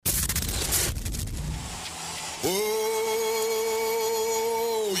Oh,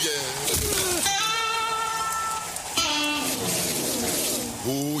 yeah.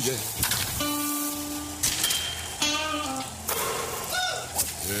 Oh, yeah.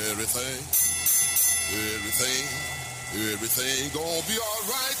 Everything gonna be all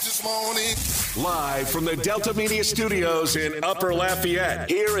right this morning. Live from the Delta Media Studios in Upper Lafayette,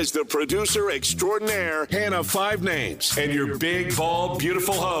 here is the producer extraordinaire, Hannah Five Names, and your big, bald,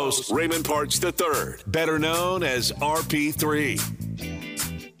 beautiful host, Raymond Parks III, better known as RP3.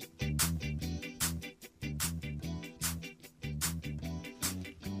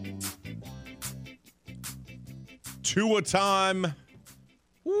 Tua time.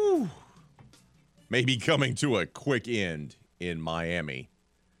 Woo. Maybe coming to a quick end in Miami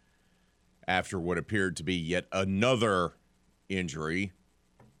after what appeared to be yet another injury,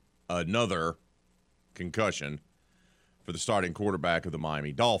 another concussion for the starting quarterback of the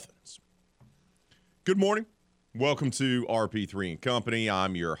Miami Dolphins. Good morning. Welcome to RP3 and Company.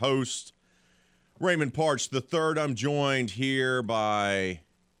 I'm your host, Raymond Parks III. I'm joined here by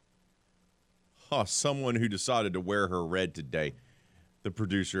someone who decided to wear her red today. The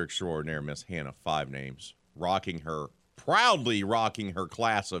producer extraordinaire, Miss Hannah Five Names, proudly rocking her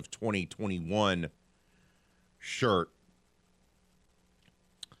class of 2021 shirt.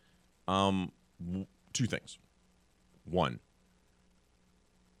 Two things. One,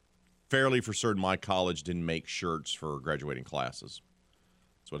 fairly for certain my college didn't make shirts for graduating classes.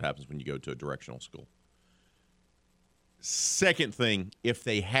 That's what happens when you go to a directional school. Second thing, if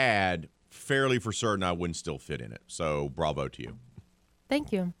they had, fairly for certain I wouldn't still fit in it. So bravo to you.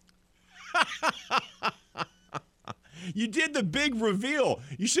 Thank you. You did the big reveal.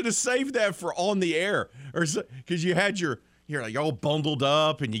 You should have saved that for on the air, or because you had you're like all bundled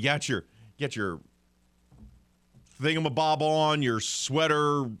up and you got your thingamabob on, your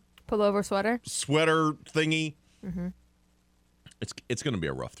pullover sweater thingy. Mm-hmm. It's going to be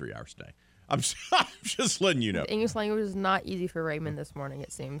a rough 3 hours today. I'm just letting you know. The English language is not easy for Raymond this morning,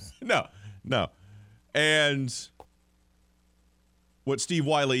 it seems. No. And what Steve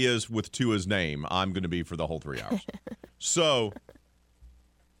Wiley is with Tua's name, I'm going to be for the whole 3 hours. So,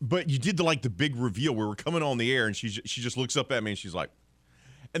 but you did the big reveal. We were coming on the air, and she just looks up at me, and she's like,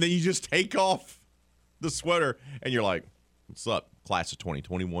 and then you just take off the sweater, and you're like, what's up? Class of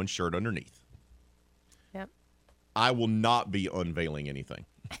 2021 shirt underneath. Yep. I will not be unveiling anything.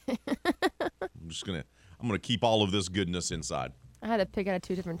 I'm going to keep all of this goodness inside. I had to pick out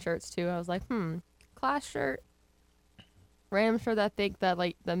 2 different shirts, too. I was like, class shirt. Random shirt that I think that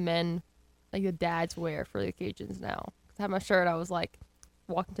the men, the dads wear for the occasions now. Cause I had my shirt. I was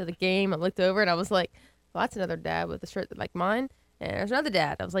walking to the game. I looked over and I was like, well, that's another dad with a shirt like mine. And there's another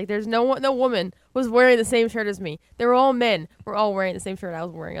dad. I was like, there's no woman was wearing the same shirt as me. They were all men. We're all wearing the same shirt I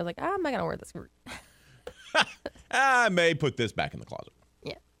was wearing. I was like, I'm not gonna wear this shirt. I may put this back in the closet.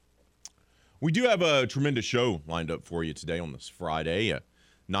 Yeah. We do have a tremendous show lined up for you today on this Friday. A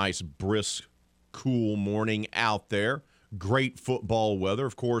nice, brisk, cool morning out there. Great football weather.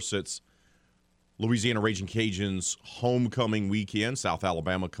 Of course, it's Louisiana Raging Cajuns homecoming weekend. South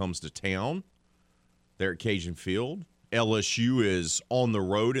Alabama comes to town. They're at Cajun Field. LSU is on the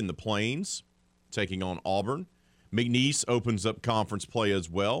road in the Plains, taking on Auburn. McNeese opens up conference play as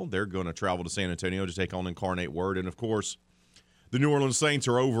well. They're going to travel to San Antonio to take on Incarnate Word. And, of course, the New Orleans Saints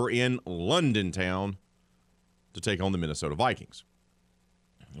are over in London town to take on the Minnesota Vikings.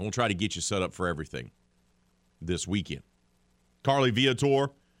 And we'll try to get you set up for everything this weekend. Carly Viator,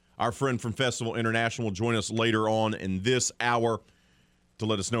 our friend from Festival International, will join us later on in this hour to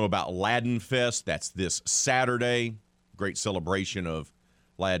let us know about Ladin Fest. That's this Saturday. Great celebration of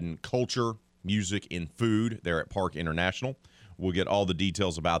Ladin culture, music, and food there at Park International. We'll get all the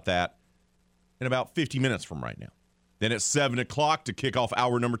details about that in about 50 minutes from right now. Then at 7 o'clock to kick off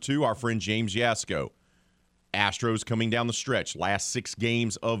hour number 2, our friend James Yasko. Astros coming down the stretch, last 6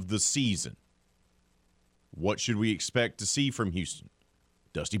 games of the season. What should we expect to see from Houston?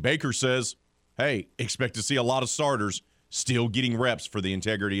 Dusty Baker says, hey, expect to see a lot of starters still getting reps for the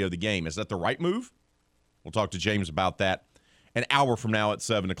integrity of the game. Is that the right move? We'll talk to James about that an hour from now at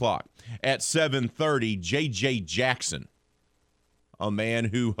 7 o'clock. At 7:30, J.J. Jackson, a man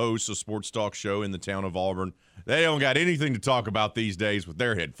who hosts a sports talk show in the town of Auburn. They don't got anything to talk about these days with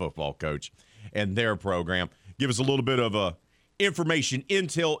their head football coach and their program. Give us a little bit of information,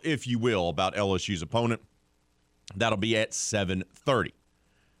 intel, if you will, about LSU's opponent. That'll be at 7:30.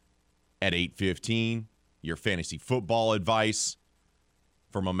 At 8:15, your fantasy football advice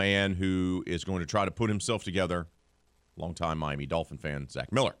from a man who is going to try to put himself together, longtime Miami Dolphin fan,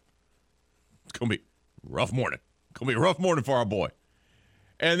 Zach Miller. It's going to be a rough morning. It's going to be a rough morning for our boy.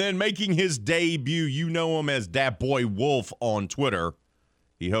 And then making his debut, you know him as Dat Boy Wolf on Twitter.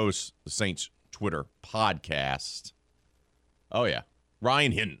 He hosts the Saints Twitter podcast. Oh, yeah.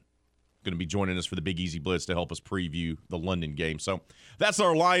 Ryan Hinton going to be joining us for the Big Easy Blitz to help us preview the London game. So that's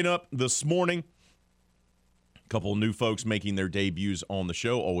our lineup this morning. A couple new folks making their debuts on the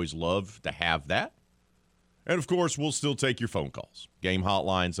show. Always love to have that. And, of course, we'll still take your phone calls. Game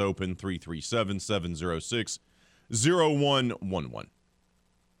hotline's open, 337-706-0111.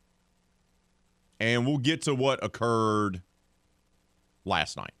 And we'll get to what occurred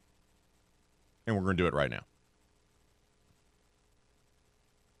last night. And we're going to do it right now.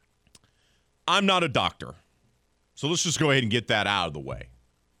 I'm not a doctor. So let's just go ahead and get that out of the way.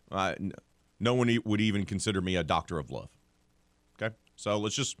 No one would even consider me a doctor of love. Okay? So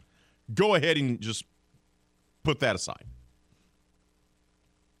let's just go ahead and just put that aside.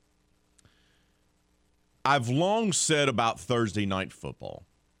 I've long said about Thursday night football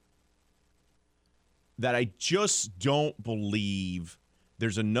that I just don't believe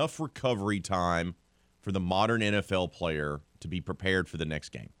there's enough recovery time for the modern NFL player to be prepared for the next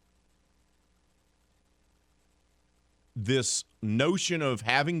game. This notion of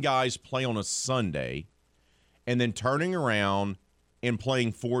having guys play on a Sunday and then turning around and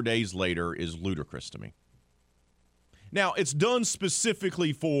playing 4 days later is ludicrous to me. Now, it's done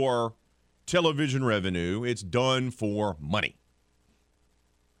specifically for television revenue. It's done for money.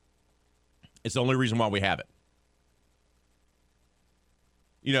 It's the only reason why we have it.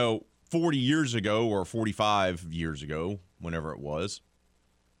 40 years ago or 45 years ago, whenever it was,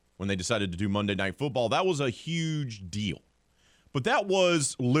 when they decided to do Monday Night Football, that was a huge deal. But that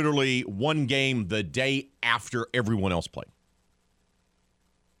was literally one game the day after everyone else played.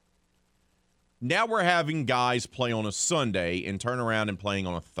 Now we're having guys play on a Sunday and turn around and playing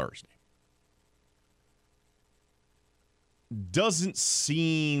on a Thursday. Doesn't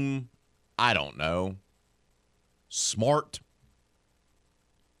seem, I don't know, smart.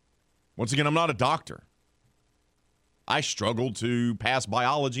 Once again, I'm not a doctor. I struggled to pass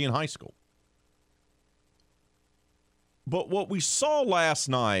biology in high school. But what we saw last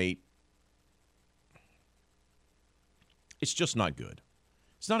night, it's just not good.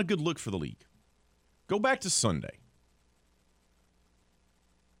 It's not a good look for the league. Go back to Sunday.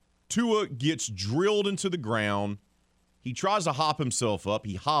 Tua gets drilled into the ground. He tries to hop himself up.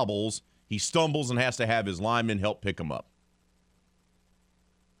 He hobbles. He stumbles and has to have his lineman help pick him up.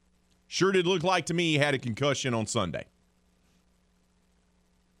 Sure did look like to me he had a concussion on Sunday.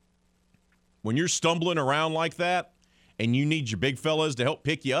 When you're stumbling around like that and you need your big fellas to help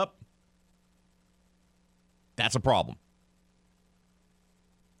pick you up, that's a problem.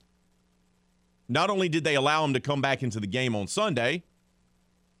 Not only did they allow him to come back into the game on Sunday,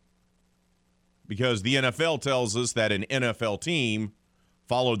 because the NFL tells us that an NFL team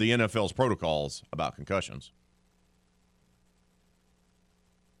followed the NFL's protocols about concussions.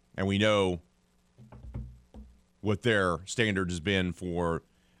 And we know what their standard has been for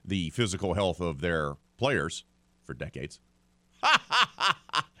the physical health of their players for decades.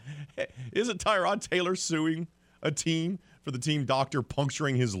 Isn't Tyrod Taylor suing a team for the team doctor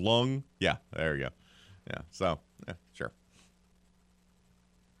puncturing his lung? Yeah, there you go. Yeah, so, sure.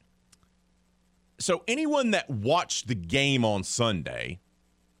 So anyone that watched the game on Sunday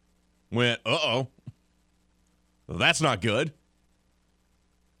went, uh-oh, that's not good.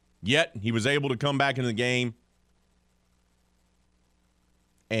 Yet, he was able to come back into the game,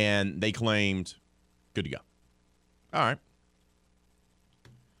 and they claimed, good to go. All right.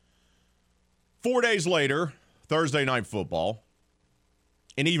 4 days later, Thursday Night Football,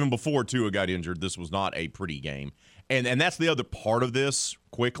 and even before Tua got injured, this was not a pretty game. And that's the other part of this,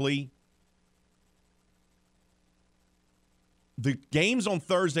 quickly. The games on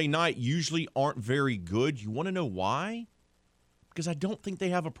Thursday night usually aren't very good. You want to know why? Because I don't think they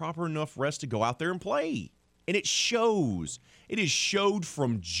have a proper enough rest to go out there and play. And it shows. It is showed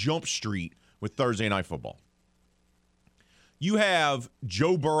from Jump Street with Thursday Night Football. You have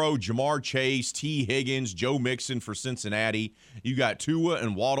Joe Burrow, Jamar Chase, T. Higgins, Joe Mixon for Cincinnati. You got Tua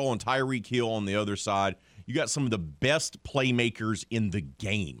and Waddle and Tyreek Hill on the other side. You got some of the best playmakers in the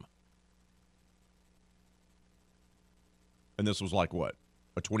game. And this was like what?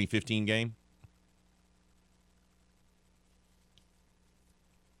 A 2015 game?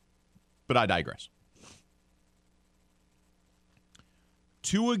 But I digress.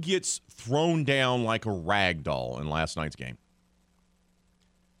 Tua gets thrown down like a rag doll in last night's game.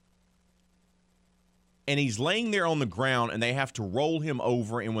 And he's laying there on the ground, and they have to roll him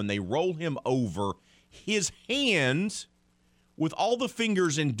over. And when they roll him over, his hand, with all the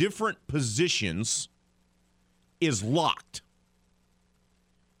fingers in different positions, is locked.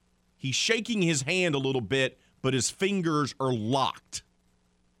 He's shaking his hand a little bit, but his fingers are locked.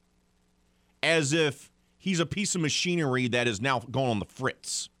 As if he's a piece of machinery that is now gone on the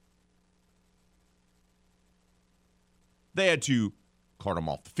fritz. They had to cart him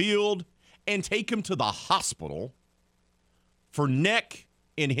off the field and take him to the hospital for neck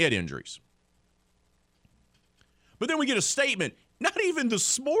and head injuries. But then we get a statement, not even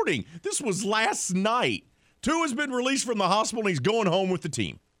this morning. This was last night. Tua has been released from the hospital and he's going home with the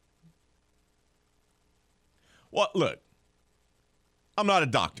team. Well, look, I'm not a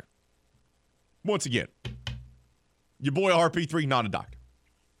doctor. Once again, your boy RP3, not a doctor.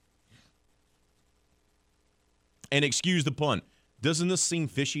 And excuse the pun, doesn't this seem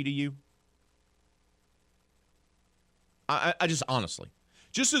fishy to you? I just honestly,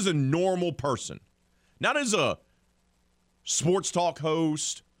 just as a normal person, not as a sports talk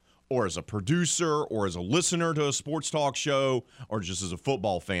host or as a producer or as a listener to a sports talk show or just as a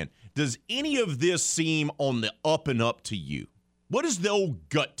football fan, does any of this seem on the up and up to you? What does the old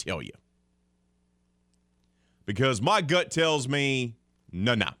gut tell you? Because my gut tells me,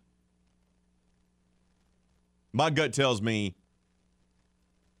 no. My gut tells me,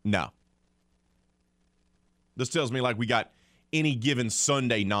 no. This tells me like we got any given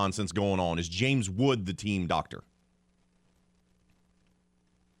Sunday nonsense going on. Is James Wood the team doctor?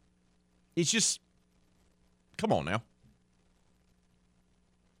 It's just, come on now.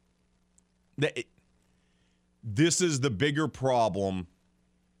 This is the bigger problem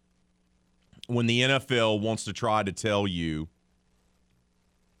when the NFL wants to try to tell you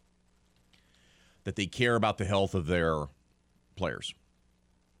that they care about the health of their players.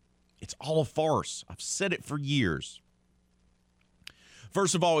 It's all a farce. I've said it for years.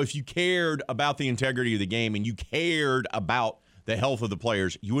 First of all, if you cared about the integrity of the game and you cared about the health of the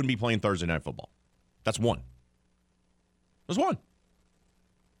players, you wouldn't be playing Thursday Night Football. That's one. That's one.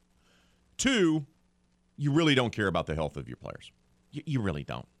 Two, you really don't care about the health of your players. You really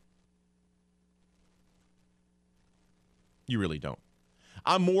don't. You really don't.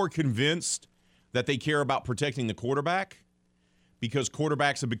 I'm more convinced that they care about protecting the quarterback because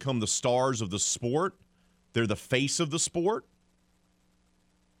quarterbacks have become the stars of the sport. They're the face of the sport.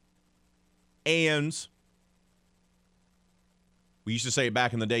 And we used to say it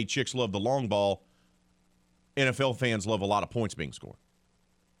back in the day, chicks love the long ball. NFL fans love a lot of points being scored.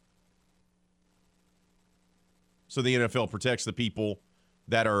 So the NFL protects the people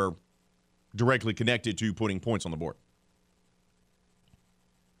that are directly connected to putting points on the board.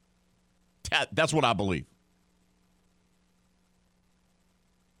 That's what I believe.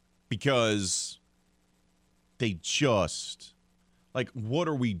 Because they just, like, what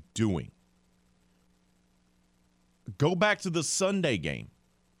are we doing? Go back to the Sunday game.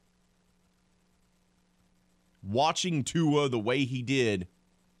 Watching Tua the way he did.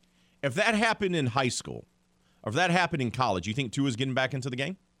 If that happened in high school, or if that happened in college, you think Tua's getting back into the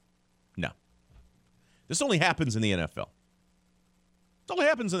game? No. This only happens in the NFL. It only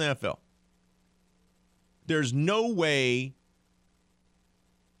happens in the NFL. There's no way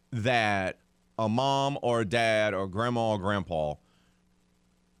that a mom or a dad or grandma or grandpa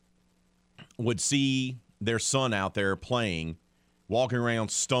would see their son out there playing, walking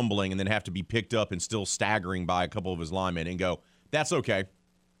around stumbling, and then have to be picked up and still staggering by a couple of his linemen and go, that's okay.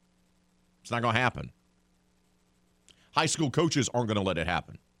 It's not going to happen. High school coaches aren't going to let it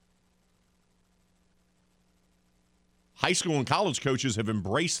happen. High school and college coaches have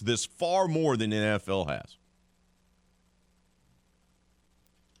embraced this far more than the NFL has.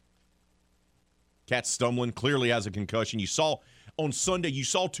 Cat's stumbling, clearly has a concussion. You saw on Sunday, you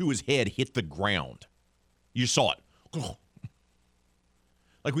saw Tua's head hit the ground. You saw it.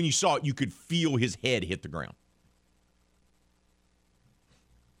 Like when you saw it, you could feel his head hit the ground.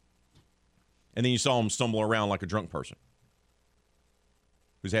 And then you saw him stumble around like a drunk person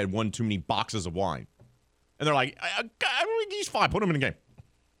who's had one too many boxes of wine. And they're like, he's fine. Put him in the game.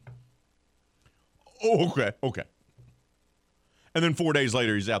 Oh, okay. And then 4 days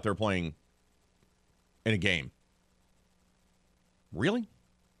later, he's out there playing in a game. Really?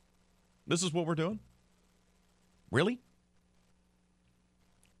 This is what we're doing? Really?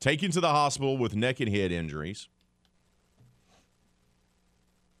 Taken to the hospital with neck and head injuries.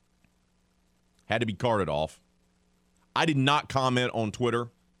 Had to be carted off. I did not comment on Twitter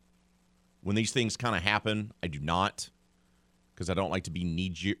when these things kind of happen. I do not, because I don't like to be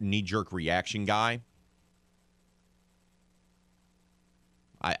knee-jerk reaction guy.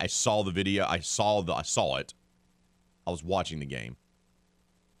 I saw the video. I saw it. I was watching the game.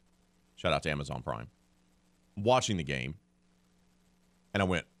 Shout out to Amazon Prime. Watching the game. And I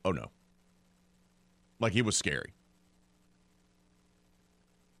went, oh no. Like, it was scary.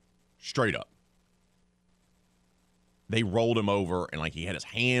 Straight up. They rolled him over, and like he had his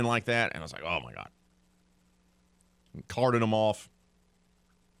hand like that, and I was like, oh my God. And carted him off.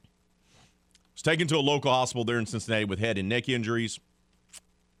 Was taken to a local hospital there in Cincinnati with head and neck injuries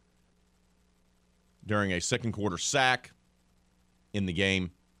during a second quarter sack in the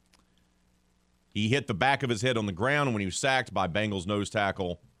game. He hit the back of his head on the ground when he was sacked by Bengals nose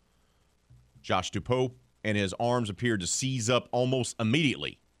tackle Josh Tupou, and his arms appeared to seize up almost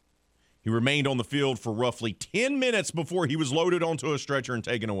immediately. He remained on the field for roughly 10 minutes before he was loaded onto a stretcher and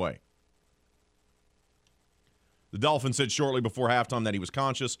taken away. The Dolphins said shortly before halftime that he was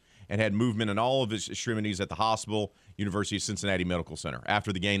conscious and had movement in all of his extremities at the hospital, University of Cincinnati Medical Center.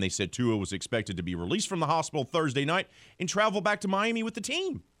 After the game, they said Tua was expected to be released from the hospital Thursday night and travel back to Miami with the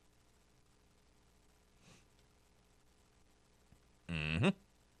team.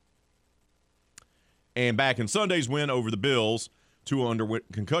 And back in Sunday's win over the Bills, Tua underwent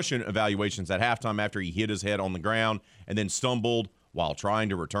concussion evaluations at halftime after he hit his head on the ground and then stumbled while trying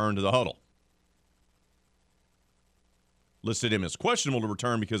to return to the huddle. Listed him as questionable to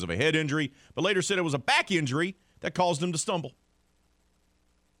return because of a head injury, but later said it was a back injury that caused him to stumble.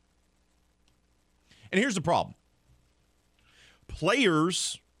 And here's the problem.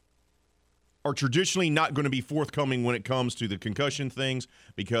 Players are traditionally not going to be forthcoming when it comes to the concussion things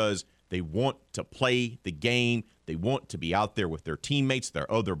because they want to play the game. They want to be out there with their teammates, their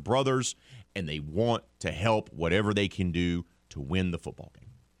other brothers, and they want to help whatever they can do to win the football game.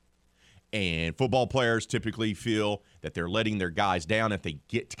 And football players typically feel that they're letting their guys down if they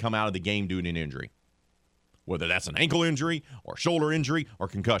get to come out of the game due to an injury, whether that's an ankle injury or shoulder injury or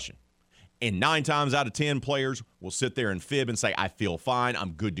concussion. And 9 times out of 10, players will sit there and fib and say, I feel fine.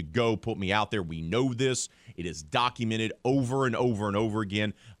 I'm good to go. Put me out there. We know this. It is documented over and over and over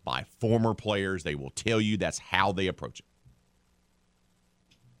again by former players. They will tell you that's how they approach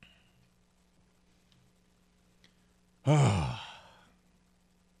it.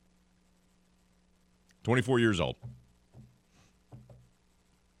 24 years old.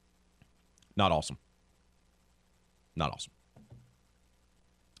 Not awesome. Not awesome.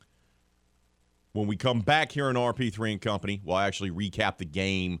 When we come back here in RP3 and Company, we'll actually recap the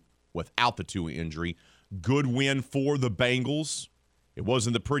game without the Tua injury. Good win for the Bengals. It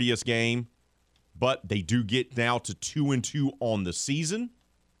wasn't the prettiest game, but they do get now to 2-2 on the season.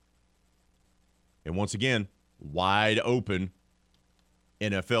 And once again, wide open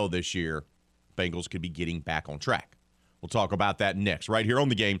NFL this year. Bengals could be getting back on track. We'll talk about that next, right here on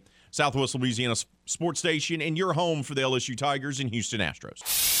The Game, Southwest Louisiana Sports Station, and your home for the LSU Tigers and Houston Astros.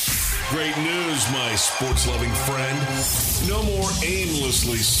 Great news, my sports-loving friend. No more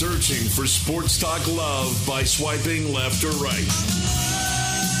aimlessly searching for sports talk love by swiping left or right.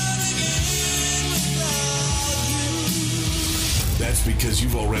 That's because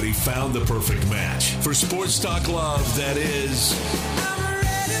you've already found the perfect match for sports talk love that is...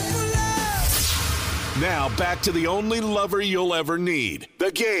 Now back to the only lover you'll ever need.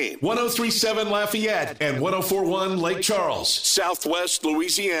 The Game. 103.7 Lafayette and 104.1 Lake Charles. Southwest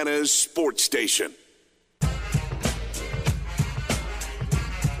Louisiana's sports station.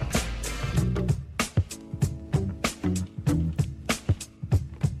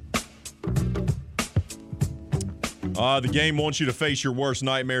 The Game wants you to face your worst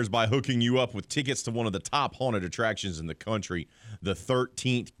nightmares by hooking you up with tickets to one of the top haunted attractions in the country, the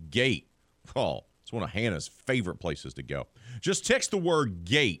 13th Gate. Oh, it's one of Hannah's favorite places to go. Just text the word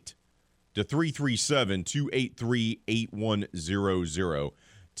GATE to 337-283-8100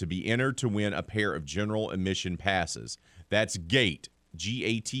 to be entered to win a pair of general admission passes. That's GATE,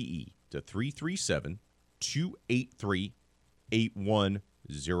 G-A-T-E, to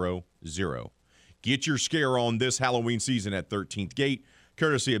 337-283-8100. Get your scare on this Halloween season at 13th Gate,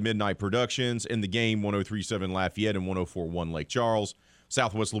 courtesy of Midnight Productions, in The Game, 103.7 Lafayette and 104.1 Lake Charles,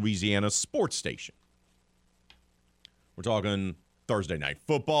 Southwest Louisiana sports station. We're talking Thursday night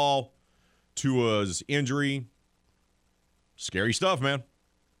football, Tua's injury. Scary stuff, man.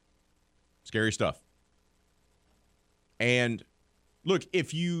 Scary stuff. And look,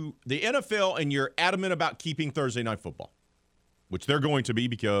 the NFL, and you're adamant about keeping Thursday night football, which they're going to be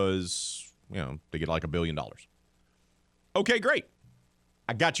because, they get like $1 billion. Okay, great.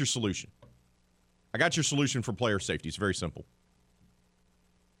 I got your solution. I got your solution for player safety. It's very simple.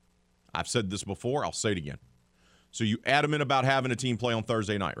 I've said this before. I'll say it again. So you adamant about having a team play on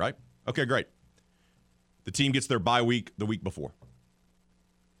Thursday night, right? Okay, great. The team gets their bye week the week before.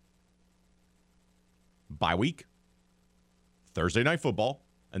 Bye week, Thursday night football,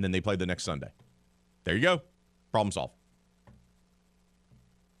 and then they play the next Sunday. There you go. Problem solved.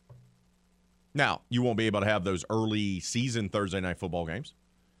 Now, you won't be able to have those early season Thursday night football games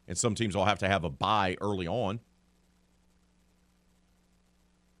and some teams will have to have a bye early on.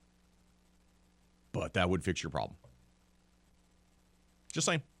 But that would fix your problem. Just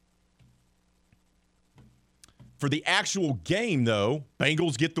saying. For the actual game, though,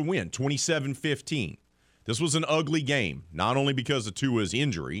 Bengals get the win, 27-15. This was an ugly game, not only because of Tua's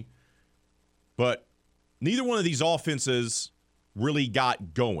injury, but neither one of these offenses really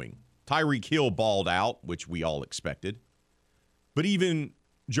got going. Tyreek Hill balled out, which we all expected. But even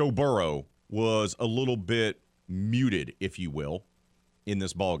Joe Burrow was a little bit muted, if you will, in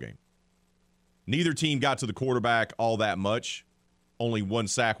this ballgame. Neither team got to the quarterback all that much. Only one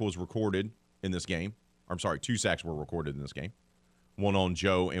sack was recorded in this game. I'm sorry, 2 sacks were recorded in this game. One on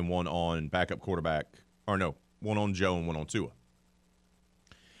Joe and one on backup quarterback. Or no, one on Joe and one on Tua.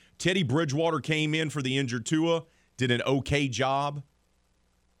 Teddy Bridgewater came in for the injured Tua, did an okay job.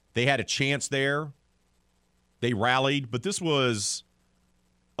 They had a chance there. They rallied, but this was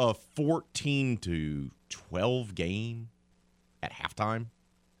a 14-12 game at halftime.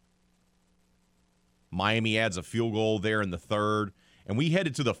 Miami adds a field goal there in the third, and we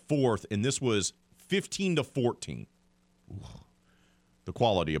headed to the fourth, and this was 15-14. Ooh. The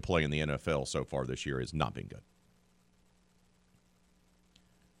quality of play in the NFL so far this year has not been good.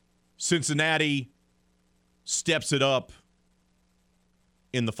 Cincinnati steps it up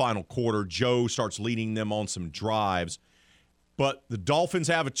in the final quarter. Joe starts leading them on some drives, but the Dolphins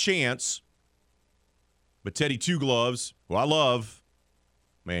have a chance. But Teddy Two Gloves, who I love,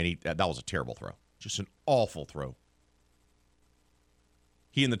 man, that was a terrible throw. Just an awful throw.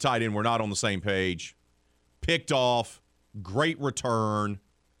 He and the tight end were not on the same page. Picked off. Great return.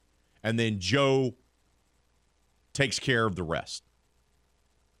 And then Joe takes care of the rest.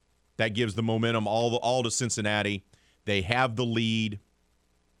 That gives the momentum all to Cincinnati. They have the lead.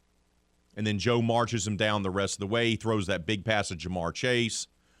 And then Joe marches them down the rest of the way. He throws that big pass to Jamar Chase,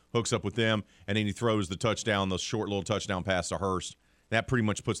 hooks up with them, and then he throws the touchdown, the short little touchdown pass to Hurst. That pretty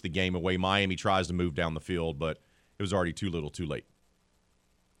much puts the game away. Miami tries to move down the field, but it was already too little, too late.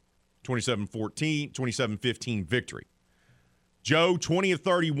 27-15 victory. Joe, 20 of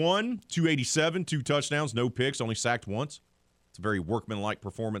 31, 287, 2 touchdowns, no picks, only sacked once. It's a very workmanlike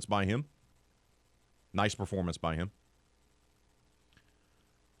performance by him. Nice performance by him.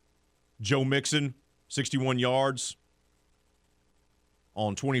 Joe Mixon, 61 yards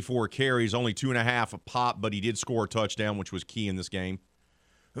on 24 carries, only 2.5 a pop, but he did score a touchdown, which was key in this game.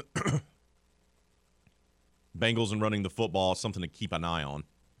 Bengals and running the football is something to keep an eye on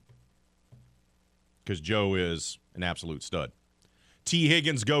because Joe is an absolute stud. T.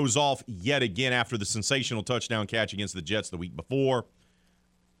 Higgins goes off yet again after the sensational touchdown catch against the Jets the week before.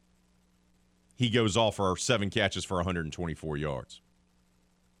 He goes off for 7 catches for 124 yards.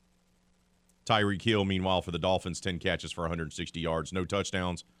 Tyreek Hill, meanwhile, for the Dolphins, 10 catches for 160 yards, no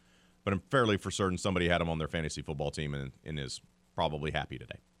touchdowns. But I'm fairly for certain somebody had him on their fantasy football team and is probably happy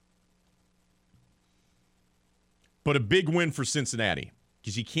today. But a big win for Cincinnati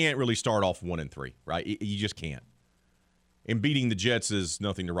because you can't really start off 1-3, right? You just can't. And beating the Jets is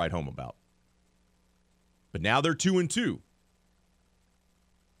nothing to write home about. But now they're 2-2.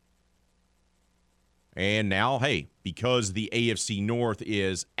 And now, hey, because the AFC North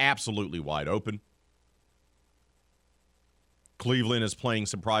is absolutely wide open, Cleveland is playing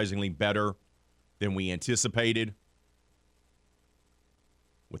surprisingly better than we anticipated.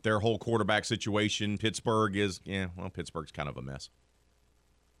 With their whole quarterback situation, Pittsburgh is, Pittsburgh's kind of a mess.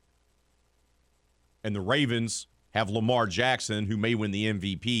 And the Ravens have Lamar Jackson, who may win the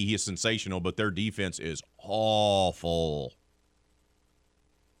MVP. He is sensational, but their defense is awful.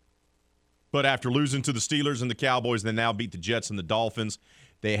 But after losing to the Steelers and the Cowboys, they now beat the Jets and the Dolphins.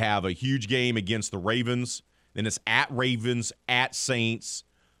 They have a huge game against the Ravens. Then it's at Ravens, at Saints,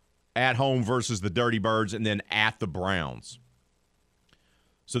 at home versus the Dirty Birds, and then at the Browns.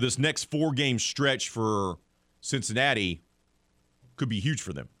 So this next 4-game stretch for Cincinnati could be huge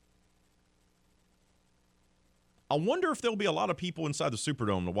for them. I wonder if there'll be a lot of people inside the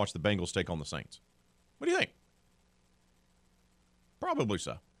Superdome to watch the Bengals take on the Saints. What do you think? Probably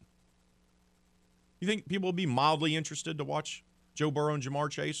so. You think people will be mildly interested to watch Joe Burrow and Jamar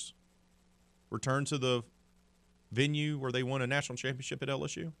Chase return to the venue where they won a national championship at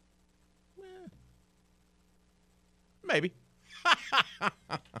LSU? Maybe.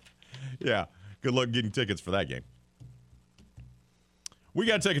 Yeah, good luck getting tickets for that game. We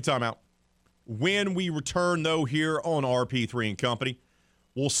got to take a timeout. When we return, though, here on RP3 and Company,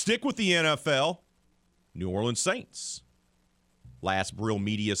 we'll stick with the NFL. New Orleans Saints. Last Brill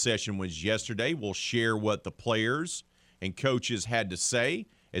Media session was yesterday. We'll share what the players and coaches had to say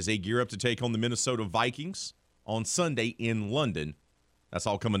as they gear up to take on the Minnesota Vikings on Sunday in London. That's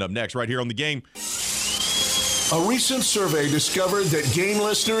all coming up next right here on The Game. A recent survey discovered that Game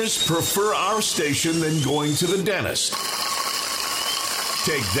listeners prefer our station than going to the dentist.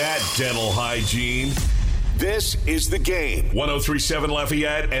 Take that, dental hygiene. This is The Game. 103.7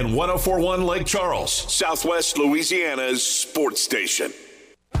 Lafayette and 104.1 Lake Charles, Southwest Louisiana's sports station.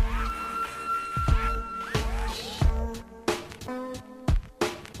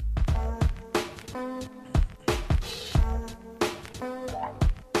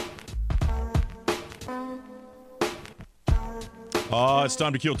 It's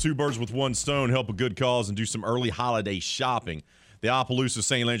time to kill two birds with one stone, help a good cause, and do some early holiday shopping. The Opelousas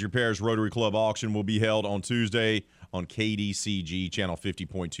St. Landry Parish Rotary Club auction will be held on Tuesday on KDCG, Channel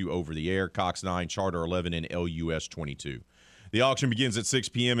 50.2 over the air, Cox 9, Charter 11, and LUS 22. The auction begins at 6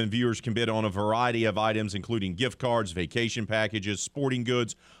 p.m., and viewers can bid on a variety of items, including gift cards, vacation packages, sporting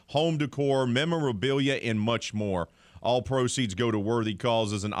goods, home decor, memorabilia, and much more. All proceeds go to worthy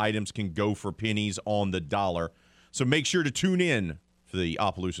causes, and items can go for pennies on the dollar. So make sure to tune in for the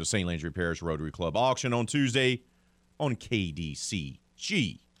Opelousas St. Landry Parish Rotary Club auction on Tuesday on KDCG.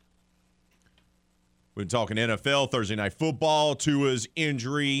 We've been talking NFL, Thursday Night Football, Tua's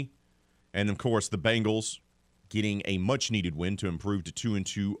injury, and, of course, the Bengals getting a much-needed win to improve to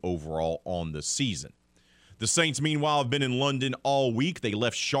 2-2 overall on the season. The Saints, meanwhile, have been in London all week. They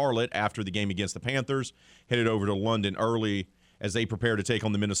left Charlotte after the game against the Panthers, headed over to London early as they prepare to take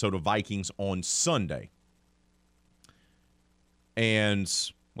on the Minnesota Vikings on Sunday. And,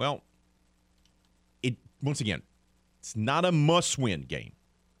 well, once again, it's not a must-win game.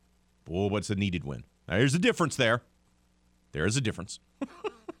 Boy, what's a needed win? Now, there's a difference there. There is a difference.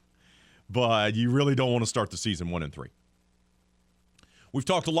 But you really don't want to start the season 1-3. We've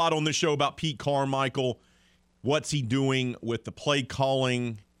talked a lot on this show about Pete Carmichael. What's he doing with the play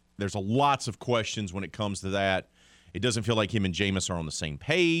calling? There's lots of questions when it comes to that. It doesn't feel like him and Jameis are on the same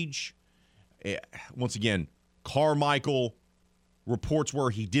page. Once again, Carmichael reports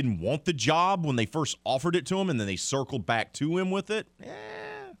where he didn't want the job when they first offered it to him, and then they circled back to him with it.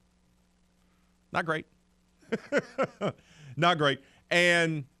 Not great. Not great.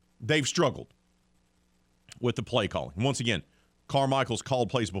 And they've struggled with the play calling. Once again, Carmichael's called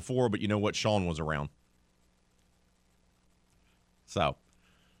plays before, but you know what? Sean was around. So,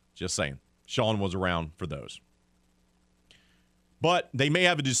 just saying. Sean was around for those. But they may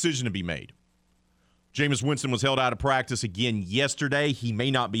have a decision to be made. Jameis Winston was held out of practice again yesterday. He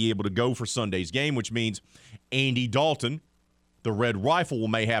may not be able to go for Sunday's game, which means Andy Dalton, the Red Rifle,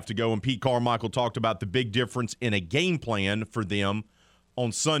 may have to go. And Pete Carmichael talked about the big difference in a game plan for them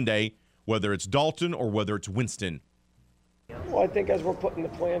on Sunday, whether it's Dalton or whether it's Winston. Well, I think as we're putting the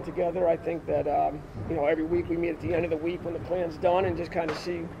plan together, I think that, every week we meet at the end of the week when the plan's done and just kind of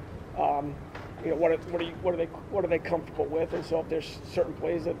see, what are they comfortable with? And so if there's certain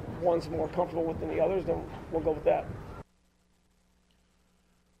plays that one's more comfortable with than the others, then we'll go with that.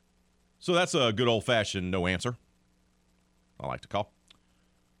 So that's a good old-fashioned no answer, I like to call.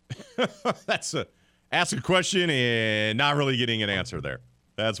 That's ask a question and not really getting an answer there.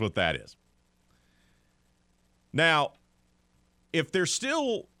 That's what that is. Now, if they're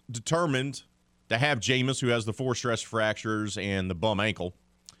still determined to have Jameis, who has the 4 stress fractures and the bum ankle,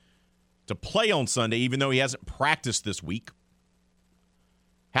 to play on Sunday, even though he hasn't practiced this week,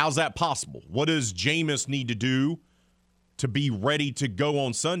 how's that possible? What does Jameis need to do to be ready to go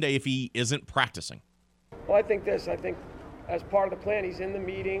on Sunday if he isn't practicing? Well, I think as part of the plan, he's in the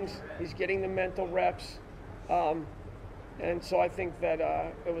meetings, he's getting the mental reps. And so I think that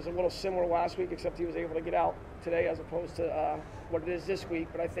it was a little similar last week, except he was able to get out today as opposed to what it is this week.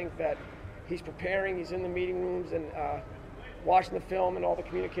 But I think that he's preparing, he's in the meeting rooms and watching the film and all the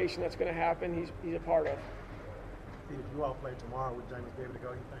communication that's going to happen, he's a part of. If you all play tomorrow, would Jameis be able to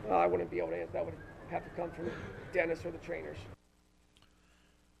go, you think? I wouldn't be able to answer. That would have to come from Dennis or the trainers.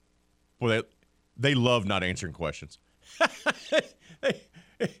 Boy, they love not answering questions.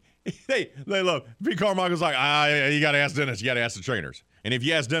 They love. Pete Carmichael's like, you got to ask Dennis. You got to ask the trainers. And if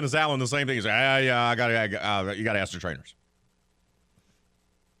you ask Dennis Allen the same thing, he's like, you got to ask the trainers.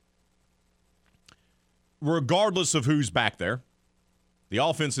 Regardless of who's back there, the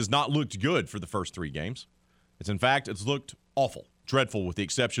offense has not looked good for the first 3 games. It's looked awful, dreadful, with the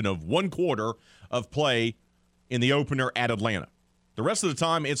exception of 1 quarter of play in the opener at Atlanta. The rest of the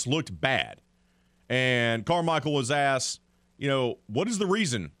time, it's looked bad. And Carmichael was asked, what is the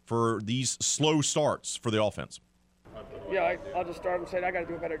reason for these slow starts for the offense? Yeah, I'll just start and say I got to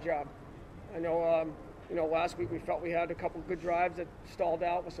do a better job. I know, last week we felt we had a couple good drives that stalled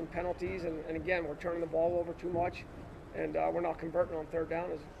out with some penalties, and again, we're turning the ball over too much, and we're not converting on 3rd down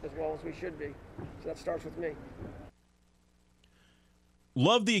as well as we should be. So that starts with me.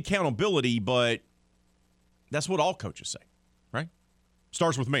 love the accountability, but that's what all coaches say, right?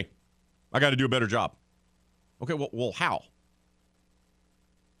 Starts with me. I got to do a better job. Okay, well, how?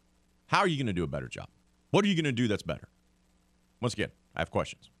 How are you going to do a better job? What are you going to do that's better? Once again, I have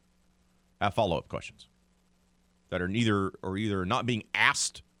questions. I have follow-up questions that are either not being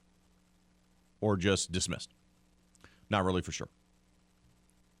asked or just dismissed. Not really for sure.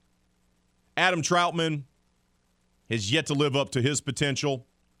 Adam Troutman has yet to live up to his potential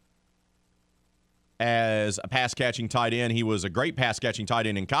as a pass-catching tight end. He was a great pass-catching tight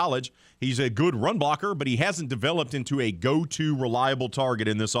end in college. He's a good run blocker, but he hasn't developed into a go-to reliable target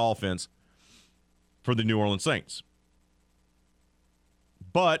in this offense for the New Orleans Saints.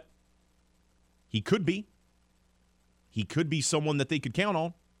 But he could be. He could be someone that they could count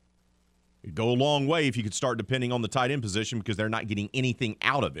on. It'd go a long way if you could start depending on the tight end position because they're not getting anything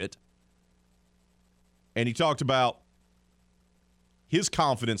out of it. And he talked about his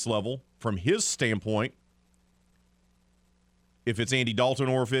confidence level from his standpoint, if it's Andy Dalton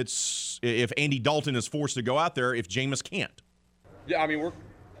or if Andy Dalton is forced to go out there, if Jameis can't. Yeah, I mean,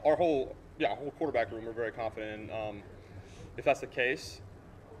 our whole quarterback room, we're very confident. If that's the case,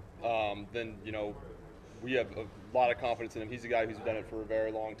 then, we have a lot of confidence in him. He's a guy who's done it for a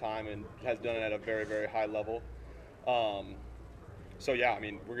very long time and has done it at a very, very high level. So, yeah, I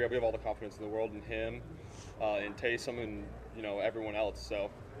mean, we have all the confidence in the world in him, in Taysom, and, everyone else.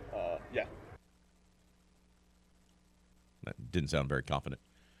 So, yeah. That didn't sound very confident.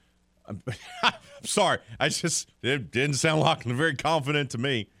 I'm sorry. It didn't sound like very confident to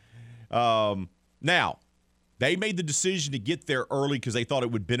me. Now, they made the decision to get there early because they thought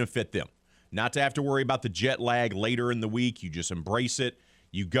it would benefit them. Not to have to worry about the jet lag later in the week. You just embrace it.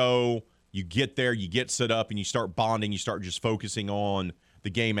 You go, you get there, you get set up, and you start bonding. You start just focusing on the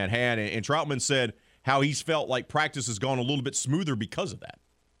game at hand. And Troutman said how he's felt like practice has gone a little bit smoother because of that.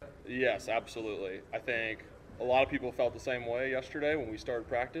 Yes, absolutely. I think a lot of people felt the same way yesterday when we started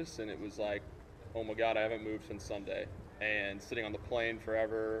practice, and it was like, oh my God, I haven't moved since Sunday. And sitting on the plane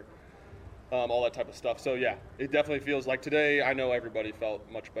forever, all that type of stuff. So, yeah, it definitely feels like today I know everybody felt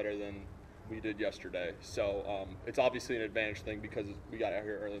much better than we did yesterday. So it's obviously an advantage thing because we got out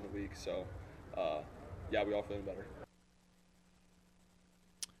here early in the week. So, yeah, we all feeling better.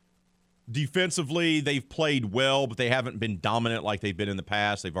 Defensively, they've played well, but they haven't been dominant like they've been in the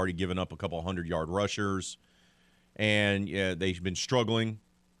past. They've already given up a couple 100-yard rushers, and they've been struggling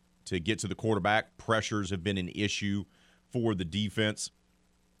to get to the quarterback. Pressures have been an issue for the defense,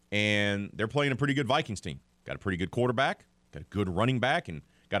 and they're playing a pretty good Vikings team. Got a pretty good quarterback, got a good running back, and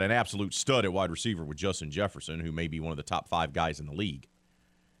got an absolute stud at wide receiver with Justin Jefferson, who may be one of the top 5 guys in the league.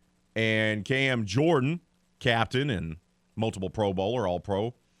 And Cam Jordan, captain and multiple Pro Bowler,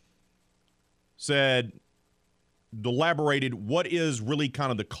 All-Pro, elaborated what is really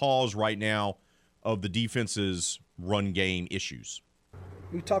kind of the cause right now of the defense's run game issues.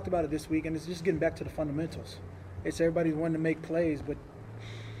 We talked about it this week, and it's just getting back to the fundamentals. It's everybody wanting to make plays, but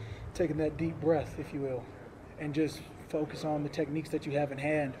taking that deep breath, if you will, and just focus on the techniques that you have in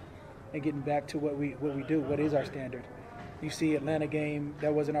hand and getting back to what we do, what is our standard. You see Atlanta game,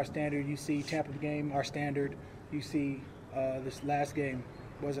 that wasn't our standard. You see Tampa game, our standard. You see this last game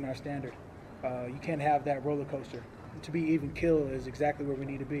wasn't our standard. You can't have that roller coaster. To be even kill is exactly where we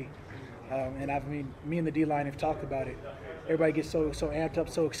need to be. And me and the D-line have talked about it. Everybody gets so amped up,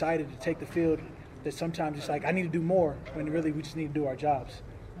 so excited to take the field that sometimes it's like, I need to do more, when really we just need to do our jobs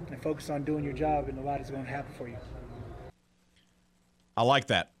and focus on doing your job, and a lot is going to happen for you. I like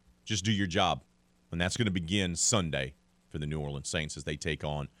that. Just do your job. And that's going to begin Sunday for the New Orleans Saints as they take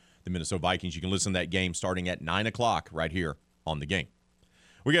on the Minnesota Vikings. You can listen to that game starting at 9 o'clock right here on The Game.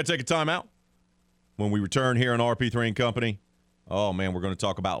 We got to take a timeout. When we return here on RP3 and Company, oh, man, we're going to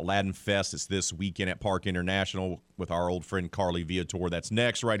talk about Latin Fest. It's this weekend at Park International with our old friend Carly Viator. That's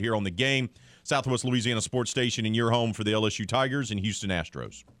next right here on The Game, Southwest Louisiana Sports Station, and your home for the LSU Tigers and Houston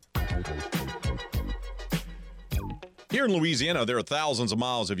Astros. Here in Louisiana, there are thousands of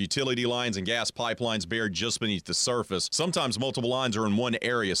miles of utility lines and gas pipelines buried just beneath the surface. Sometimes multiple lines are in one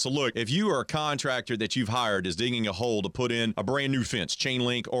area. So look, if you are a contractor that you've hired is digging a hole to put in a brand new fence, chain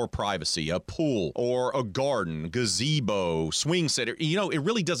link or privacy, a pool or a garden, gazebo, swing set, it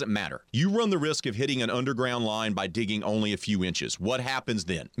really doesn't matter. You run the risk of hitting an underground line by digging only a few inches. What happens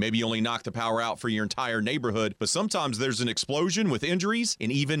then? Maybe you only knock the power out for your entire neighborhood, but sometimes there's an explosion with injuries and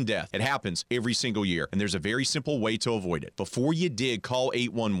even death. It happens every single year, and there's a very simple way to avoid it. Before you dig, call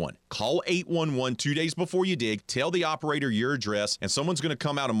 811. Call 811 2 days before you dig. Tell the operator your address, and someone's going to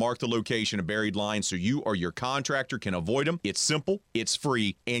come out and mark the location of buried lines so you or your contractor can avoid them. It's simple, it's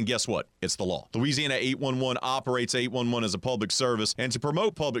free, and guess what? It's the law. Louisiana 811 operates 811 as a public service, and to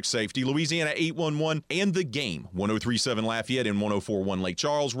promote public safety, Louisiana 811 and The Game, 1037 Lafayette and 1041 Lake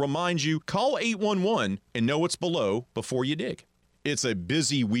Charles, reminds you, call 811 and know what's below before you dig. It's a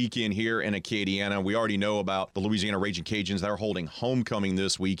busy weekend here in Acadiana. We already know about the Louisiana Raging Cajuns. They're holding homecoming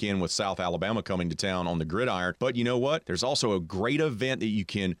this weekend with South Alabama coming to town on the gridiron. But you know what? There's also a great event that you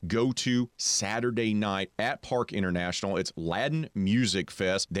can go to Saturday night at Park International. It's Latin Music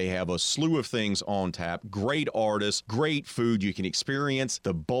Fest. They have a slew of things on tap. Great artists, great food. You can experience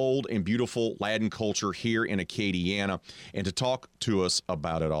the bold and beautiful Latin culture here in Acadiana. And to talk to us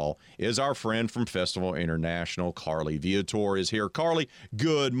about it all is our friend from Festival International, Carly Viator is here. Carly,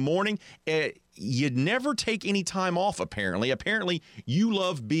 good morning. You'd never take any time off, apparently. Apparently, you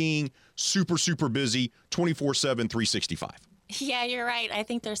love being super, super busy 24/7, 365. Yeah, you're right. I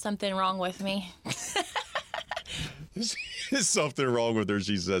think there's something wrong with me. There's something wrong with her,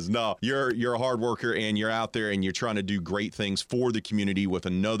 she says. No, you're a hard worker, and you're out there, and you're trying to do great things for the community with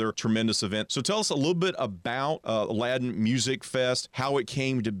another tremendous event. So tell us a little bit about Latin Music Fest, how it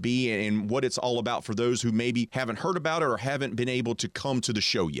came to be, and what it's all about for those who maybe haven't heard about it or haven't been able to come to the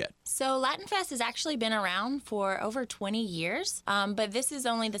show yet. So Latin Fest has actually been around for over 20 years, but this is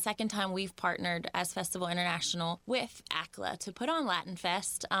only the second time we've partnered as Festival International with ACLA to put on Latin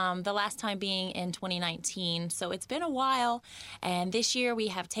Fest, the last time being in 2019. So it's been a while, and this year we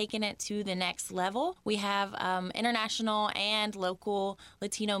have taken it to the next level. We have international and local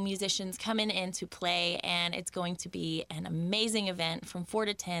Latino musicians coming in to play, and it's going to be an amazing event from 4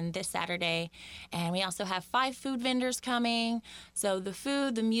 to 10 this Saturday. And we also have 5 food vendors coming. So the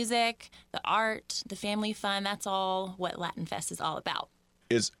food, the music, the art, the family fun, that's all what Latin Fest is all about.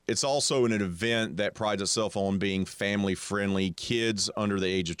 It's also an event that prides itself on being family friendly. Kids under the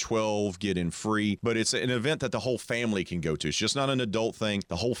age of 12 get in free, but it's an event that the whole family can go to. It's just not an adult thing.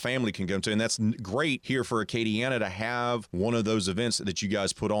 The whole family can go to, and that's great here for Acadiana to have one of those events that you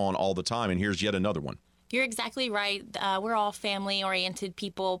guys put on all the time. And here's yet another one. You're exactly right. We're all family-oriented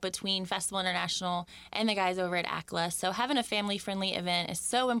people between Festival International and the guys over at ACLA. So having a family-friendly event is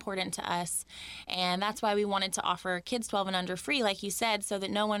so important to us. And that's why we wanted to offer kids 12 and under free, like you said, so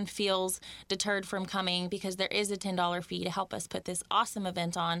that no one feels deterred from coming, because there is a $10 fee to help us put this awesome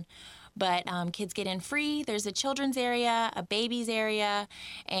event on. But kids get in free. There's a children's area, a babies area,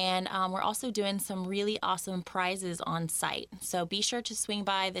 and we're also doing some really awesome prizes on site. So be sure to swing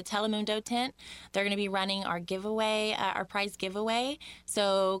by the Telemundo tent. They're going to be running our giveaway, our prize giveaway.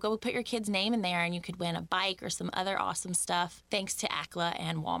 So go put your kid's name in there, and you could win a bike or some other awesome stuff. Thanks to ACLA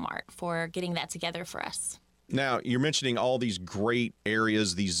and Walmart for getting that together for us. Now, you're mentioning all these great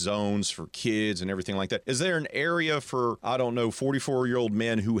areas, these zones for kids and everything like that. Is there an area for, 44-year-old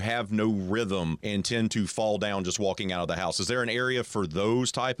men who have no rhythm and tend to fall down just walking out of the house? Is there an area for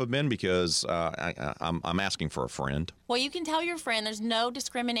those type of men? Because I'm asking for a friend. Well, you can tell your friend there's no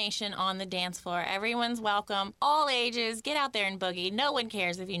discrimination on the dance floor. Everyone's welcome, all ages. Get out there and boogie. No one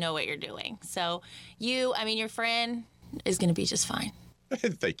cares if you know what you're doing. So your friend is going to be just fine.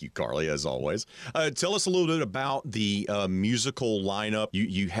 Thank you, Carly, as always. Tell us a little bit about the musical lineup.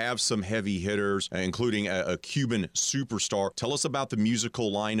 You have some heavy hitters, including a Cuban superstar. Tell us about the musical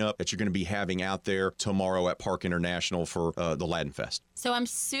lineup that you're going to be having out there tomorrow at Park International for the Latin Fest. So I'm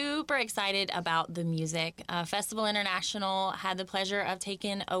super excited about the music. Festival International had the pleasure of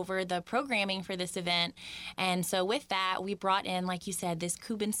taking over the programming for this event. And so with that, we brought in, like you said, this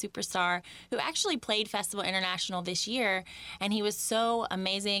Cuban superstar who actually played Festival International this year. And he was so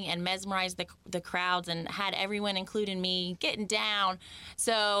amazing and mesmerized the crowds and had everyone, including me, getting down.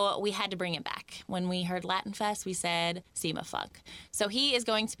 So we had to bring it back. When we heard Latin Fest, we said SEMA Funk. So he is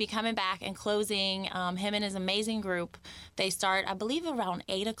going to be coming back and closing, him and his amazing group. They start, I believe, around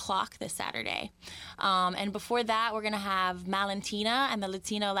 8 o'clock this Saturday. And before that, we're going to have Malentina and the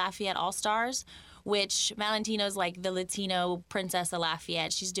Latino Lafayette All-Stars, which Malentino's like the Latino Princess of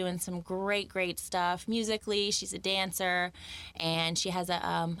Lafayette. She's doing some great stuff musically. She's a dancer, and she has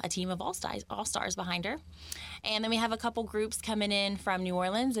a team of all-stars behind her. And then we have a couple groups coming in from New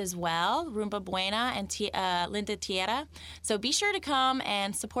Orleans as well, Rumba Buena and Linda Tierra. So be sure to come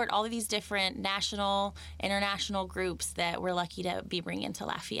and support all of these different national, international groups that we're lucky to be bringing to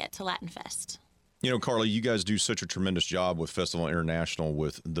Lafayette to Latin Fest. You know, Carly, you guys do such a tremendous job with Festival International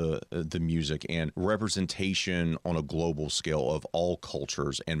with the music and representation on a global scale of all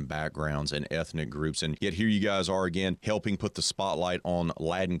cultures and backgrounds and ethnic groups. And yet here you guys are again helping put the spotlight on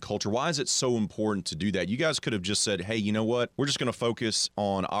Latin culture. Why is it so important to do that? You guys could have just said, hey, you know what? We're just going to focus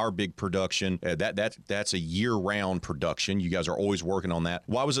on our big production. That's a year-round production. You guys are always working on that.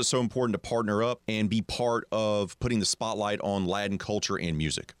 Why was it so important to partner up and be part of putting the spotlight on Latin culture and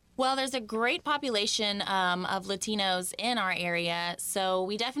music? Well, there's a great population of Latinos in our area, so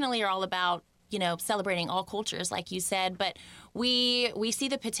we definitely are all about, celebrating all cultures, like you said, but we see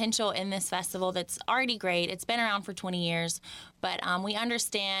the potential in this festival that's already great. It's been around for 20 years, but we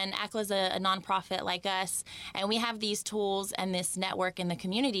understand ACLA is a nonprofit like us, and we have these tools and this network in the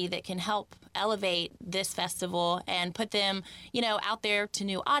community that can help elevate this festival and put them, out there to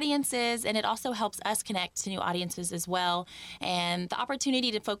new audiences, and it also helps us connect to new audiences as well. And the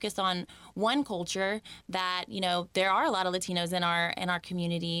opportunity to focus on one culture that, there are a lot of Latinos in our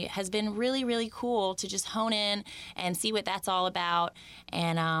community has been really, really cool to just hone in and see what that's all about,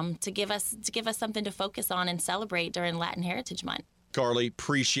 and to give us something to focus on and celebrate during Latin Heritage Month. Carly,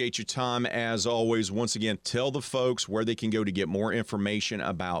 appreciate your time as always. Once again, tell the folks where they can go to get more information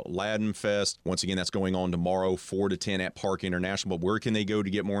about Latin Fest. Once again, that's going on tomorrow, 4 to 10 at Park International. But where can they go to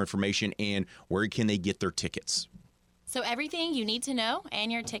get more information, and where can they get their tickets? So everything you need to know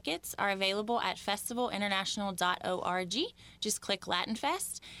and your tickets are available at festivalinternational.org. Just click Latin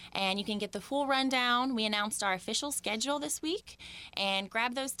Fest, and you can get the full rundown. We announced our official schedule this week, and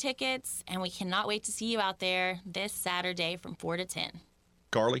grab those tickets, and we cannot wait to see you out there this Saturday from 4 to 10.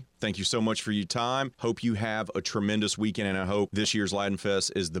 Carly, thank you so much for your time. Hope you have a tremendous weekend, and I hope this year's Latin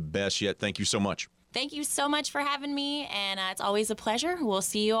Fest is the best yet. Thank you so much. Thank you so much for having me, and it's always a pleasure. We'll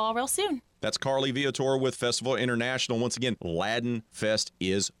see you all real soon. That's Carly Viator with Festival International. Once again, Latin Fest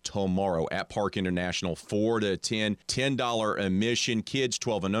is tomorrow at Park International, 4 to 10, $10 admission. Kids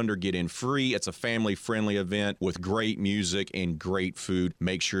 12 and under get in free. It's a family-friendly event with great music and great food.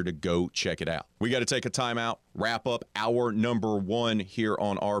 Make sure to go check it out. We got to take a time out, wrap up hour number 1 here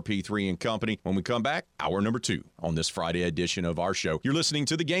on RP3 and Company. When we come back, hour number 2 on this Friday edition of our show. You're listening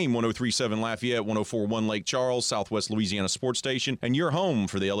to The Game, 103.7 Lafayette, 104.1 Lake Charles, Southwest Louisiana Sports Station, and you're home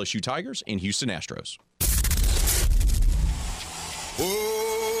for the LSU Tigers and Houston Astros.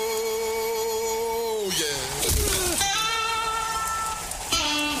 Oh, yeah.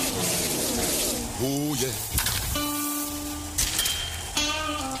 Oh, yeah.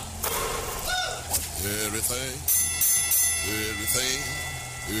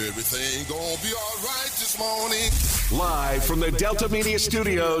 Everything gonna be all right this morning. Live from the Delta Media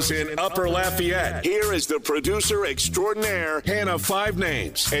Studios in Upper Lafayette, here is the producer extraordinaire, Hannah Five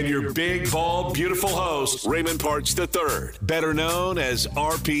Names, and your big, bald, beautiful host, Raymond Parks III, better known as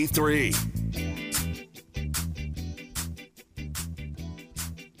RP3.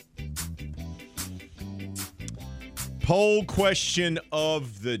 Poll question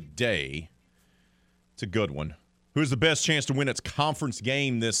of the day. It's a good one. Who's the best chance to win its conference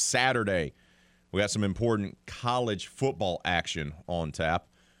game this Saturday? We got some important college football action on tap.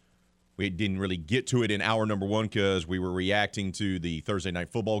 We didn't really get to it in hour number 1 because we were reacting to the Thursday night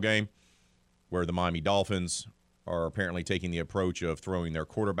football game where the Miami Dolphins are apparently taking the approach of throwing their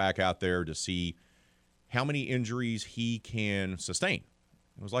quarterback out there to see how many injuries he can sustain.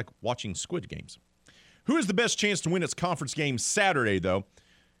 It was like watching Squid Games. Who has the best chance to win its conference game Saturday, though?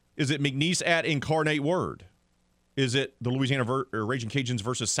 Is it McNeese at Incarnate Word? Is it the Louisiana Raging Cajuns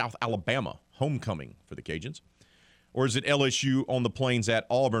versus South Alabama, homecoming for the Cajuns? Or is it LSU on the Plains at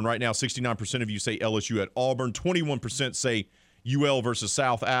Auburn? Right now, 69% of you say LSU at Auburn, 21% say UL versus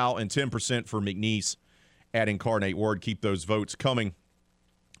South Al, and 10% for McNeese at Incarnate Word. Keep those votes coming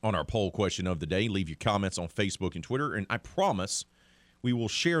on our poll question of the day. Leave your comments on Facebook and Twitter, and I promise we will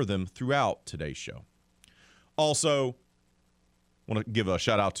share them throughout today's show. Also, want to give a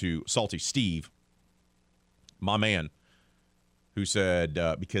shout-out to Salty Steve, my man, who said,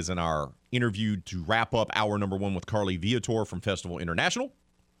 because in our interview to wrap up hour number 1 with Carly Viator from Festival International,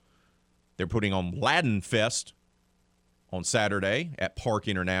 they're putting on Latin Fest on Saturday at Park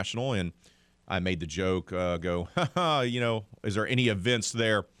International, and I made the joke, go, is there any events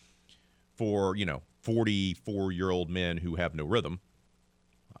there for, 44-year-old men who have no rhythm?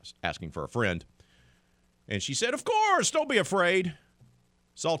 I was asking for a friend. And she said, of course, don't be afraid.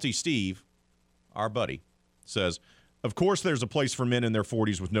 Salty Steve, our buddy, says, of course there's a place for men in their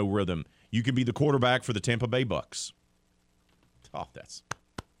 40s with no rhythm. You can be the quarterback for the Tampa Bay Bucks. Oh,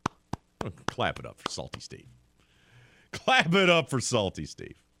 clap it up for Salty Steve. Clap it up for Salty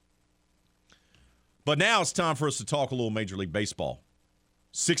Steve. But now it's time for us to talk a little Major League Baseball.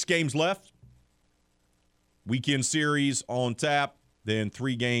 6 games left. Weekend series on tap, then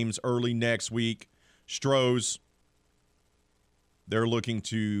 3 games early next week. Stros, they're looking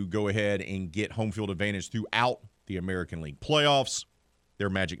to go ahead and get home field advantage throughout the American League playoffs. Their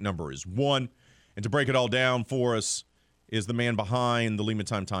magic number is 1. And to break it all down for us is the man behind the Lehman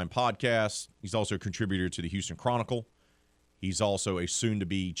Time podcast. He's also a contributor to the Houston Chronicle. He's also a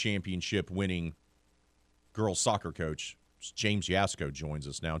soon-to-be championship-winning girls soccer coach. James Yasko joins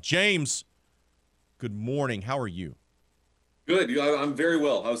us now. James, good morning. How are you? Good. I'm very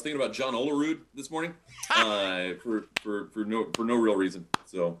well. I was thinking about John Olerud this morning for no real reason.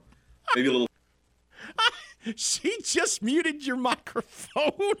 So maybe a little. She just muted your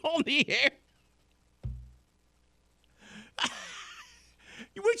microphone on the air.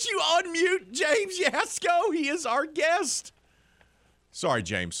 Would you unmute James Yasko? He is our guest. Sorry,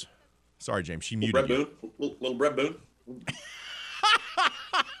 James. She muted you. Little Brett Boone.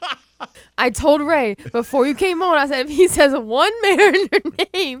 I told Ray before you came on, I said, if he says one Mariner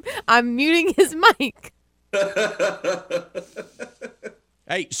name, I'm muting his mic.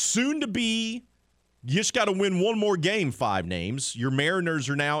 Hey, soon to be, you just got to win one more game, 5 names. Your Mariners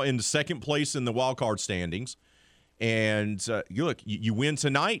are now in second place in the wild card standings. And you win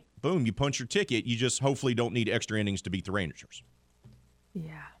tonight, boom, you punch your ticket. You just hopefully don't need extra innings to beat the Rangers.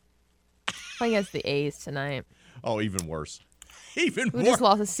 Yeah. Playing against the A's tonight. Oh, even worse. We just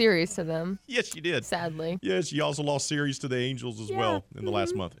lost a series to them. Yes, you did. Sadly. Yes, you also lost series to the Angels as well in the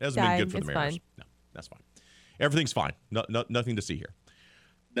last month. It hasn't been good for the Mariners. Fine. No, that's fine. Everything's fine. Nothing to see here.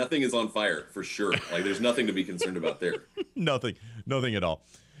 Nothing is on fire, for sure. Like, there's nothing to be concerned about there. Nothing at all.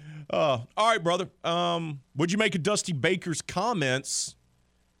 All right, brother. What'd you make of Dusty Baker's comments?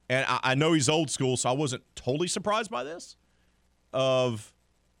 And I know he's old school, so I wasn't totally surprised by this.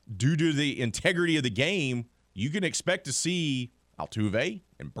 Due to the integrity of the game, you can expect to see Altuve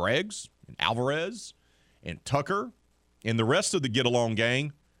and Breggs and Alvarez and Tucker and the rest of the get-along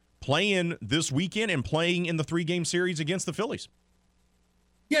gang playing this weekend and playing in the 3-game series against the Phillies.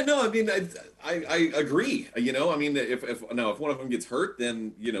 Yeah, no, I mean, I agree. If one of them gets hurt,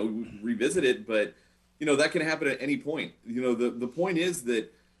 then, revisit it. But, that can happen at any point. The point is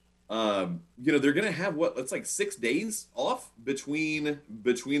that, they're going to have it's like 6 days off between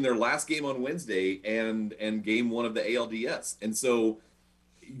their last game on Wednesday and game 1 of the ALDS. And so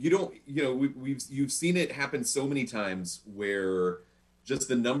you've seen it happen so many times where just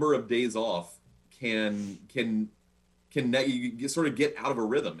the number of days off can you sort of get out of a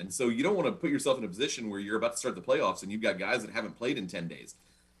rhythm. And so you don't want to put yourself in a position where you're about to start the playoffs and you've got guys that haven't played in 10 days.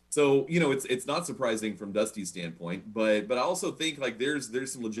 So, it's not surprising from Dusty's standpoint, but I also think like there's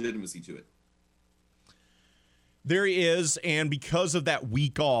some legitimacy to it. There is, and because of that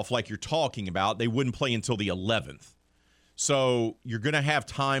week off, like you're talking about, they wouldn't play until the 11th. So you're going to have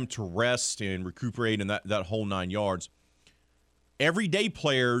time to rest and recuperate and that whole 9 yards. Everyday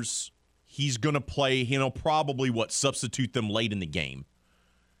players, he's going to play, probably substitute them late in the game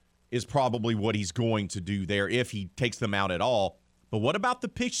is probably what he's going to do there if he takes them out at all. But what about the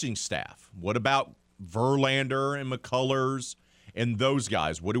pitching staff? What about Verlander and McCullers and those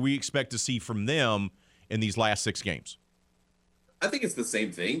guys? What do we expect to see from them in these last 6 games? I think it's the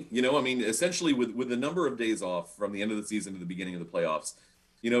same thing. Essentially with the number of days off from the end of the season to the beginning of the playoffs,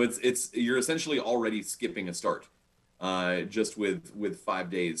 you're essentially already skipping a start just with 5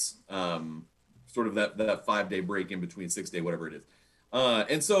 days, sort of that 5-day break in between 6 day, whatever it is.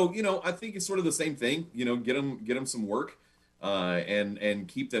 And so, I think it's sort of the same thing, get them some work. And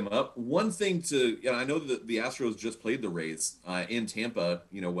keep them up. One thing I know that the Astros just played the Rays in Tampa,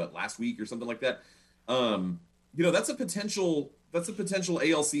 last week or something like that. That's a potential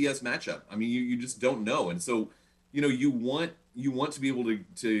ALCS matchup. I mean, you just don't know. And so, you want to be able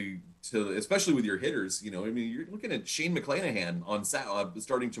to especially with your hitters, you're looking at Shane McClanahan on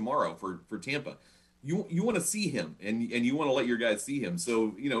starting tomorrow for Tampa. You want to see him and you want to let your guys see him.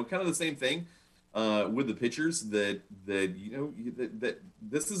 So, kind of the same thing. With the pitchers that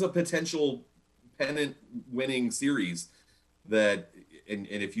this is a potential pennant winning series and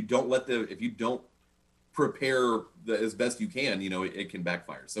if you don't prepare as best you can, it can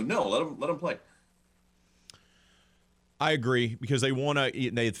backfire. So no, let them play. I agree because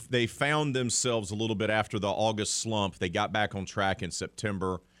they found themselves a little bit after the August slump. They got back on track in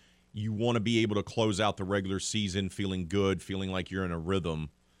September. You want to be able to close out the regular season feeling good, feeling like you're in a rhythm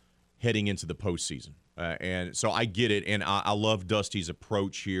heading into the postseason. And so I get it, and I love Dusty's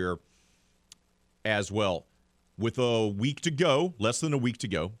approach here as well. With a week to go, less than a week to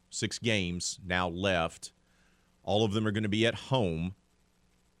go, 6 games now left. All of them are going to be at home.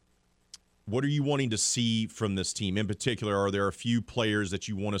 What are you wanting to see from this team? In particular, are there a few players that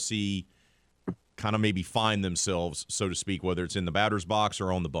you want to see kind of maybe find themselves, so to speak, whether it's in the batter's box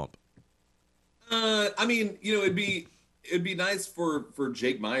or on the bump? I mean, it'd be nice for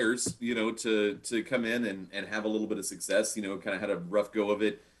Jake Myers, to come in and have a little bit of success. Kind of had a rough go of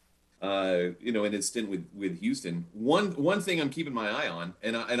it, in his stint with Houston. One thing I'm keeping my eye on,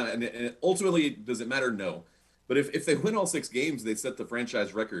 and ultimately, does it matter? No. But if they win all 6 games, they set the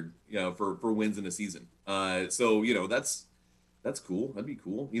franchise record, for wins in a season. So that's cool. That'd be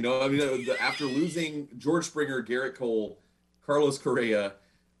cool. After losing George Springer, Garrett Cole, Carlos Correa,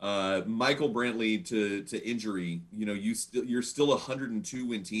 Michael Brantley to injury, you're still a 102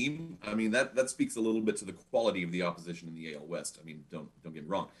 win team. I mean, that speaks a little bit to the quality of the opposition in the AL West. I mean, don't get me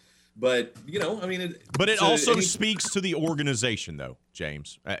wrong. But it also speaks to the organization, though,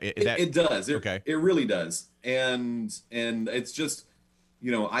 James. It does. Okay. It really does. And it's just,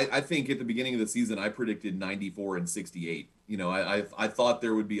 I think at the beginning of the season I predicted 94 and 68. I thought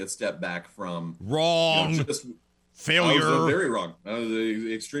there would be a step back from wrong. Failure. I was very wrong. I was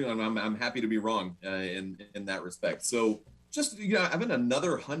extremely. I'm happy to be wrong in that respect. So just having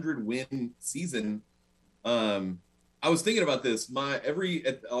another 100 win season. I was thinking about this.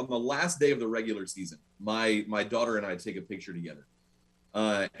 On the last day of the regular season, my daughter and I take a picture together,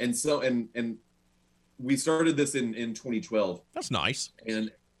 and we started this in 2012. That's nice.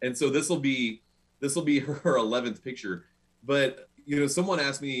 And so this will be her 11th picture. But someone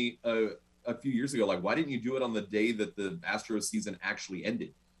asked me a few years ago, like, why didn't you do it on the day that the Astros season actually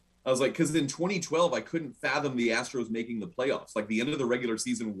ended? I was like, because in 2012 I couldn't fathom the Astros making the playoffs. Like, the end of the regular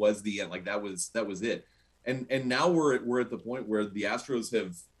season was the end. Like, that was it. And now we're at the point where the Astros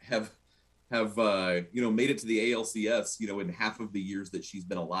have made it to the ALCS, in half of the years that she's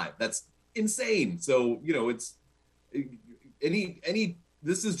been alive. That's insane. So, it's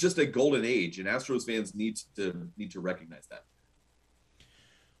this is just a golden age, and Astros fans need to recognize that.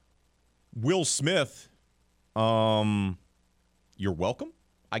 Will Smith, you're welcome,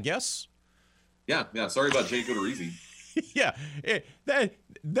 I guess. Yeah. Sorry about Jake Odorizzi. Yeah, that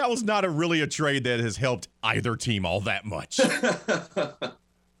was not really a trade that has helped either team all that much.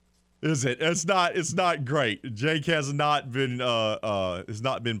 Is it? It's not great. Jake has not been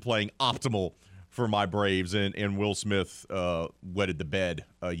playing optimal for my Braves, and Will Smith wetted the bed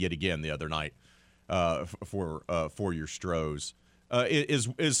yet again the other night for your Stros.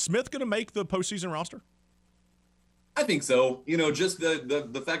 Is Smith going to make the postseason roster? I think so. Just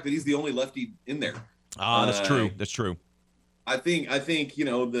the fact that he's the only lefty in there. That's true. That's true. I think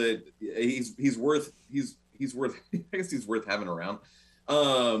that he's worth I guess he's worth having around.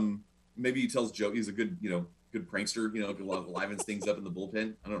 Maybe he tells jokes. He's a good prankster. Can liven things up in the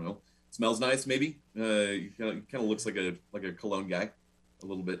bullpen. I don't know. Smells nice. Maybe he kind of looks like a cologne guy, a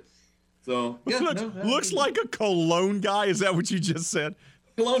little bit. So yeah, looks like a cologne guy. Is that what you just said?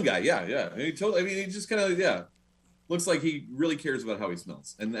 Cologne guy. Yeah. He just kind of looks like he really cares about how he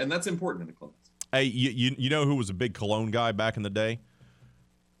smells, and that's important in the clone. Hey, you know who was a big cologne guy back in the day?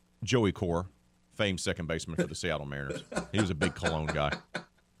 Joey Core, famed second baseman for the Seattle Mariners. He was a big cologne guy.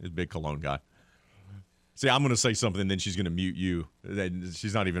 He's a big cologne guy. See, I'm going to say something, and then she's going to mute you.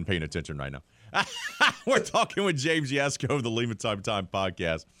 She's not even paying attention right now. We're talking with James Yasko of the Lima Time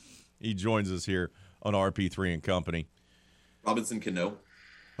podcast. He joins us here on RP3 and Company. Robinson Cano.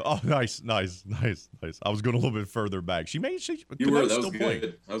 Oh, nice. I was going a little bit further back. You were. That was good. Playing.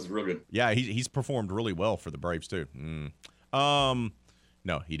 That was real good. Yeah, he's performed really well for the Braves too.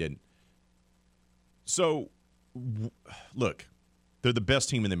 No, he didn't. So, look, they're the best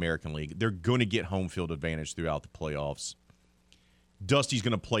team in the American League. They're going to get home field advantage throughout the playoffs. Dusty's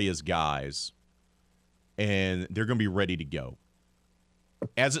going to play his guys, and they're going to be ready to go.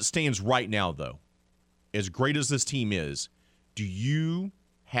 As it stands right now, though, as great as this team is, do you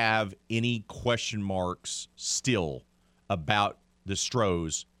have any question marks still about the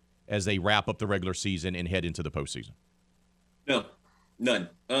Stros as they wrap up the regular season and head into the postseason? No, none.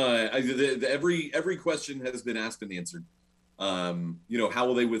 Every question has been asked and answered. How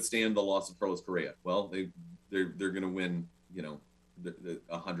will they withstand the loss of Carlos Correa? Well, they're going to win.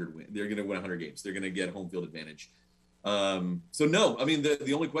 100 win. They're going to win 100 games. They're going to get home field advantage. So no, I mean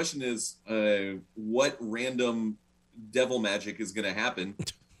the only question is what random devil magic is going to happen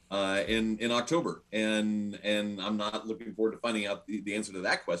in October, and I'm not looking forward to finding out the answer to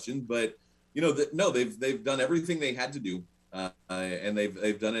that question. But they've done everything they had to do, and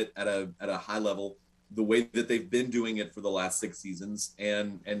they've done it at a high level, the way that they've been doing it for the last 6 seasons,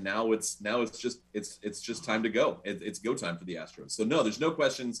 and now it's just time to go. It's go time for the Astros. So no, there's no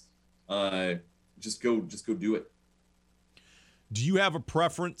questions. Just go do it. Do you have a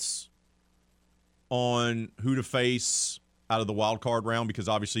preference on who to face out of the wild card round? Because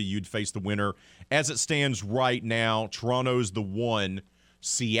obviously you'd face the winner as it stands right now, Toronto's the 1,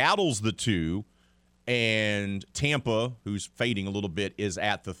 Seattle's the 2, and Tampa, who's fading a little bit, is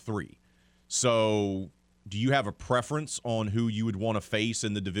at the 3. So do you have a preference on who you would want to face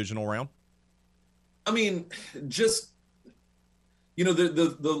in the divisional round? I mean, just, you know,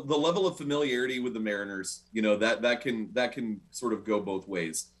 the level of familiarity with the Mariners, you know, that can sort of go both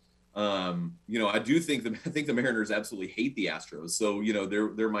ways. You know, I think the Mariners absolutely hate the Astros. So, you know,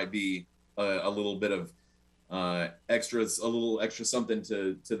 there might be a little bit of a little extra something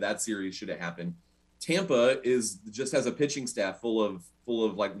to that series should it happen. Tampa just has a pitching staff full of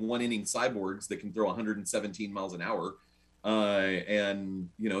like 1-inning cyborgs that can throw 117 miles an hour. And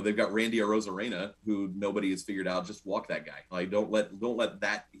you know, they've got Randy Arozarena, who nobody has figured out. Just walk that guy. Like, don't let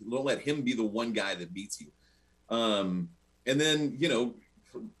him be the one guy that beats you. And then, you know,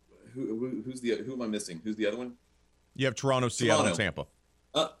 who am I missing? Who's the other one? You have Toronto, Seattle, and Tampa.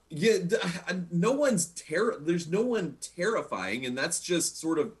 There's no one terrifying, and that's just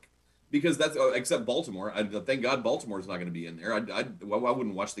sort of because that's except Baltimore. Thank God Baltimore's not going to be in there. I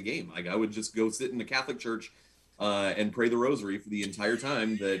wouldn't watch the game. Like, I would just go sit in the Catholic church and pray the rosary for the entire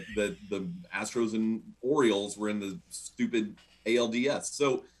time that the Astros and Orioles were in the stupid ALDS.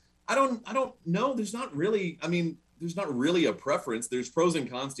 So I don't know. There's not really a preference. There's pros and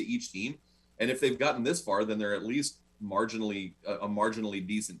cons to each team, and if they've gotten this far, then they're at least marginally a marginally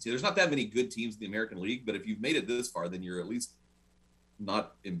decent team. There's not that many good teams in the American League, but if you've made it this far, then you're at least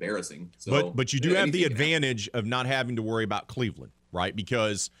not embarrassing. So, but you do have the advantage of not having to worry about Cleveland, right?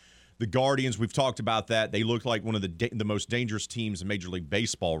 Because the Guardians, we've talked about that. They look like one of the most dangerous teams in Major League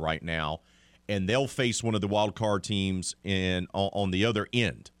Baseball right now, and they'll face one of the wild card teams on the other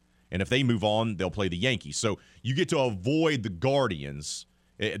end. And if they move on, they'll play the Yankees. So you get to avoid the Guardians.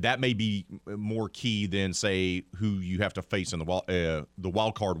 That may be more key than, say, who you have to face in the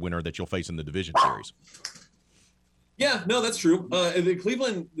wild card winner that you'll face in the division series. Yeah, no, that's true. The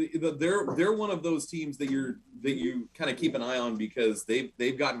Cleveland, they're one of those teams that you kind of keep an eye on because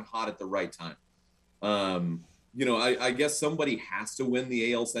they've gotten hot at the right time. You know, I guess somebody has to win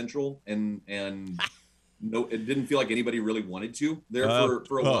the AL Central, and no, it didn't feel like anybody really wanted to there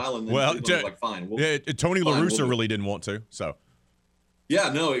for a while, and then Cleveland was like, fine. Tony La Russa really didn't want to, so. Yeah,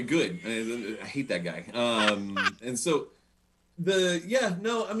 no, good. I hate that guy. And so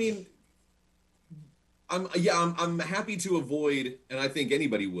I mean, I'm happy to avoid, and I think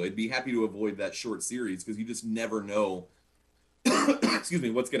anybody would be happy to avoid that short series because you just never know, excuse me,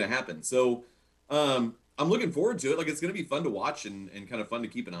 what's going to happen. So I'm looking forward to it. Like, it's going to be fun to watch and kind of fun to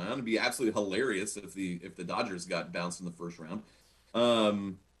keep an eye on. It'd be absolutely hilarious if the Dodgers got bounced in the first round.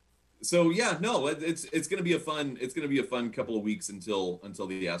 So yeah, no, it's going to be a fun couple of weeks until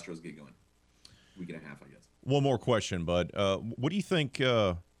the Astros get going. Week and a half, I guess. One more question, bud. What do you think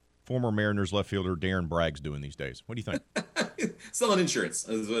former Mariners left fielder Darren Bragg's doing these days? What do you think? Selling insurance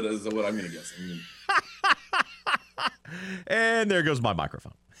is what I'm going to guess. And there goes my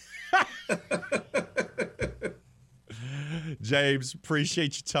microphone. James,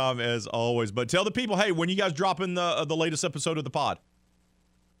 appreciate your time as always. But tell the people, hey, when you guys dropping the latest episode of the pod?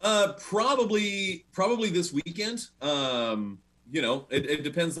 Probably this weekend. You know, it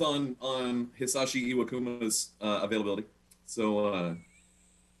depends on Hisashi Iwakuma's availability. So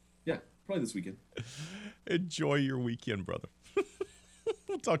yeah, probably this weekend. Enjoy your weekend, brother.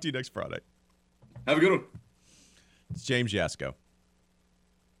 We'll talk to you next Friday. Have a good one. It's James Yasko.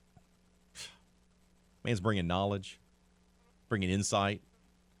 Man's bringing knowledge, bringing insight,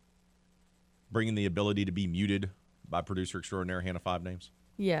 bringing the ability to be muted by producer extraordinaire Hannah Five Names.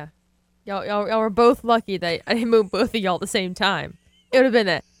 Yeah. Y'all were both lucky that I didn't move both of y'all at the same time. It would have been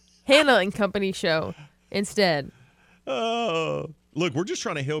a Hannah and Company show instead. Oh. Look, we're just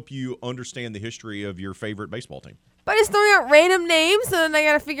trying to help you understand the history of your favorite baseball team. But just throwing out random names, and then I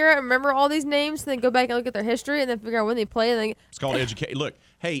got to figure out, remember all these names, and then go back and look at their history, and then figure out when they play. And then it's called educate. Look,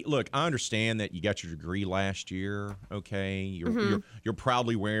 I understand that you got your degree last year. Okay, you're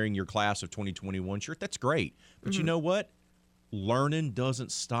proudly wearing your class of 2021 shirt. That's great. But you know what? Learning doesn't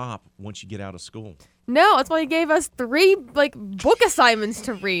stop once you get out of school. No, that's why he gave us 3 book assignments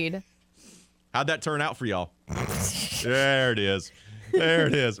to read. How'd that turn out for y'all? There it is. There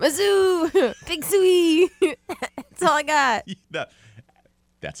it is. Mizzou! Big Suey! That's all I got.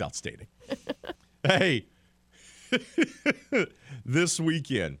 That's outstanding. Hey, this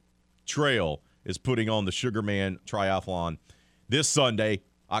weekend, Trail is putting on the Sugarman Triathlon this Sunday,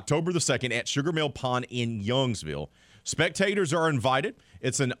 October the 2nd, at Sugar Mill Pond in Youngsville. Spectators are invited.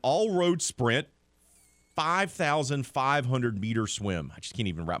 It's an all-road sprint, 5,500-meter swim. I just can't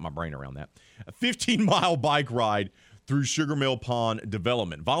even wrap my brain around that. A 15-mile bike ride through Sugar Mill Pond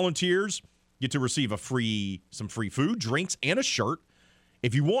development. Volunteers get to receive some free food, drinks, and a shirt.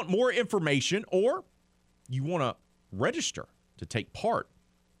 If you want more information or you want to register to take part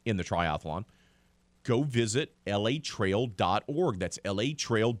in the triathlon, go visit latrail.org. That's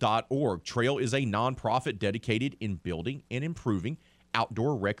latrail.org. Trail is a nonprofit dedicated in building and improving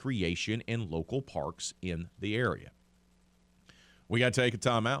outdoor recreation and local parks in the area. We got to take a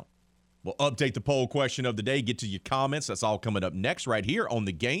time out. We'll update the poll question of the day, get to your comments. That's all coming up next right here on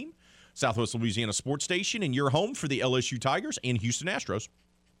The Game, Southwest Louisiana Sports Station, and your home for the LSU Tigers and Houston Astros.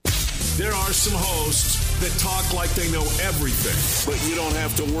 There are some hosts that talk like they know everything, but you don't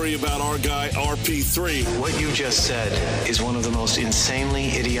have to worry about our guy, RP3. What you just said is one of the most insanely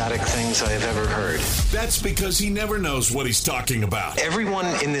idiotic things I have ever heard. That's because he never knows what he's talking about. Everyone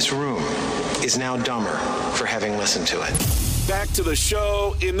in this room is now dumber for having listened to it. Back to the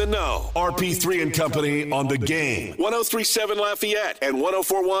show in the know. RP3 and Company on The Game. 103.7 Lafayette and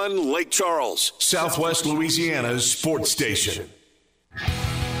 104.1 Lake Charles, Southwest Louisiana's sports station.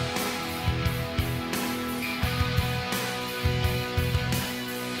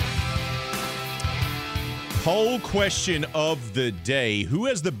 Poll question of the day. Who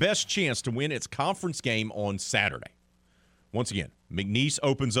has the best chance to win its conference game on Saturday? Once again, McNeese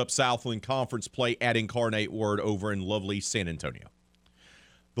opens up Southland Conference play at Incarnate Word over in lovely San Antonio.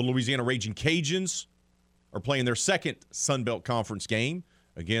 The Louisiana Raging Cajuns are playing their second Sun Belt Conference game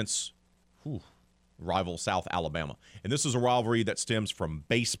against rival South Alabama. And this is a rivalry that stems from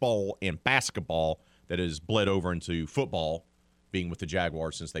baseball and basketball that has bled over into football, being with the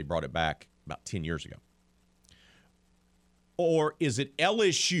Jaguars since they brought it back about 10 years ago. Or is it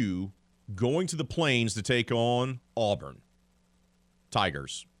LSU going to the Plains to take on Auburn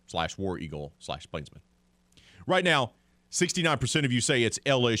Tigers / War Eagle / Plainsman? Right now, 69% of you say it's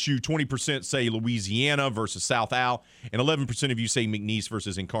LSU, 20% say Louisiana versus South Al, and 11% of you say McNeese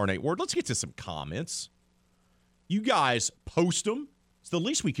versus Incarnate Word. Let's get to some comments. You guys post them. So the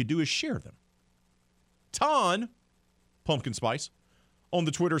least we could do is share them. Ton, Pumpkin Spice, on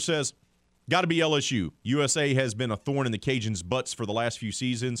the Twitter says, got to be LSU. USA has been a thorn in the Cajuns' butts for the last few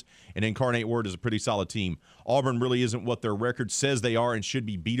seasons, and Incarnate Word is a pretty solid team. Auburn really isn't what their record says they are and should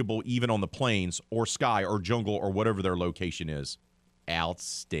be beatable even on the Plains or Sky or Jungle or whatever their location is.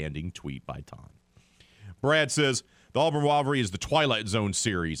 Outstanding tweet by Tom. Brad says, the Auburn rivalry is the Twilight Zone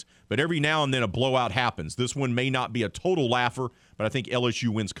series, but every now and then a blowout happens. This one may not be a total laugher, but I think LSU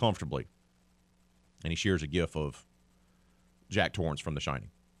wins comfortably. And he shares a gif of Jack Torrance from The Shining.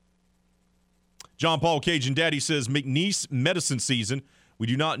 John Paul Cajun Daddy says, McNeese medicine season. We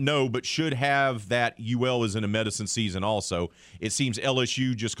do not know, but should have that UL is in a medicine season also. It seems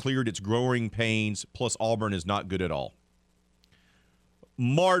LSU just cleared its growing pains, plus Auburn is not good at all.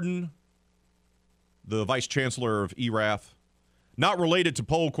 Martin, the vice chancellor of ERAF, not related to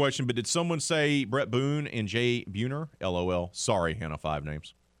poll question, but did someone say Brett Boone and Jay Buhner? LOL. Sorry, Hannah, 5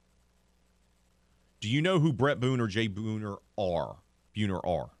 names. Do you know who Brett Boone or Jay Buhner are?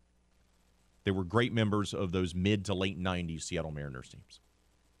 They were great members of those mid to late 90s Seattle Mariners teams.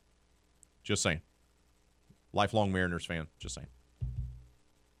 Just saying. Lifelong Mariners fan. Just saying.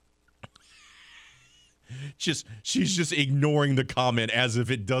 She's just ignoring the comment as if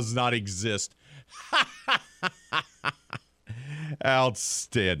it does not exist.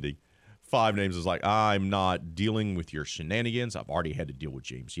 Outstanding. 5 names is like, I'm not dealing with your shenanigans. I've already had to deal with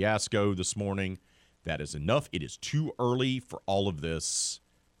James Yasko this morning. That is enough. It is too early for all of this.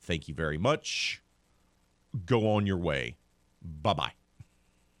 Thank you very much. Go on your way. Bye-bye.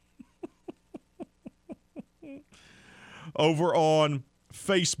 Over on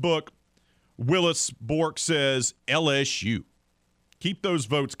Facebook, Willis Bork says LSU. Keep those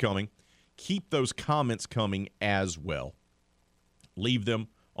votes coming. Keep those comments coming as well. Leave them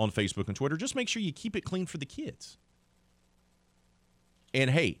on Facebook and Twitter. Just make sure you keep it clean for the kids.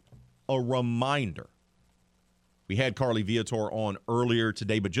 And hey, a reminder. We had Carly Viator on earlier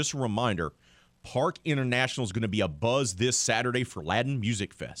today, but just a reminder, Park International is going to be a buzz this Saturday for Latin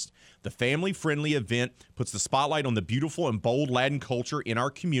Music Fest. The family-friendly event puts the spotlight on the beautiful and bold Latin culture in our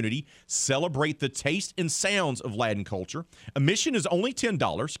community. Celebrate the taste and sounds of Latin culture. Admission is only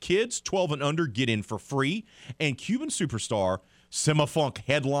 $10. Kids 12 and under get in for free. And Cuban superstar Semafunk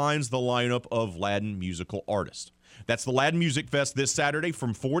headlines the lineup of Latin musical artists. That's the Latin Music Fest this Saturday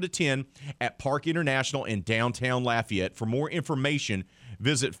from 4 to 10 at Park International in downtown Lafayette. For more information,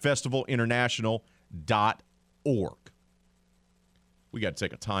 visit festivalinternational.org. We got to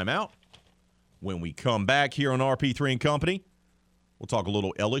take a time out. When we come back here on RP3 and Company, we'll talk a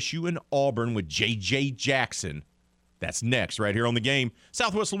little LSU and Auburn with J.J. Jackson. That's next right here on The Game,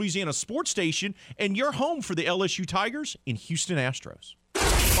 Southwest Louisiana Sports Station, and your home for the LSU Tigers and Houston Astros.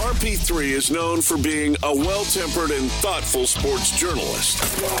 RP3 is known for being a well-tempered and thoughtful sports journalist.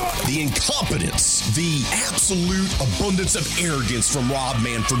 The incompetence, the absolute abundance of arrogance from Rob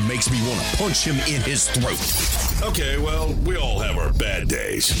Manfred makes me want to punch him in his throat. Okay, well, we all have our bad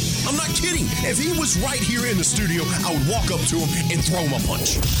days. I'm not kidding. If he was right here in the studio, I would walk up to him and throw him a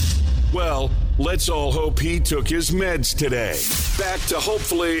punch. Well, let's all hope he took his meds today. Back to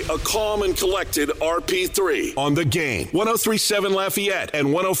hopefully a calm and collected RP3 on The Game. 103.7 Lafayette and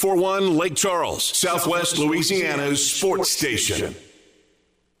 104.1 Lake Charles, Southwest Louisiana's sports station.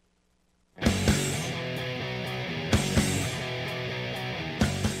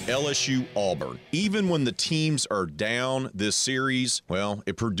 LSU Auburn. Even when the teams are down this series, well,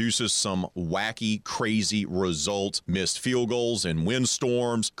 it produces some wacky, crazy results. Missed field goals and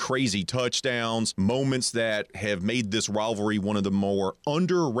windstorms, crazy touchdowns, moments that have made this rivalry one of the more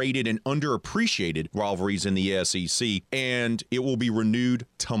underrated and underappreciated rivalries in the SEC. And it will be renewed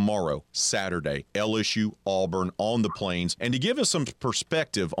tomorrow, Saturday. LSU Auburn on the Plains. And to give us some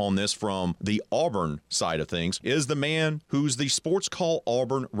perspective on this from the Auburn side of things is the man who's the Sports Call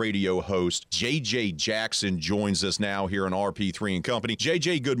Auburn radio host. JJ Jackson joins us now here on RP3 and Company.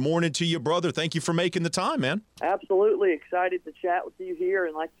 JJ, good morning to you, brother. Thank you for making the time, man. Absolutely excited to chat with you here.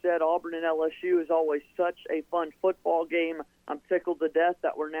 And like I said, Auburn and LSU is always such a fun football game. I'm tickled to death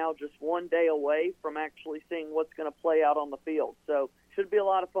that we're now just one day away from actually seeing what's going to play out on the field. So should be a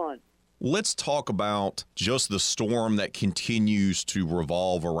lot of fun. Let's talk about just the storm that continues to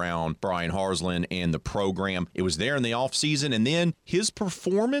revolve around Brian Harsin and the program. It was there in the offseason, and then his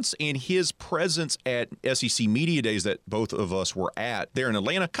performance and his presence at SEC Media Days that both of us were at there in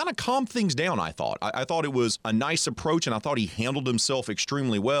Atlanta kind of calmed things down, I thought. I thought it was a nice approach, and I thought he handled himself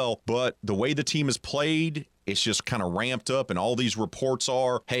extremely well, but the way the team has played, it's just kind of ramped up, and all these reports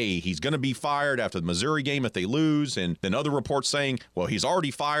are, hey, he's going to be fired after the Missouri game if they lose, and then other reports saying, well, he's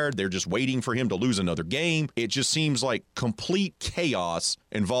already fired. They're just waiting for him to lose another game. It just seems like complete chaos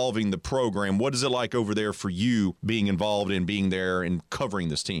involving the program. What is it like over there for you being involved in being there and covering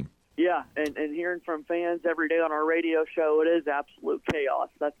this team? Yeah, and hearing from fans every day on our radio show, it is absolute chaos.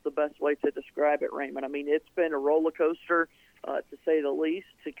 That's the best way to describe it, Raymond. I mean, it's been a roller coaster, to say the least,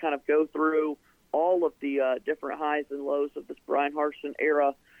 to kind of go through all of the different highs and lows of this Brian Harsin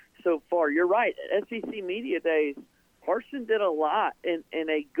era so far. You're right. At SEC Media Days, Harsin did a lot in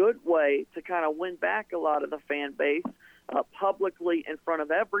a good way to kind of win back a lot of the fan base publicly in front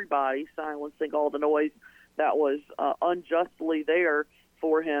of everybody, silencing all the noise that was unjustly there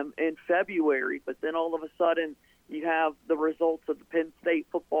for him in February. But then all of a sudden, you have the results of the Penn State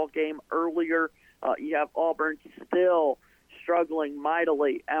football game earlier. You have Auburn still struggling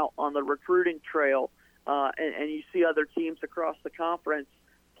mightily out on the recruiting trail, and you see other teams across the conference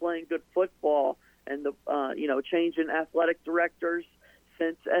playing good football, and the change in athletic directors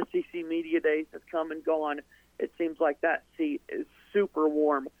since SEC Media Days has come and gone. It seems like that seat is super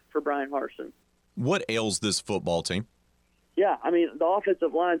warm for Brian Harsin. What ails this football team? Yeah, I mean, the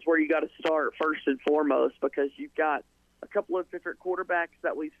offensive line is where you got to start first and foremost, because you've got a couple of different quarterbacks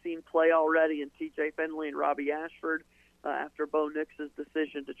that we've seen play already in TJ Finley and Robbie Ashford. After Bo Nix's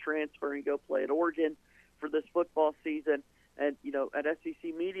decision to transfer and go play at Oregon for this football season. And, at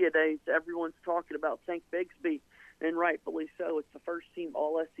SEC Media Days, everyone's talking about Tank Bigsby, and rightfully so. It's the first-team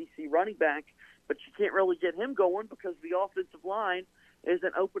All-SEC running back, but you can't really get him going because the offensive line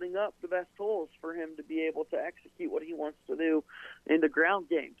isn't opening up the best holes for him to be able to execute what he wants to do in the ground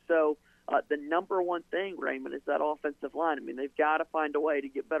game. So the number one thing, Raymond, is that offensive line. I mean, they've got to find a way to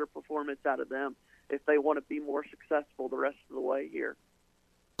get better performance out of them if they want to be more successful the rest of the way here.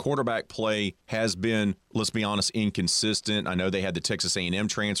 Quarterback play has been, let's be honest, inconsistent. I know they had the Texas A&M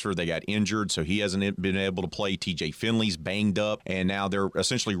transfer. They got injured, so he hasn't been able to play. TJ Finley's banged up, and now they're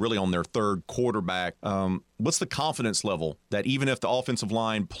essentially really on their third quarterback. What's the confidence level that even if the offensive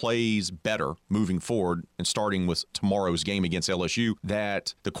line plays better moving forward and starting with tomorrow's game against LSU,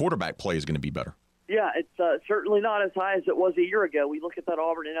 that the quarterback play is going to be better? Yeah, it's certainly not as high as it was a year ago. We look at that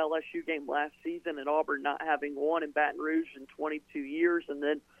Auburn and LSU game last season, and Auburn not having won in Baton Rouge in 22 years, and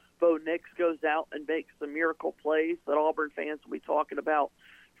then Bo Nix goes out and makes the miracle plays that Auburn fans will be talking about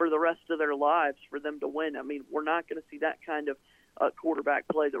for the rest of their lives for them to win. I mean, we're not going to see that kind of quarterback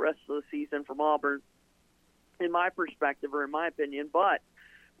play the rest of the season from Auburn, in my perspective or in my opinion. But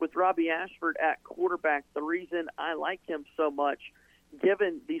with Robbie Ashford at quarterback, the reason I like him so much,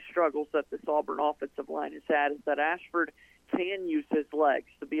 given the struggles that this Auburn offensive line has had, is that Ashford can use his legs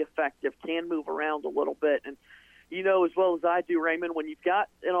to be effective, can move around a little bit. And you know as well as I do, Raymond, when you've got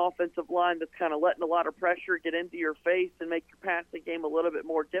an offensive line that's kind of letting a lot of pressure get into your face and make your passing game a little bit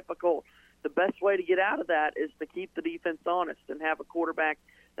more difficult, the best way to get out of that is to keep the defense honest and have a quarterback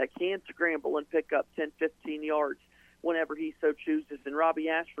that can scramble and pick up 10, 15 yards whenever he so chooses. And Robbie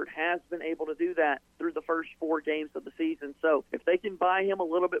Ashford has been able to do that through the first 4 games of the season. So if they can buy him a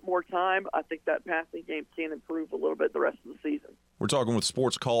little bit more time, I think that passing game can improve a little bit the rest of the season. We're talking with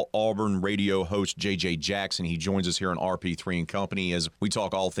Sports Call Auburn radio host J.J. Jackson. He joins us here on RP3 and Company as we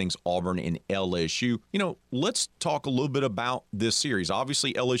talk all things Auburn and LSU. You know, let's talk a little bit about this series.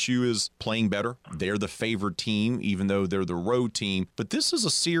 Obviously, LSU is playing better. They're the favored team, even though they're the road team. But this is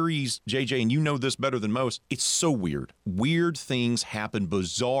a series, J.J., and you know this better than most. It's so weird. Weird things happen.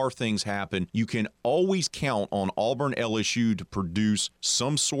 Bizarre things happen. You can always count on Auburn LSU to produce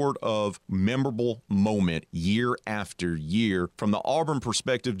some sort of memorable moment year after year. From the Auburn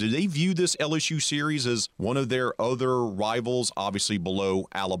perspective, do they view this LSU series as one of their other rivals, obviously below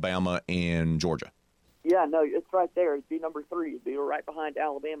Alabama and Georgia? Yeah, no, it's right there. It'd be number 3. It'd be right behind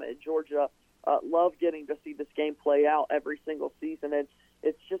Alabama and Georgia. Love getting to see this game play out every single season, and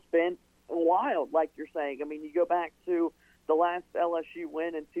it's just been wild, like you're saying. I mean, you go back to the last LSU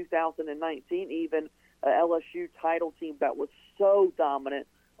win in 2019, even an LSU title team that was so dominant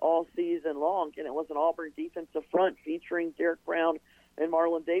all season long, and it was an Auburn defensive front featuring Derek Brown and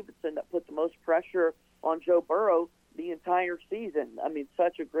Marlon Davidson that put the most pressure on Joe Burrow the entire season. I mean,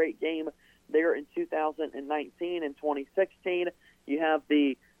 such a great game there in 2019 and 2016. You have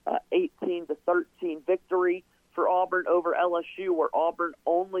the 18-13 victory for Auburn over LSU, where Auburn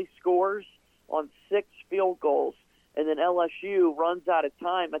only scores on 6 field goals, and then LSU runs out of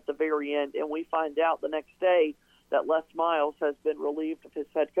time at the very end, and we find out the next day that Les Miles has been relieved of his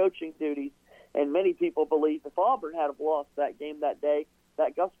head coaching duties. And many people believe if Auburn had lost that game that day,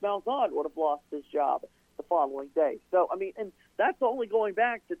 that Gus Malzahn would have lost his job the following day. So, I mean, and that's only going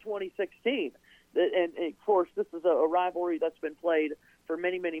back to 2016. And of course, this is a rivalry that's been played for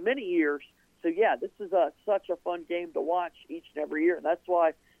many, many, many years. So, yeah, this is such a fun game to watch each and every year. And that's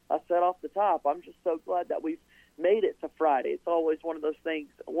why I said off the top, I'm just so glad that we've made it to Friday. It's always one of those things.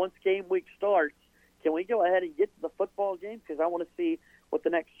 Once game week starts, can we go ahead and get to the football game? Because I want to see what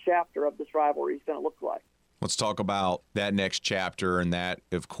the next chapter of this rivalry is going to look like. Let's talk about that next chapter, and that,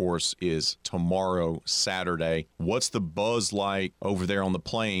 of course, is tomorrow, Saturday. What's the buzz like over there on the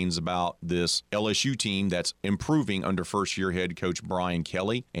Plains about this LSU team that's improving under first-year head coach Brian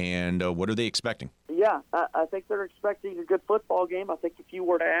Kelly, and what are they expecting? Yeah, I think they're expecting a good football game. I think if you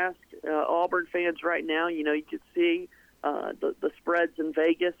were to ask Auburn fans right now, you know, you could see the spreads in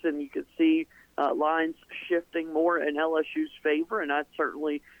Vegas, and you could see lines shifting more in LSU's favor, and I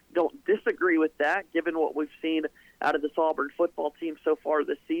certainly don't disagree with that, given what we've seen out of this Auburn football team so far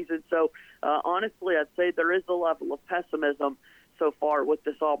this season. So, honestly, I'd say there is a level of pessimism so far with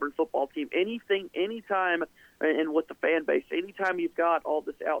this Auburn football team. Anytime, and with the fan base, anytime you've got all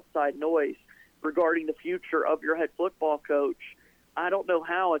this outside noise regarding the future of your head football coach, I don't know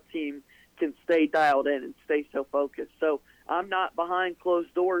how a team can stay dialed in and stay so focused. So I'm not behind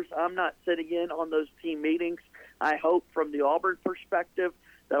closed doors. I'm not sitting in on those team meetings. I hope from the Auburn perspective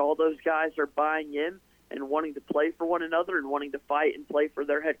that all those guys are buying in and wanting to play for one another and wanting to fight and play for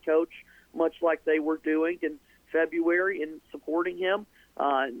their head coach, much like they were doing in February and supporting him.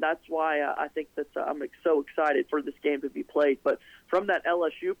 And that's why I think that I'm so excited for this game to be played. But from that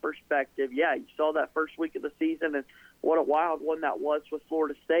LSU perspective, yeah, you saw that first week of the season, and what a wild one that was with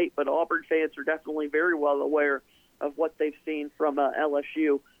Florida State. But Auburn fans are definitely very well aware of what they've seen from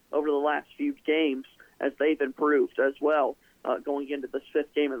LSU over the last few games, as they've improved as well going into this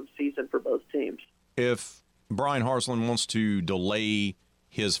 5th game of the season for both teams. If Brian Harsin wants to delay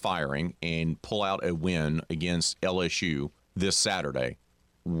his firing and pull out a win against LSU this Saturday,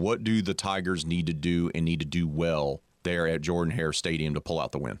 what do the Tigers need to do and need to do well there at Jordan-Hare Stadium to pull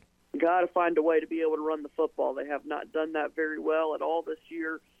out the win? Got to find a way to be able to run the football. They have not done that very well at all this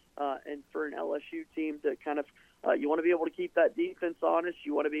year. And for an LSU team to kind of, you want to be able to keep that defense honest.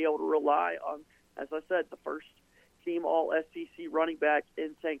 You want to be able to rely on, as I said, the first team all-SEC running back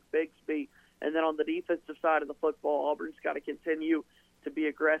in Tank Bigsby. And then on the defensive side of the football, Auburn's got to continue to be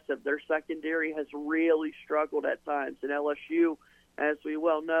aggressive. Their secondary has really struggled at times. And LSU, as we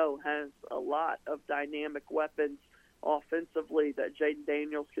well know, has a lot of dynamic weapons offensively that Jaden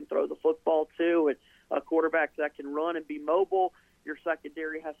Daniels can throw the football to, and a quarterback that can run and be mobile. Your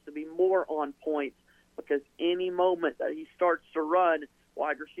secondary has to be more on point, because any moment that he starts to run,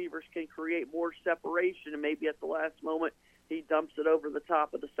 wide receivers can create more separation, and maybe at the last moment he dumps it over the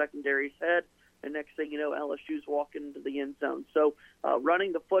top of the secondary's head, and next thing you know, LSU's walking into the end zone. So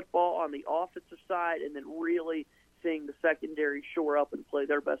running the football on the offensive side and then really seeing the secondary shore up and play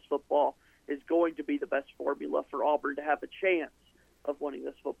their best football is going to be the best formula for Auburn to have a chance of winning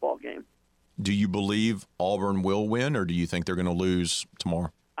this football game. Do you believe Auburn will win, or do you think they're going to lose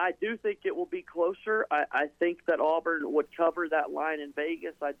tomorrow? I do think it will be closer. I think that Auburn would cover that line in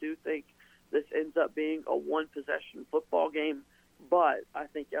Vegas. I do think this ends up being a one-possession football game, but I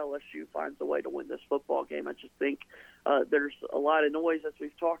think LSU finds a way to win this football game. I just think there's a lot of noise, as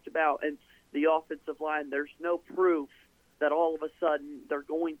we've talked about, and the offensive line, there's no proof that all of a sudden they're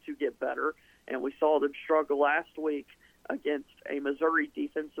going to get better, and we saw them struggle last week against a Missouri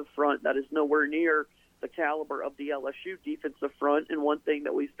defensive front that is nowhere near the caliber of the LSU defensive front. And one thing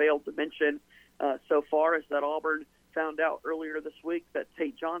that we failed to mention so far is that Auburn found out earlier this week that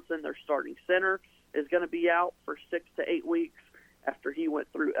Tate Johnson, their starting center, is going to be out for 6 to 8 weeks after he went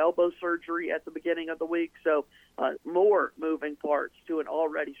through elbow surgery at the beginning of the week. So more moving parts to an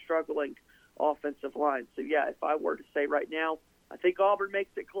already struggling offensive line. So, yeah, if I were to say right now, I think Auburn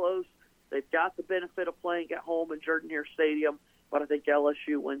makes it close. They've got the benefit of playing at home in Jordan-Hare Stadium, but I think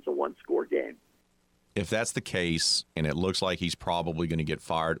LSU wins a one-score game. If that's the case, and it looks like he's probably going to get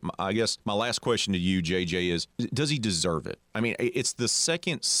fired, I guess my last question to you, JJ, is does he deserve it? I mean, it's the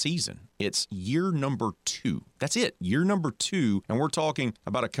second season. It's year number 2. That's it, year number 2, and we're talking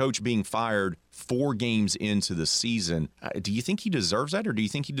about a coach being fired 4 games into the season. Do you think he deserves that, or do you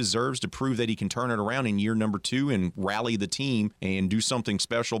think he deserves to prove that he can turn it around in year number 2 and rally the team and do something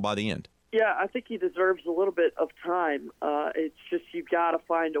special by the end? Yeah, I think he deserves a little bit of time. It's just you've got to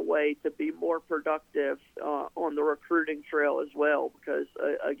find a way to be more productive on the recruiting trail as well because,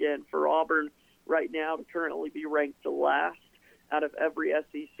 again, for Auburn right now to currently be ranked last out of every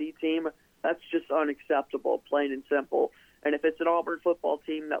SEC team, that's just unacceptable, plain and simple. And if it's an Auburn football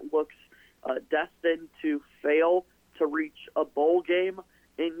team that looks destined to fail to reach a bowl game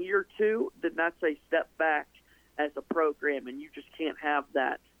in year 2, then that's a step back as a program, and you just can't have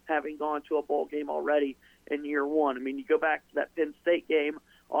that having gone to a bowl game already in year 1. I mean, you go back to that Penn State game,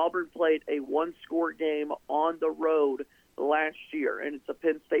 Auburn played a one-score game on the road last year, and it's a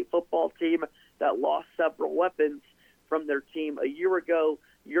Penn State football team that lost several weapons from their team a year ago.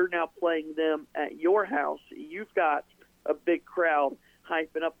 You're now playing them at your house. You've got a big crowd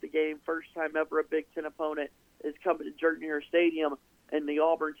hyping up the game. First time ever a Big Ten opponent is coming to Jordan-Hare Stadium, and the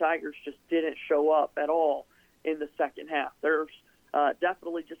Auburn Tigers just didn't show up at all in the second half. There's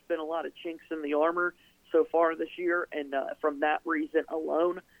definitely just been a lot of chinks in the armor so far this year, and from that reason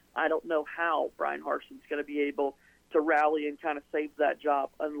alone, I don't know how Brian Harsin's going to be able to rally and kind of save that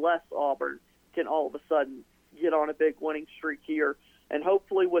job unless Auburn can all of a sudden get on a big winning streak here. And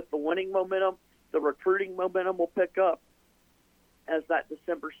hopefully with the winning momentum, the recruiting momentum will pick up as that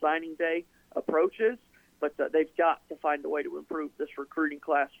December signing day approaches. But they've got to find a way to improve this recruiting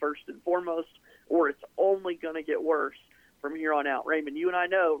class first and foremost, or it's only going to get worse from here on out. Raymond, you and I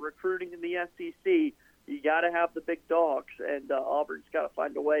know recruiting in the SEC, you got to have the big dogs, and Auburn's got to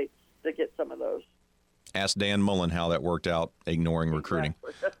find a way to get some of those. Ask Dan Mullen how that worked out, ignoring recruiting.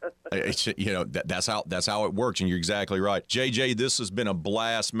 It's, that's how it works, and you're exactly right. JJ, this has been a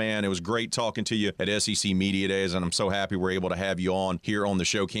blast, man. It was great talking to you at SEC Media Days, and I'm so happy we're able to have you on here on the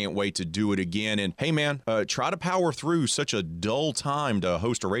show. Can't wait to do it again. And hey, man, try to power through such a dull time to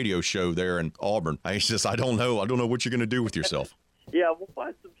host a radio show there in Auburn. I don't know what you're going to do with yourself. Yeah, we'll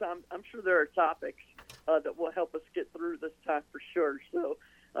find some time. I'm sure there are topics that will help us get through this time for sure. So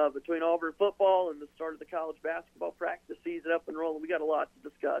between Auburn football and the start of the college basketball practice season up and rolling, we got a lot to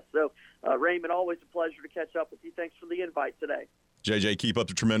discuss. So, Raymond, always a pleasure to catch up with you. Thanks for the invite today. JJ, keep up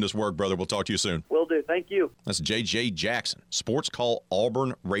the tremendous work, brother. We'll talk to you soon. Will do. Thank you. That's JJ Jackson, Sports Call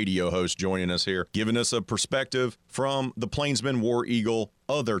Auburn radio host, joining us here, giving us a perspective from the Plainsman War Eagle,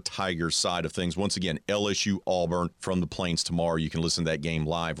 other Tigers side of things. Once again, LSU Auburn from the Plains tomorrow. You can listen to that game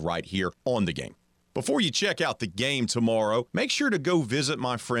live right here on The Game. Before you check out the game tomorrow, make sure to go visit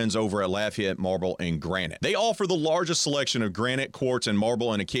my friends over at Lafayette Marble and Granite. They offer the largest selection of granite, quartz, and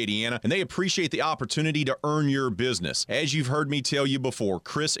marble in Acadiana, and they appreciate the opportunity to earn your business. As you've heard me tell you before,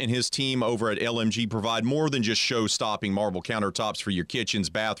 Chris and his team over at LMG provide more than just show-stopping marble countertops for your kitchens,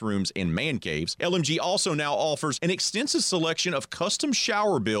 bathrooms, and man caves. LMG also now offers an extensive selection of custom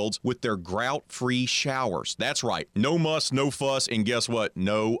shower builds with their grout-free showers. That's right, no muss, no fuss, and guess what?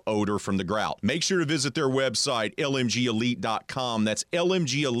 No odor from the grout. Make sure to visit their website, lmgelite.com. That's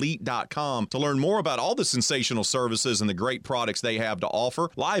lmgelite.com to learn more about all the sensational services and the great products they have to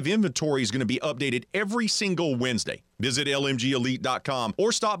offer. Live inventory is going to be updated every single Wednesday. Visit lmgelite.com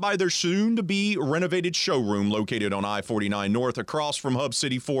or stop by their soon-to-be renovated showroom located on I-49 North across from Hub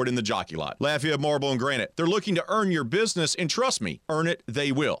City Ford in the Jockey Lot. Lafayette Marble and Granite. They're looking to earn your business, and trust me, earn it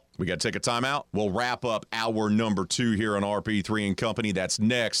they will. We got to take a timeout. We'll wrap up hour number 2 here on RP3 and Company. That's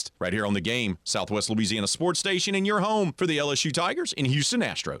next, right here on The Game, Southwest Louisiana Sports Station, and your home for the LSU Tigers and Houston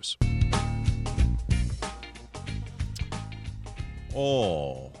Astros.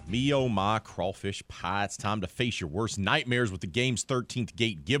 Oh, me oh my crawfish pie. It's time to face your worst nightmares with the game's 13th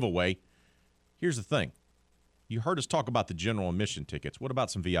gate giveaway. Here's the thing. You heard us talk about the general admission tickets. What about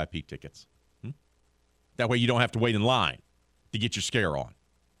some VIP tickets? That way you don't have to wait in line to get your scare on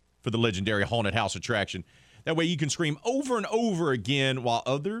for the legendary haunted house attraction. That way you can scream over and over again while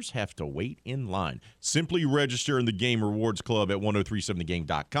others have to wait in line. Simply register in the Game Rewards Club at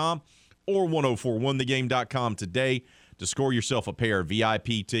 1037thegame.com or 1041thegame.com today to score yourself a pair of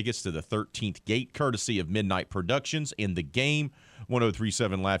VIP tickets to the 13th gate, courtesy of Midnight Productions in the Game,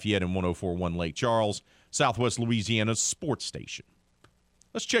 1037 Lafayette and 1041 Lake Charles, Southwest Louisiana's sports station.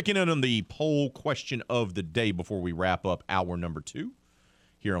 Let's check in on the poll question of the day before we wrap up hour number 2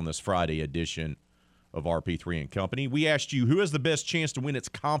 here on this Friday edition of RP3 and Company. We asked you, who has the best chance to win its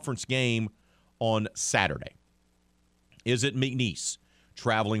conference game on Saturday? Is it McNeese,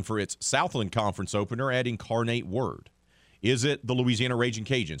 traveling for its Southland Conference opener at Incarnate Word? Is it the Louisiana Raging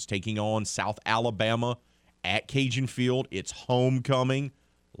Cajuns taking on South Alabama at Cajun Field? It's homecoming.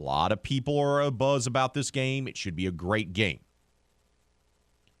 A lot of people are abuzz about this game. It should be a great game.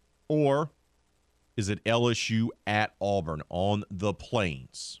 Or is it LSU at Auburn on the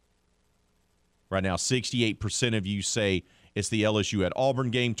Plains? Right now, 68% of you say it's the LSU at Auburn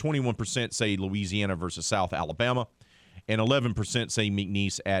game. 21% say Louisiana versus South Alabama. And 11% say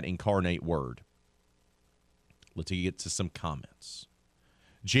McNeese at Incarnate Word. Let's get to some comments.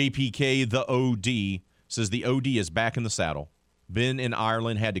 JPK, the OD, says the OD is back in the saddle. Been in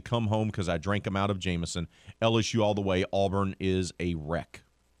Ireland, had to come home because I drank him out of Jameson. LSU all the way. Auburn is a wreck.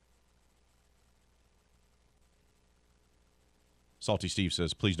 Salty Steve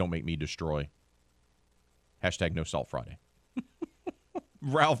says, please don't make me destroy. Hashtag No Salt Friday.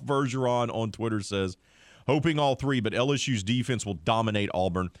 Ralph Bergeron on Twitter says, hoping all three, but LSU's defense will dominate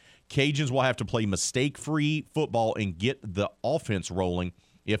Auburn. Cajuns will have to play mistake-free football and get the offense rolling.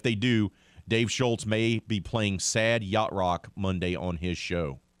 If they do, Dave Schultz may be playing Sad Yacht Rock Monday on his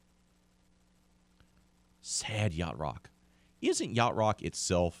show. Sad Yacht Rock. Isn't Yacht Rock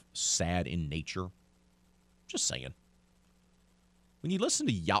itself sad in nature? Just saying. When you listen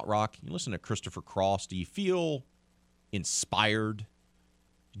to Yacht Rock, you listen to Christopher Cross, do you feel inspired?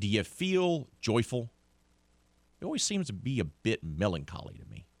 Do you feel joyful? It always seems to be a bit melancholy to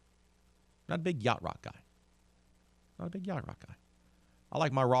me. Not a big Yacht Rock guy. Not a big Yacht Rock guy. I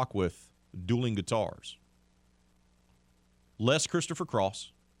like my rock with dueling guitars. Less Christopher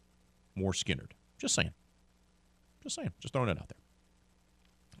Cross, more Skinnerd. Just saying. Just saying. Just throwing it out there.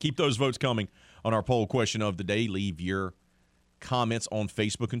 Keep those votes coming on our poll question of the day. Leave your comments on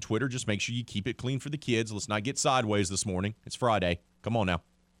Facebook and Twitter. Just make sure you keep it clean for the kids. Let's not get sideways this morning. It's Friday. Come on now.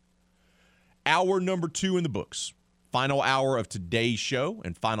 Hour number 2 in the books. Final hour of today's show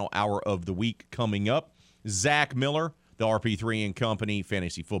and final hour of the week coming up. Zach Miller, the RP3 and Company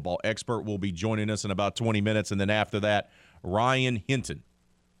fantasy football expert, will be joining us in about 20 minutes. And then after that, Ryan Hinton,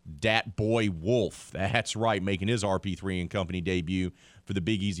 Dat Boy Wolf. That's right, making his RP3 and Company debut for the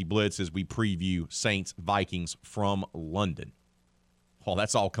Big Easy Blitz as we preview Saints Vikings from London. Well,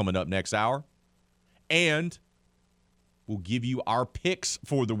 that's all coming up next hour. And we'll give you our picks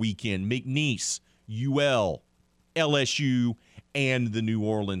for the weekend. McNeese, UL, LSU, and the New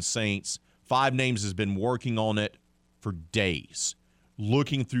Orleans Saints. 5 Names has been working on it for days,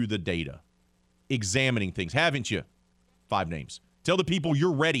 looking through the data, examining things. Haven't you? 5 Names. Tell the people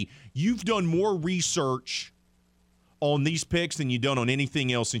you're ready. You've done more research on these picks than you've done on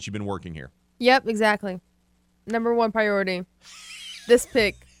anything else since you've been working here. Yep, exactly. Number 1 priority. This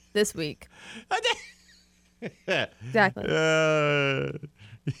pick this week. Exactly.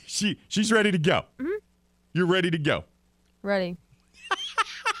 She's ready to go. Mm-hmm. You're ready to go. Ready.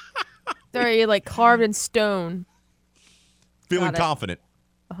 They're already like carved in stone. Feeling confident.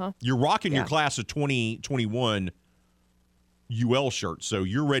 Uh-huh. You're rocking your class of 2021 UL shirt, so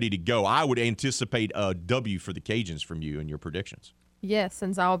you're ready to go. I would anticipate a W for the Cajuns from you and your predictions. Yes,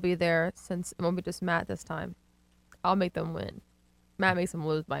 since I'll be there, since it won't be just Matt this time. I'll make them win. Matt makes them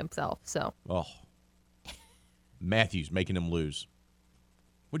lose by himself, so. Oh. Matthew's making them lose.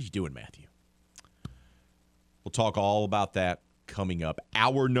 What are you doing, Matthew? We'll talk all about that coming up.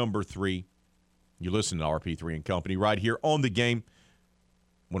 Hour number 3. You listen to RP3 and Company right here on the Game.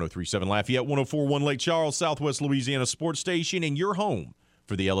 1037 Lafayette, 1041 Lake Charles, Southwest Louisiana Sports Station, and your home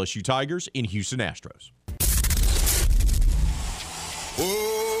for the LSU Tigers in Houston Astros.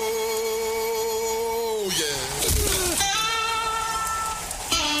 Oh, yeah.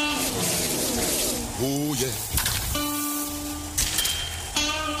 Oh, yeah.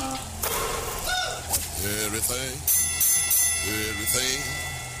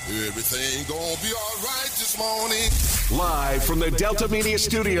 Everything gonna be all right this morning. Live from the Delta Media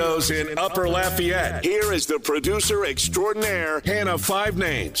Studios in Upper Lafayette, here is the producer extraordinaire, Hannah Five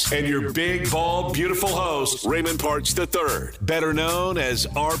Names, and your big, bald, beautiful host, Raymond Parks III, better known as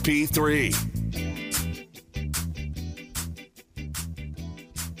RP3.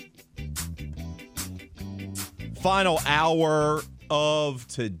 Final hour of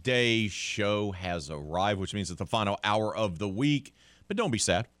today's show has arrived, which means it's the final hour of the week. But don't be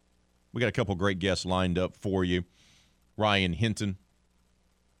sad. We got a couple great guests lined up for you. Ryan Hinton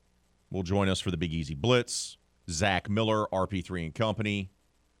will join us for the Big Easy Blitz. Zach Miller, RP3 and Company,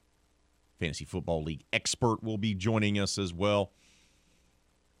 Fantasy Football League expert, will be joining us as well.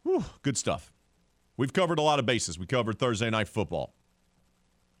 Whew, good stuff. We've covered a lot of bases. We covered Thursday Night Football.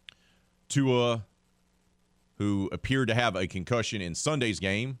 Tua, who appeared to have a concussion in Sunday's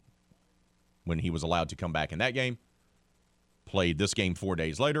game when he was allowed to come back in that game, played this game 4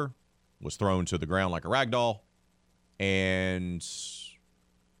 days later, was thrown to the ground like a rag doll, and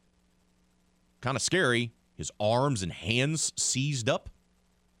kind of scary, his arms and hands seized up,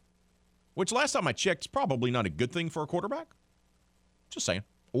 which last time I checked is probably not a good thing for a quarterback. Just saying.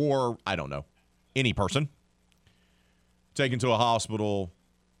 Or, I don't know, any person. Taken to a hospital,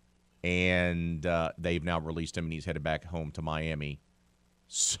 and they've now released him, and he's headed back home to Miami.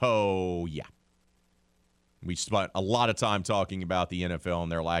 So, yeah. We spent a lot of time talking about the NFL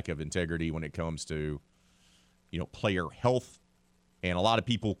and their lack of integrity when it comes to, player health. And a lot of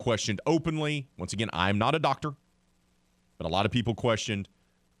people questioned openly. Once again, I'm not a doctor, but a lot of people questioned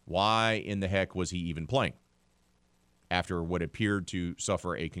why in the heck was he even playing after what appeared to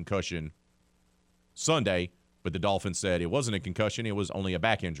suffer a concussion Sunday. But the Dolphins said it wasn't a concussion. It was only a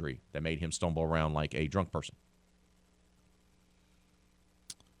back injury that made him stumble around like a drunk person.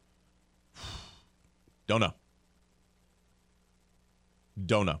 Don't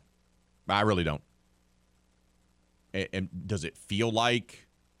know. I really don't. And does it feel like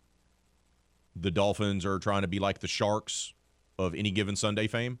the Dolphins are trying to be like the Sharks of any given Sunday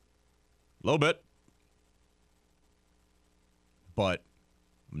fame? A little bit. But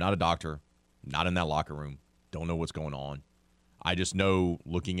I'm not a doctor. Not in that locker room. Don't know what's going on. I just know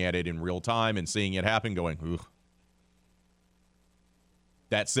looking at it in real time and seeing it happen going, ugh.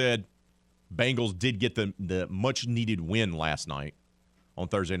 That said, Bengals did get the much-needed win last night on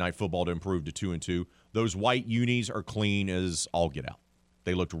Thursday Night Football to improve to 2-2. Those white unis are clean as all get out.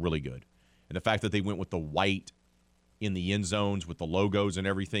 They looked really good. And the fact that they went with the white in the end zones with the logos and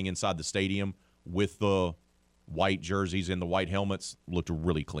everything inside the stadium with the white jerseys and the white helmets looked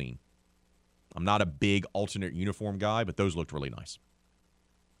really clean. I'm not a big alternate uniform guy, but those looked really nice.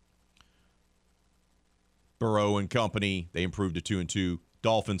 Burrow and company, they improved to 2-2.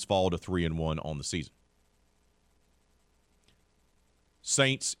 Dolphins fall to 3-1 on the season.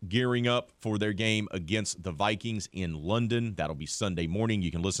 Saints gearing up for their game against the Vikings in London. That'll be Sunday morning. You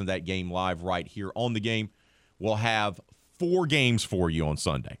can listen to that game live right here on the game. We'll have 4 games for you on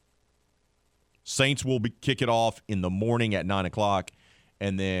Sunday. Saints will kick it off in the morning at 9 o'clock,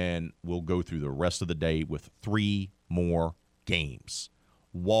 and then we'll go through the rest of the day with 3 more games.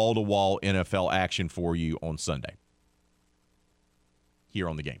 Wall-to-wall NFL action for you on Sunday here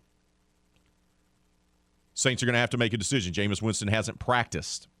on the game. Saints are going to have to make a decision. Jameis Winston hasn't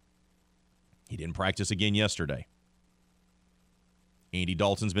practiced. He didn't practice again yesterday. Andy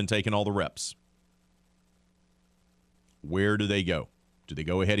Dalton's been taking all the reps. Where do they go? Do they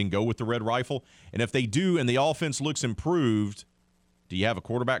go ahead and go with the red rifle? And if they do and the offense looks improved, do you have a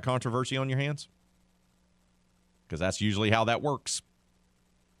quarterback controversy on your hands? Because that's usually how that works.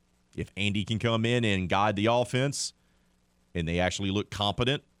 If Andy can come in and guide the offense and they actually look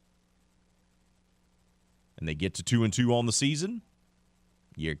competent and they get to 2-2 on the season,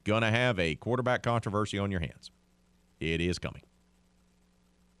 you're going to have a quarterback controversy on your hands. It is coming.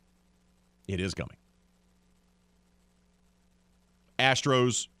 It is coming.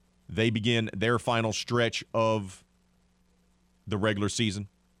 Astros, they begin their final stretch of the regular season.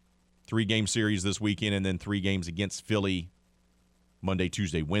 3-game series this weekend and then 3 games against Philly Monday,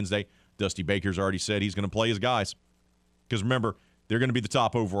 Tuesday, Wednesday. Dusty Baker's already said he's going to play his guys. Because remember, they're going to be the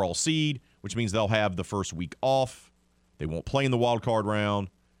top overall seed, which means they'll have the first week off. They won't play in the wild card round.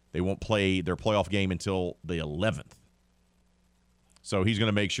 They won't play their playoff game until the 11th. So he's going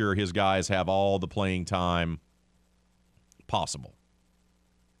to make sure his guys have all the playing time possible.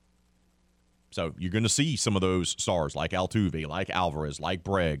 So you're going to see some of those stars like Altuve, like Alvarez, like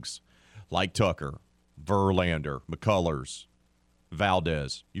Breggs, like Tucker, Verlander, McCullers,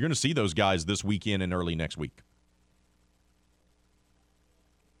 Valdez. You're going to see those guys this weekend and early next week.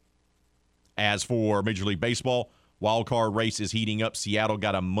 As for Major League Baseball, wild card race is heating up. Seattle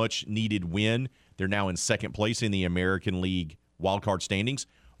got a much-needed win. They're now in second place in the American League wildcard standings.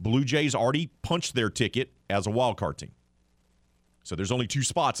 Blue Jays already punched their ticket as a wildcard team. So there's only 2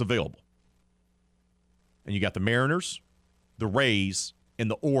 spots available. And you got the Mariners, the Rays, and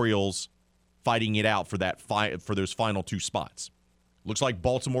the Orioles fighting it out for for those final 2 spots. Looks like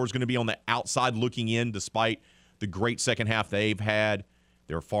Baltimore is going to be on the outside looking in despite the great second half they've had.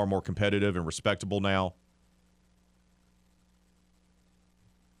 They're far more competitive and respectable now.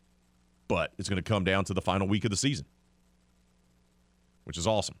 But it's going to come down to the final week of the season, which is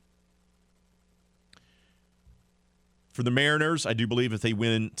awesome. For the Mariners, I do believe if they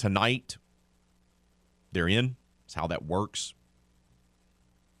win tonight, they're in. That's how that works.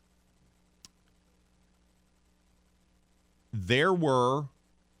 There were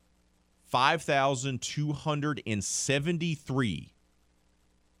 5,273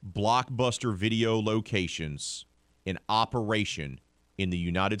 Blockbuster video locations in operation in the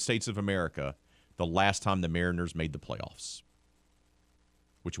United States of America the last time the Mariners made the playoffs,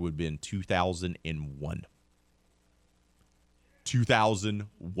 which would have been 2001.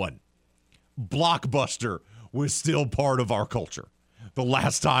 2001. Blockbuster was still part of our culture the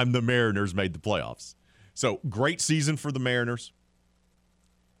last time the Mariners made the playoffs. So, great season for the Mariners.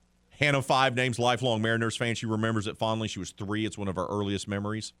 Hannah 5 Names, lifelong Mariners fan. She remembers it fondly. She was 3. It's one of her earliest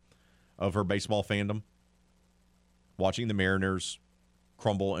memories of her baseball fandom. Watching the Mariners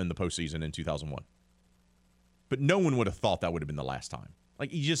crumble in the postseason in 2001. But no one would have thought that would have been the last time.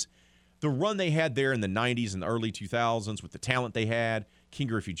 Like, the run they had there in the 90s and the early 2000s with the talent they had, King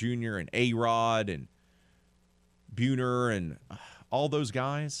Griffey Jr. and A-Rod and Buhner and all those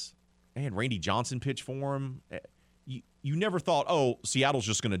guys. And Randy Johnson pitched for him. You never thought, oh, Seattle's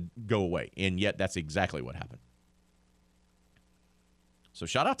just going to go away. And yet that's exactly what happened. So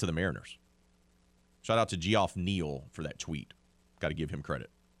shout out to the Mariners. Shout out to Geoff Neal for that tweet. Got to give him credit.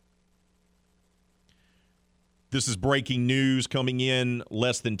 This is breaking news coming in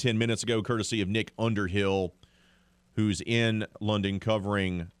less than 10 minutes ago, courtesy of Nick Underhill, who's in London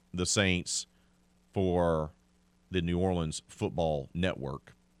covering the Saints for the New Orleans Football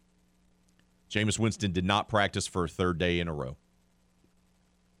Network. Jameis Winston did not practice for a 3rd day in a row.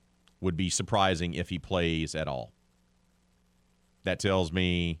 Would be surprising if he plays at all. That tells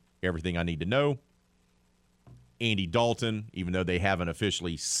me everything I need to know. Andy Dalton, even though they haven't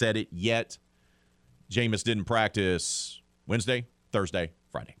officially said it yet, Jameis didn't practice Wednesday, Thursday,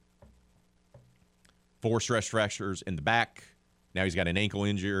 Friday. 4 stress fractures in the back. Now he's got an ankle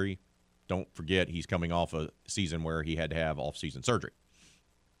injury. Don't forget, he's coming off a season where he had to have off-season surgery.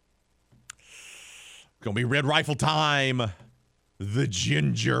 Going to be Red Rifle time. The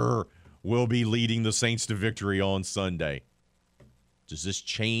Ginger will be leading the Saints to victory on Sunday. Does this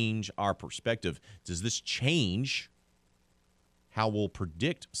change our perspective? Does this change how we'll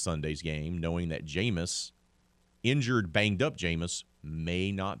predict Sunday's game, knowing that Jameis, injured, banged-up Jameis,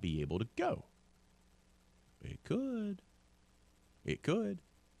 may not be able to go? It could. It could.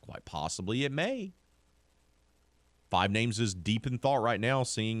 Quite possibly it may. 5 Names is deep in thought right now,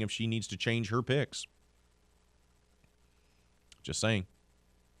 seeing if she needs to change her picks. Just saying.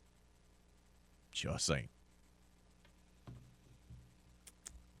 Just saying.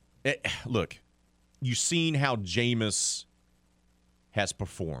 Look, you've seen how Jameis has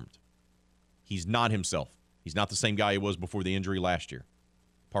performed. He's not himself. He's not the same guy he was before the injury last year.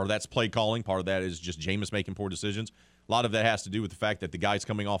 Part of that's play calling. Part of that is just Jameis making poor decisions. A lot of that has to do with the fact that the guy's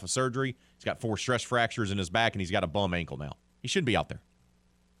coming off of surgery. He's got 4 stress fractures in his back, and he's got a bum ankle now. He shouldn't be out there.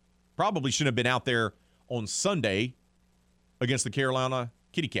 Probably shouldn't have been out there on Sunday against the Carolina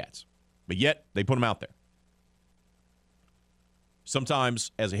Kitty Cats. But yet, they put him out there.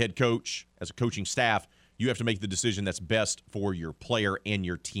 Sometimes, as a head coach, as a coaching staff, you have to make the decision that's best for your player and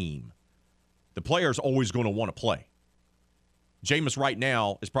your team. The player's always going to want to play. Jameis right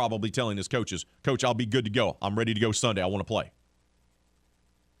now is probably telling his coaches, Coach, I'll be good to go. I'm ready to go Sunday. I want to play.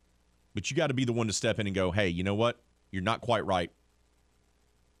 But you got to be the one to step in and go, hey, you know what? You're not quite right.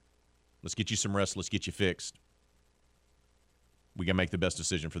 Let's get you some rest. Let's get you fixed. We got to make the best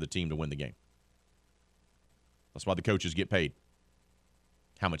decision for the team to win the game. That's why the coaches get paid.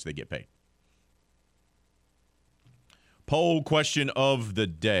 How much they get paid. Poll question of the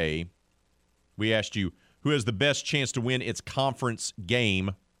day. We asked you, who has the best chance to win its conference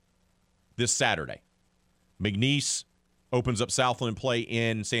game this Saturday? McNeese opens up Southland play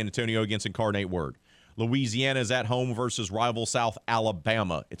in San Antonio against Incarnate Word. Louisiana is at home versus rival South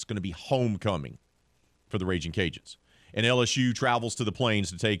Alabama. It's going to be homecoming for the Raging Cajuns. And LSU travels to the Plains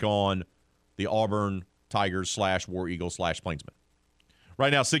to take on the Auburn Tigers / War Eagles / Plainsmen.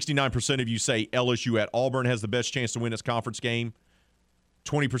 Right now, 69% of you say LSU at Auburn has the best chance to win its conference game.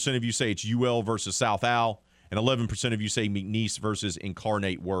 20% of you say it's UL versus South Al, and 11% of you say McNeese versus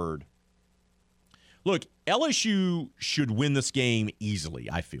Incarnate Word. Look, LSU should win this game easily,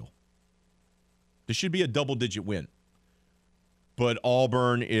 I feel. This should be a double-digit win. But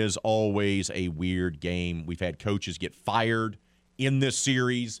Auburn is always a weird game. We've had coaches get fired in this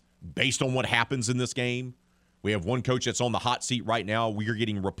series based on what happens in this game. We have one coach that's on the hot seat right now. We're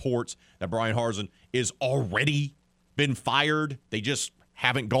getting reports that Brian Harsin is already been fired. They just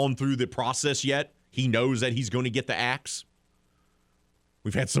haven't gone through the process yet. He knows that he's going to get the axe.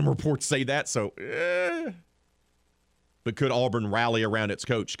 We've had some reports say that, so But could Auburn rally around its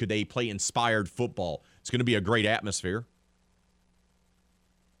coach? Could they play inspired football? It's going to be a great atmosphere.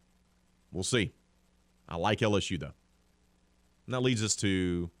 We'll see. I like LSU, though. And that leads us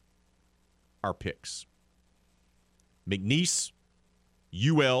to our picks. McNeese,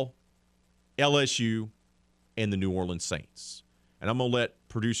 UL, LSU, and the New Orleans Saints. And I'm going to let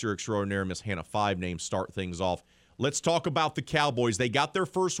producer extraordinaire Miss Hannah Five Names start things off. Let's talk about the Cowboys. They got their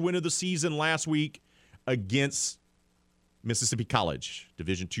first win of the season last week against Mississippi College,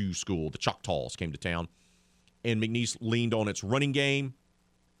 Division II school. The Choctaws came to town. And McNeese leaned on its running game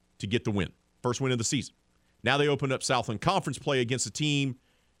to get the win. First win of the season. Now they open up Southland Conference play against a team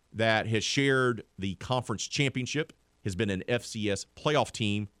that has shared the conference championship, has been an FCS playoff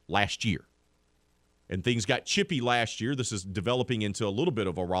team last year. And things got chippy last year. This is developing into a little bit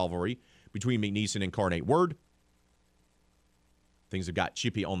of a rivalry between McNeese and Incarnate Word. Things have got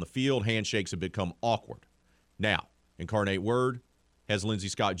chippy on the field. Handshakes have become awkward. Now, Incarnate Word has Lindsey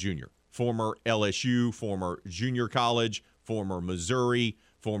Scott Jr., former LSU, former junior college, former Missouri,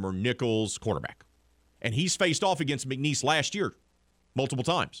 former Nichols quarterback. And he's faced off against McNeese last year multiple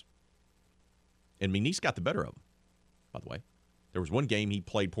times. And McNeese got the better of him, by the way. There was one game he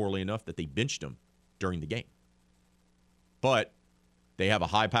played poorly enough that they benched him during the game. But they have a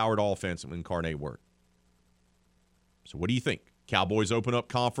high-powered offense in Incarnate Word. So what do you think? Cowboys open up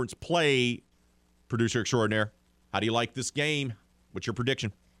conference play. Producer extraordinaire, how do you like this game? What's your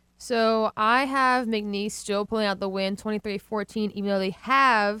prediction? So I have McNeese still pulling out the win, 23-14, even though they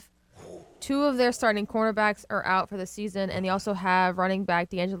have two of their starting cornerbacks are out for the season, and they also have running back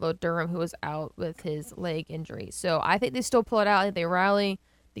D'Angelo Durham, who was out with his leg injury. So I think they still pull it out. I think they rally,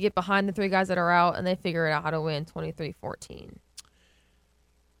 they get behind the three guys that are out, and they figure out how to win 23-14.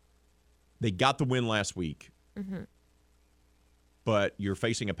 They got the win last week. Mm-hmm. But you're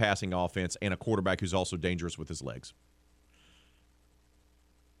facing a passing offense and a quarterback who's also dangerous with his legs.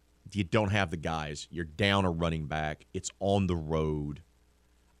 You don't have the guys. You're down a running back. It's on the road.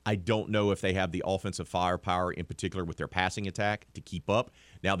 I don't know if they have the offensive firepower, in particular with their passing attack, to keep up.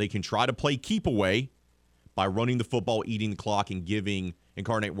 Now, they can try to play keep away by running the football, eating the clock, and giving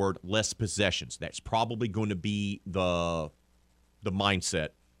Incarnate Word less possessions. That's probably going to be the mindset,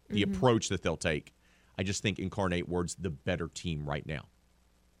 the approach that they'll take. I just think Incarnate Word's the better team right now.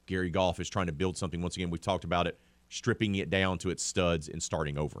 Gary Goff is trying to build something. Once again, we've talked about it, stripping it down to its studs and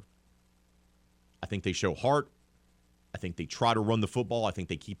starting over. I think they show heart. I think they try to run the football. I think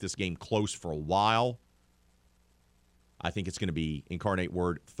they keep this game close for a while. I think it's going to be Incarnate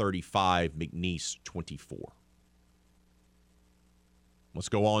Word 35, McNeese 24. Let's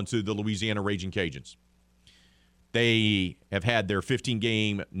go on to the Louisiana Raging Cajuns. They have had their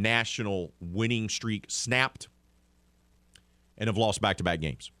 15-game national winning streak snapped and have lost back-to-back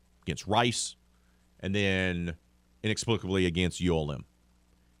games against Rice and then inexplicably against ULM.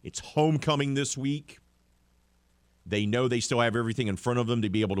 It's homecoming this week. They know they still have everything in front of them to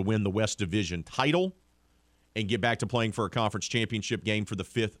be able to win the West Division title and get back to playing for a conference championship game for the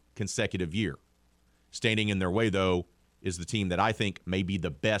 5th consecutive year. Standing in their way, though, is the team that I think may be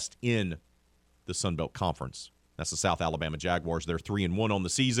the best in the Sun Belt Conference. That's the South Alabama Jaguars. They're 3-1 on the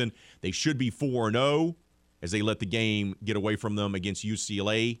season. They should be 4-0 as they let the game get away from them against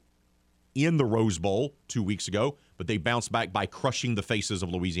UCLA in the Rose Bowl 2 weeks ago, but they bounced back by crushing the faces of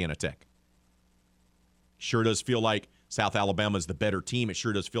Louisiana Tech. Sure does feel like South Alabama is the better team. It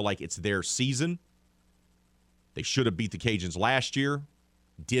sure does feel like it's their season. They should have beat the Cajuns last year.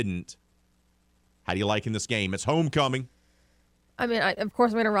 Didn't. How do you like in this game? It's homecoming. I mean, of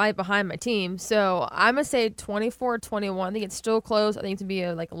course, I'm going to ride behind my team. So I'm going to say 24-21. I think it's still close. I think it's going to be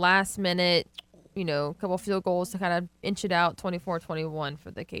a last minute, couple field goals to kind of inch it out. 24-21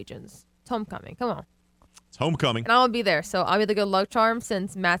 for the Cajuns. It's homecoming. Come on. It's homecoming. And I'll be there. So I'll be the good luck charm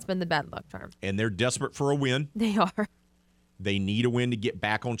since Matt's been the bad luck charm. And they're desperate for a win. They are. They need a win to get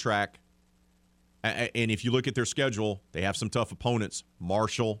back on track. And if you look at their schedule, they have some tough opponents.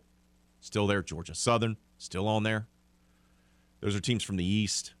 Marshall, still there. Georgia Southern, still on there. Those are teams from the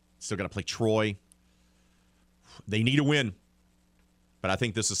East. Still got to play Troy. They need a win. But I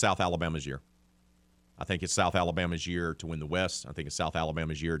think this is South Alabama's year. I think it's South Alabama's year to win the West. I think it's South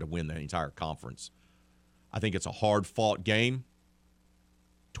Alabama's year to win the entire conference. I think it's a hard-fought game.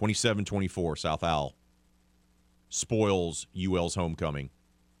 27-24, South Al spoils UL's homecoming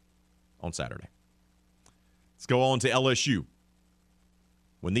on Saturday. Let's go on to LSU.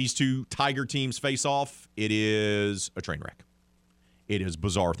 When these two Tiger teams face off, it is a train wreck. It is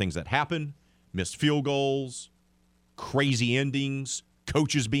bizarre things that happen, missed field goals, crazy endings,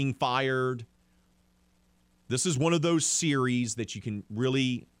 coaches being fired. This is one of those series that you can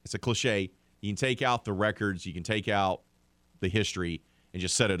really, it's a cliche, you can take out the records, you can take out the history, and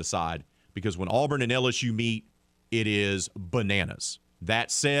just set it aside. Because when Auburn and LSU meet, it is bananas.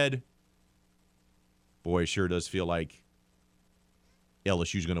 That said, boy, it sure does feel like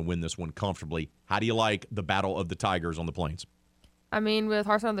LSU's going to win this one comfortably. How do you like the Battle of the Tigers on the Plains? I mean, with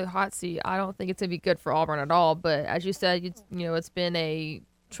Harsin on the hot seat, I don't think it's going to be good for Auburn at all. But as you said, it's been a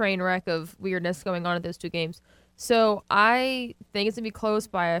train wreck of weirdness going on in those two games. So I think it's going to be close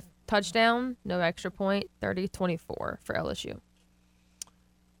by a touchdown, no extra point, 30-24 for LSU.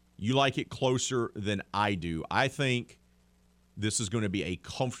 You like it closer than I do. I think this is going to be a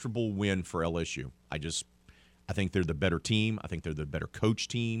comfortable win for LSU. I think they're the better team. I think they're the better coach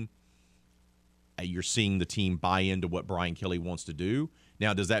team. You're seeing the team buy into what Brian Kelly wants to do.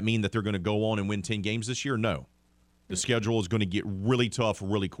 Now, does that mean that they're going to go on and win 10 games this year? No. The schedule is going to get really tough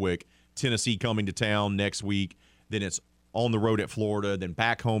really quick. Tennessee coming to town next week. Then it's on the road at Florida. Then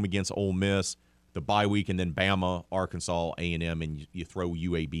back home against Ole Miss. The bye week, and then Bama, Arkansas, A&M, and you throw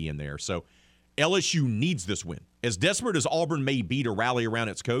UAB in there. So LSU needs this win. As desperate as Auburn may be to rally around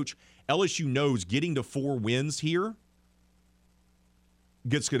its coach, LSU knows getting to 4 wins here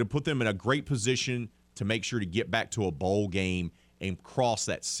gets going to put them in a great position to make sure to get back to a bowl game and cross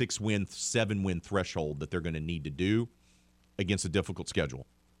that 6-win, 7-win threshold that they're going to need to do against a difficult schedule.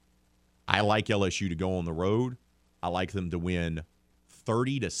 I like LSU to go on the road. I like them to win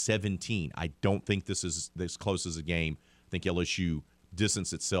 30-17. I don't think this is as close as a game. I think LSU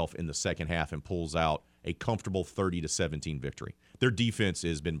distances itself in the second half and pulls out a comfortable 30-17 victory. Their defense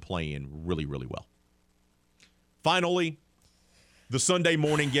has been playing really, really well. Finally, the Sunday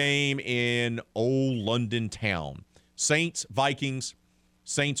morning game in Old London Town. Saints, Vikings.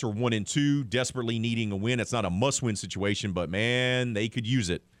 Saints are 1-2, desperately needing a win. It's not a must-win situation, but, man, they could use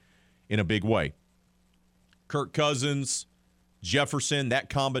it in a big way. Kirk Cousins, Jefferson, that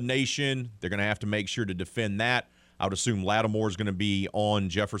combination, they're going to have to make sure to defend that. I would assume Lattimore is going to be on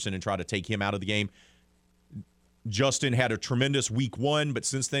Jefferson and try to take him out of the game. Justin had a tremendous week 1, but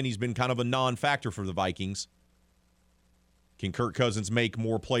since then he's been kind of a non-factor for the Vikings. Can Kirk Cousins make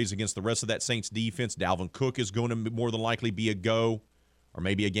more plays against the rest of that Saints defense? Dalvin Cook is going to more than likely be a go or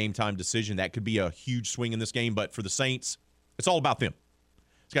maybe a game-time decision. That could be a huge swing in this game, but for the Saints, it's all about them.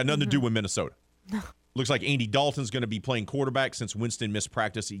 It's got nothing to do with Minnesota. Looks like Andy Dalton's going to be playing quarterback since Winston missed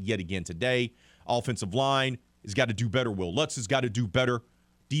practice yet again today. Offensive line has got to do better. Will Lutz has got to do better.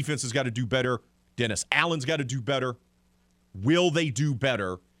 Defense has got to do better. Dennis Allen's got to do better. Will they do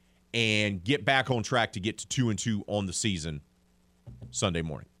better and get back on track to get to 2-2 on the season Sunday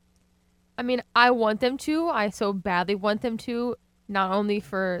morning? I mean, I want them to. I so badly want them to, not only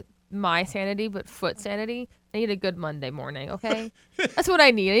for my sanity, but foot sanity. I need a good Monday morning, okay? That's what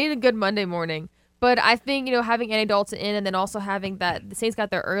I need. I need a good Monday morning. But I think, having Andy Dalton in and then also having that the Saints got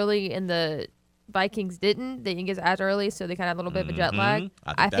there early and the Vikings didn't. They didn't get as early, so they kind of had a little bit of a jet lag.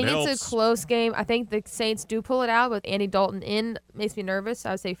 I think it's a close game. I think the Saints do pull it out with Andy Dalton in. Makes me nervous.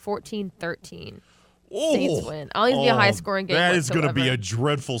 I would say 14-13. Saints win. I'll even be a high-scoring game. That is going to be a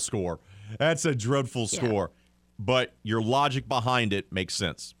dreadful score. That's a dreadful score. But your logic behind it makes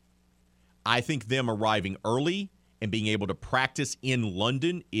sense. I think them arriving early and being able to practice in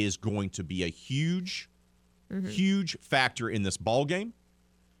London is going to be a huge factor in this ball game.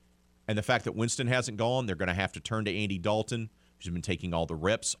 And the fact that Winston hasn't gone, they're going to have to turn to Andy Dalton, who's been taking all the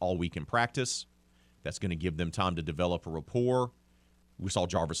reps all week in practice. That's going to give them time to develop a rapport. We saw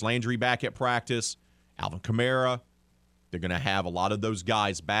Jarvis Landry back at practice, Alvin Kamara. They're going to have a lot of those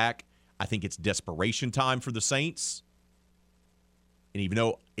guys back. I think it's desperation time for the Saints. And even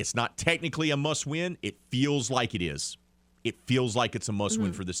though it's not technically a must-win, it feels like it is. It feels like it's a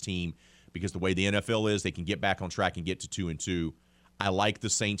must-win for this team because the way the NFL is, they can get back on track and get to 2-2. I like the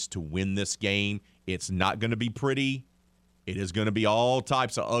Saints to win this game. It's not going to be pretty. It is going to be all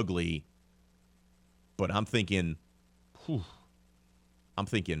types of ugly. But I'm thinking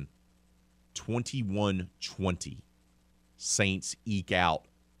 21-20. Saints eke out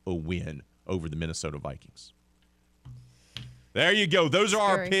a win over the Minnesota Vikings. There you go. Those are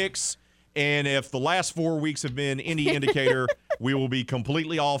our picks. And if the last 4 weeks have been any indicator, we will be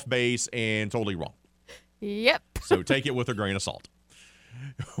completely off base and totally wrong. Yep. So take it with a grain of salt.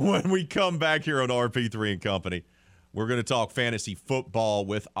 When we come back here on RP3 and Company, we're going to talk fantasy football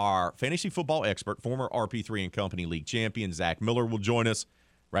with our fantasy football expert, former RP3 and Company League champion, Zach Miller, will join us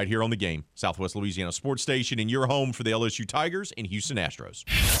right here on The Game, Southwest Louisiana Sports Station, and your home for the LSU Tigers and Houston Astros.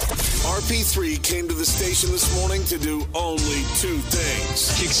 RP3 came to the station this morning to do only two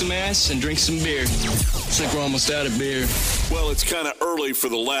things. Kick some ass and drink some beer. Looks like we're almost out of beer. Well, it's kind of early for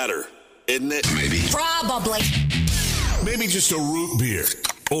the latter, isn't it? Maybe. Probably. Maybe just a root beer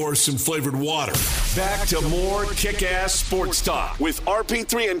or some flavored water. Back to more kick-ass sports talk with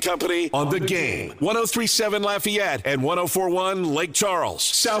RP3 and Company on The Game. 103.7 Lafayette and 104.1 Lake Charles,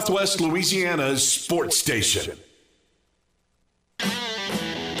 Southwest Louisiana's sports station.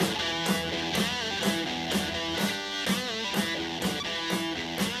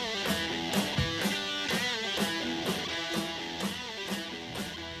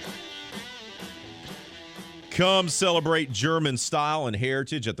 Come celebrate German style and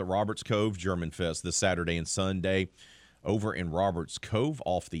heritage at the Roberts Cove German Fest this Saturday and Sunday over in Roberts Cove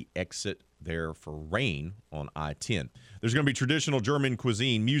off the exit there for Rain on I-10. There's going to be traditional German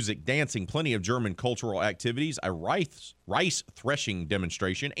cuisine, music, dancing, plenty of German cultural activities, a rice threshing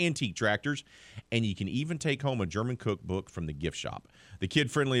demonstration, antique tractors, and you can even take home a German cookbook from the gift shop. The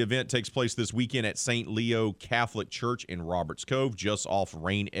kid-friendly event takes place this weekend at St. Leo Catholic Church in Roberts Cove, just off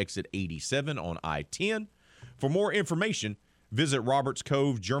Rain exit 87 on I-10. For more information, visit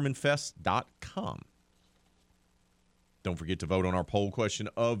robertscovegermanfest.com. Don't forget to vote on our poll question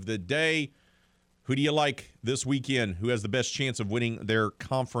of the day. Who do you like this weekend? Who has the best chance of winning their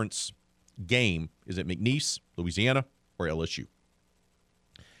conference game? Is it McNeese, Louisiana, or LSU?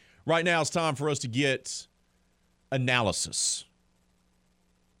 Right now, it's time for us to get analysis,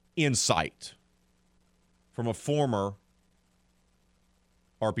 insight from a former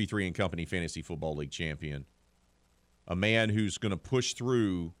RP3 and Company Fantasy Football League champion, a man who's going to push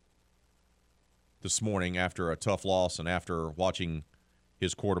through this morning after a tough loss and after watching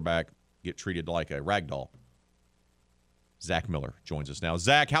his quarterback get treated like a rag doll. Zach Miller joins us now.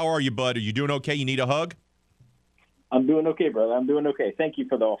 Zach, how are you, bud? Are you doing okay? You need a hug? I'm doing okay, brother. I'm doing okay. Thank you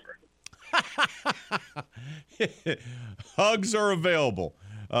for the offer. Hugs are available.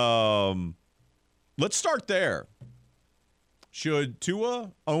 Let's start there. Should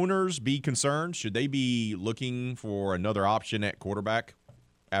Tua owners be concerned? Should they be looking for another option at quarterback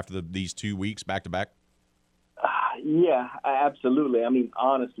after these 2 weeks back-to-back? Yeah, absolutely. I mean,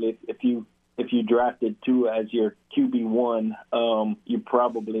 honestly, if you drafted Tua as your QB1, you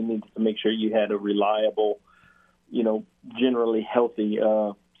probably needed to make sure you had a reliable, generally healthy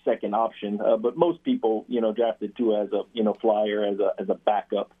second option. But most people, drafted Tua as a flyer, as a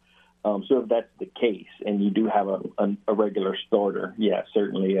backup. So if that's the case, and you do have a regular starter, yeah,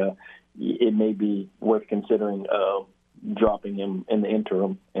 certainly it may be worth considering dropping him in the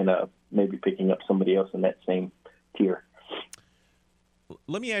interim and maybe picking up somebody else in that same tier.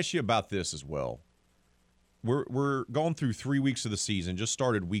 Let me ask you about this as well. We're going through 3 weeks of the season, just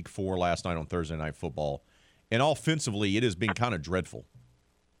started week 4 last night on Thursday Night Football, and offensively it has been kind of dreadful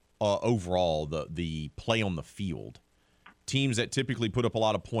overall, the play on the field. Teams that typically put up a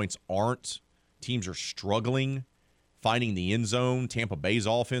lot of points aren't. Teams are struggling finding the end zone. Tampa Bay's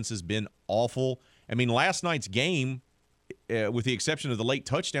offense has been awful. I mean, last night's game, with the exception of the late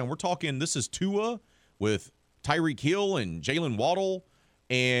touchdown, we're talking this is Tua with Tyreek Hill and Jalen Waddle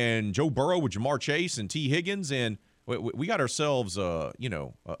and Joe Burrow with Jamar Chase and T. Higgins, and we got ourselves, a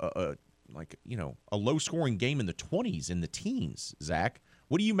low-scoring game in the 20s, in the teens, Zach.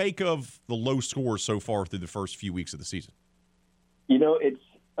 What do you make of the low scores so far through the first few weeks of the season? It's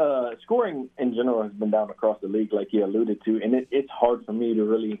scoring in general has been down across the league, like you alluded to, and it's hard for me to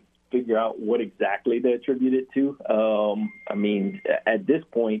really figure out what exactly they attribute it to. I mean, at this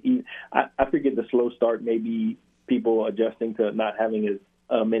point, I figured the slow start may be people adjusting to not having as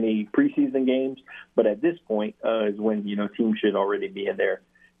many preseason games, but at this point is when teams should already be in their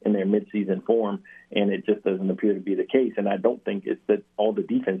midseason form, and it just doesn't appear to be the case. And I don't think it's that all the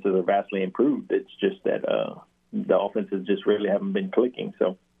defenses are vastly improved. It's just that the offenses just really haven't been clicking.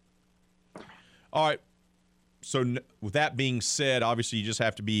 So, all right. So with that being said, obviously you just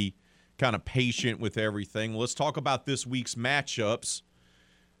have to be kind of patient with everything. Let's talk about this week's matchups.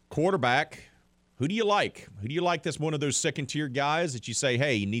 Quarterback, who do you like? Who do you like that's one of those second-tier guys that you say,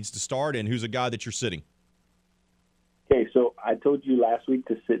 hey, he needs to start, and who's a guy that you're sitting? Okay, so I told you last week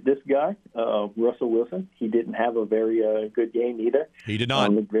to sit this guy, Russell Wilson. He didn't have a very good game either. He did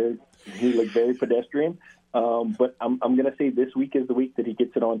not. He looked very pedestrian. But I'm going to say this week is the week that he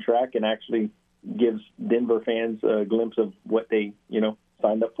gets it on track and actually gives Denver fans a glimpse of what they,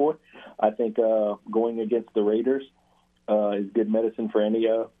 signed up for. I think going against the Raiders is good medicine for any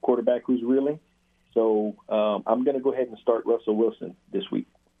quarterback who's reeling. So I'm going to go ahead and start Russell Wilson this week.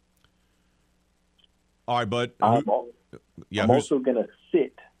 All right, bud. I'm also going to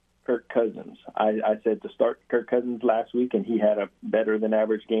sit Kirk Cousins. I said to start Kirk Cousins last week, and he had a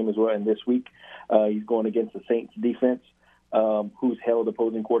better-than-average game as well. And this week he's going against the Saints defense, who's held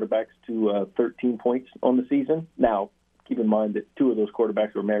opposing quarterbacks to 13 points on the season. Now, keep in mind that two of those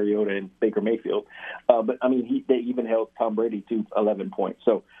quarterbacks were Mariota and Baker Mayfield. But, they even held Tom Brady to 11 points.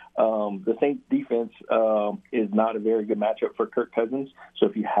 So the Saints defense is not a very good matchup for Kirk Cousins. So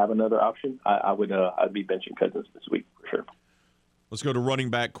if you have another option, I'd be benching Cousins this week for sure. Let's go to running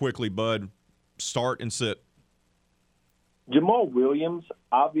back quickly, bud. Start and sit. Jamal Williams,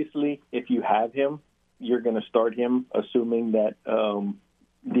 obviously, if you have him, you're going to start him, assuming that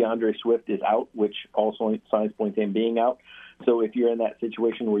DeAndre Swift is out, which also signs point to him being out. So if you're in that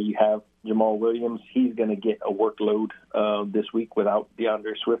situation where you have Jamal Williams, he's going to get a workload this week without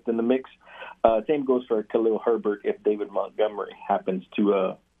DeAndre Swift in the mix. Same goes for Khalil Herbert if David Montgomery happens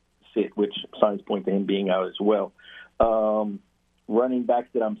to sit, which signs point to him being out as well. Running backs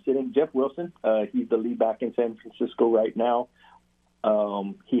that I'm sitting, Jeff Wilson, he's the lead back in San Francisco right now.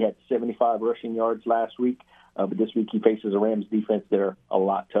 He had 75 rushing yards last week. But this week he faces a Rams defense that are a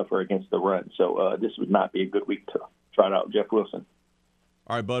lot tougher against the run. So this would not be a good week to try out Jeff Wilson.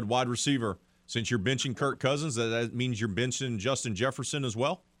 All right, bud, wide receiver. Since you're benching Kirk Cousins, that means you're benching Justin Jefferson as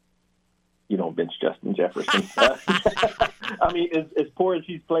well? You don't bench Justin Jefferson. As poor as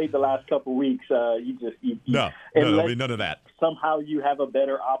he's played the last couple weeks, none of that. Somehow you have a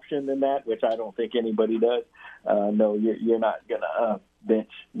better option than that, which I don't think anybody does. No, you're not going to bench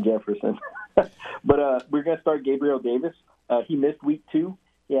Jefferson. But we're going to start Gabriel Davis. He missed week 2.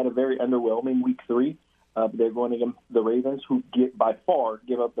 He had a very underwhelming week 3. They're going against the Ravens, who by far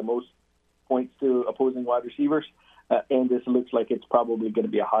give up the most points to opposing wide receivers. And this looks like it's probably going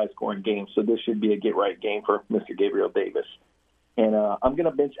to be a high-scoring game. So this should be a get-right game for Mr. Gabriel Davis. And I'm going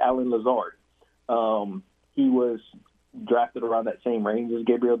to bench Allen Lazard. He was drafted around that same range as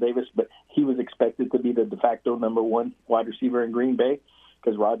Gabriel Davis, but he was expected to be the de facto number 1 wide receiver in Green Bay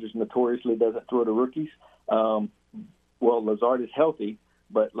because Rodgers notoriously doesn't throw to rookies. Well, Lazard is healthy,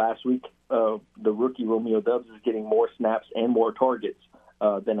 but last week the rookie Romeo Doubs is getting more snaps and more targets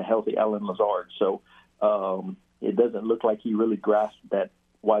than a healthy Allen Lazard. So it doesn't look like he really grasped that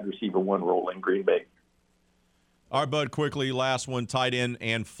wide receiver 1 role in Green Bay. All right, bud, quickly, last one, tight end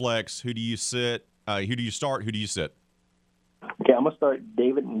and flex. Who do you sit? Who do you start? Who do you sit? Okay, I'm going to start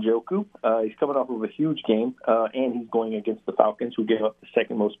David Njoku. He's coming off of a huge game, and he's going against the Falcons, who gave up the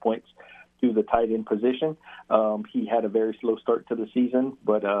second most points to the tight end position. He had a very slow start to the season,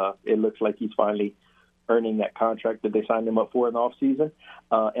 but it looks like he's finally earning that contract that they signed him up for in the offseason.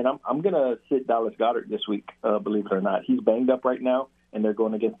 And I'm going to sit Dallas Goedert this week, believe it or not. He's banged up right now, and they're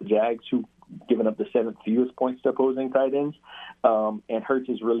going against the Jags, who given up the 7th fewest points to opposing tight ends. And Hurts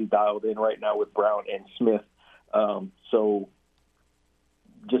is really dialed in right now with Brown and Smith. So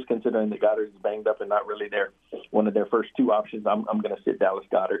just considering that Goddard is banged up and not really one of their first 2 options, I'm going to sit Dallas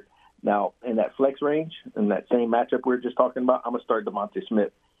Goedert. Now, in that flex range, in that same matchup we were just talking about, I'm going to start DeVonta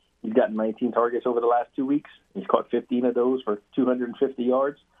Smith. He's gotten 19 targets over the last 2 weeks. He's caught 15 of those for 250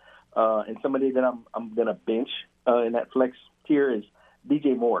 yards. And somebody that I'm going to bench in that flex tier is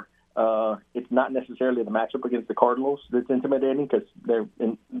DJ Moore. It's not necessarily the matchup against the Cardinals that's intimidating because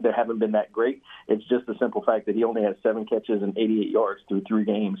they haven't been that great. It's just the simple fact that he only has 7 catches and 88 yards through 3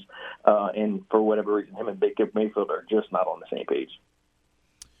 games. And for whatever reason, him and Baker Mayfield are just not on the same page.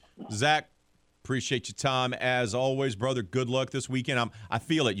 Zach, appreciate your time as always, brother. Good luck this weekend. I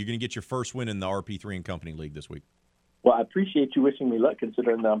feel it. You're going to get your first win in the RP3 and Company League this week. Well, I appreciate you wishing me luck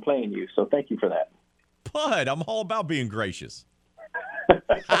considering that I'm playing you. So thank you for that. Bud, I'm all about being gracious.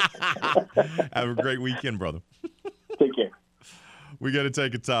 Have a great weekend, brother. Take care. We got to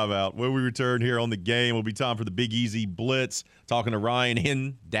take a time out. When we return here on The Game, it'll be time for the Big Easy Blitz. Talking to Ryan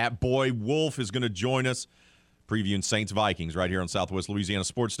Hinton. Dat Boy Wolf is going to join us, previewing Saints Vikings right here on Southwest Louisiana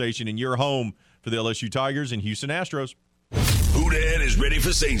Sports Station in your home for the LSU Tigers and Houston Astros. Houdan is ready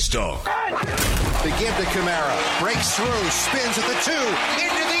for Saints talk. They give to Kamara. Breaks through. Spins at the 2.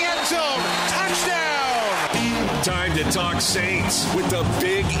 Into the end zone. Touchdown. Time to talk Saints with the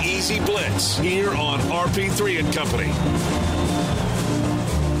Big Easy Blitz here on RP3 and Company.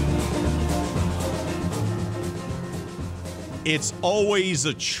 It's always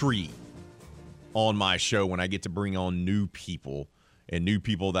a treat on my show when I get to bring on new people and new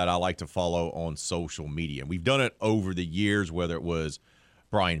people that I like to follow on social media. And we've done it over the years, whether it was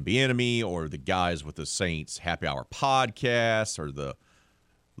Brian Bieniemy or the guys with the Saints Happy Hour podcast or the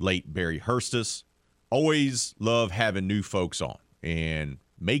late Barry Hurstis. Always love having new folks on and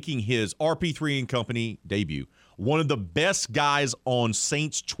making his RP3 and Company debut. One of the best guys on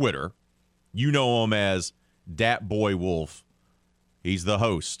Saints Twitter. You know him as Dat Boy Wolf. He's the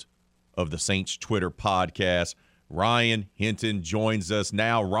host of the Saints Twitter podcast. Ryan Hinton joins us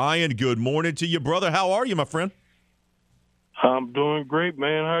now. Ryan, good morning to you, brother. How are you, my friend? I'm doing great,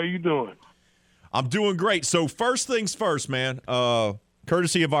 man. How are you doing? I'm doing great. So first things first, man,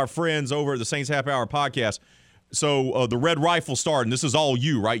 courtesy of our friends over at the Saints Happy Hour podcast. So the Red Rifle started, and this is all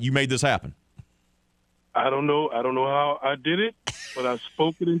you, right? You made this happen. I don't know how I did it, but I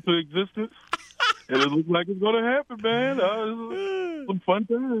spoke it into existence, and it looks like it's going to happen, man. Some fun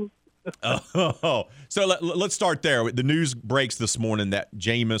times. So let's start there. The news breaks this morning that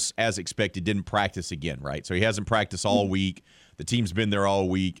Jameis, as expected, didn't practice again, right? So he hasn't practiced all week. The team's been there all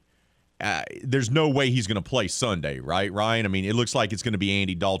week. There's no way he's going to play Sunday, right, Ryan? I mean, it looks like it's going to be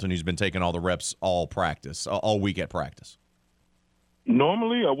Andy Dalton who's been taking all the reps all week at practice.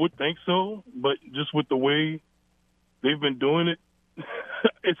 Normally, I would think so, but just with the way they've been doing it,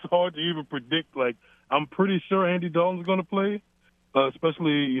 it's hard to even predict. Like, I'm pretty sure Andy Dalton's going to play.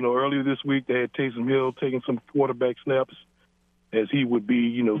 Especially, earlier this week they had Taysom Hill taking some quarterback snaps as he would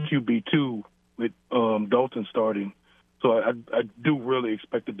be, QB2 with Dalton starting. So I do really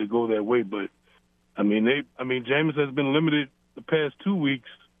expect it to go that way. But, Jameis has been limited the past 2 weeks,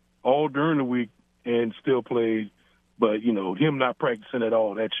 all during the week, and still played. But, him not practicing at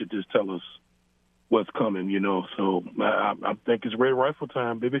all, that should just tell us what's coming, So I think it's Red Rifle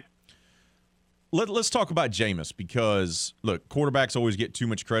time, baby. Let's talk about Jameis because, look, quarterbacks always get too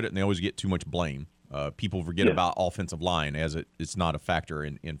much credit and they always get too much blame. People forget about offensive line as it's not a factor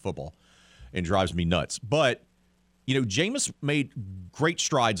in football and drives me nuts. But, Jameis made great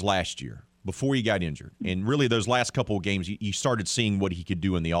strides last year before he got injured. And really those last couple of games, you started seeing what he could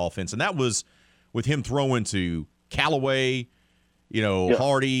do in the offense. And that was with him throwing to Callaway,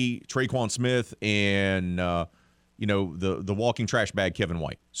 Hardy, Traquan Smith, and, the walking trash bag Kevin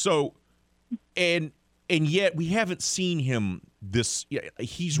White. So, And yet we haven't seen him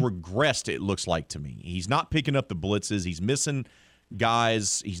he's regressed, it looks like to me. He's not picking up the blitzes. He's missing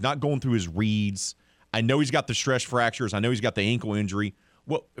guys. He's not going through his reads. I know he's got the stress fractures. I know he's got the ankle injury.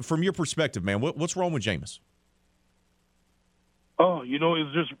 Well, from your perspective, man, what's wrong with Jameis? Oh,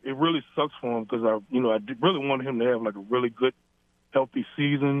 it really sucks for him because I really wanted him to have like a really good, healthy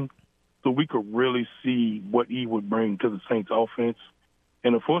season so we could really see what he would bring to the Saints offense.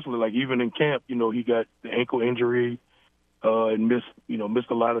 And unfortunately, like even in camp, he got the ankle injury and missed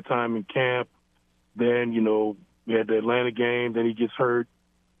a lot of time in camp. Then, we had the Atlanta game. Then he gets hurt,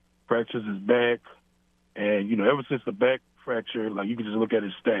 fractures his back. And, ever since the back fracture, like you can just look at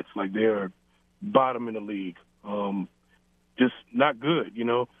his stats, like they're bottom in the league. Just not good,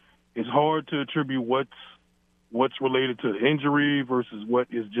 It's hard to attribute what's related to the injury versus what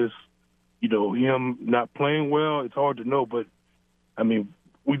is just, him not playing well. It's hard to know, but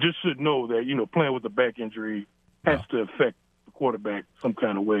we just should know that, playing with a back injury has to affect the quarterback some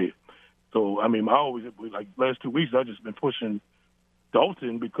kind of way. So, I always, like, last 2 weeks, I've just been pushing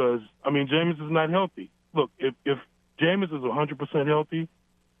Dalton because, Jameis is not healthy. Look, if Jameis is 100% healthy,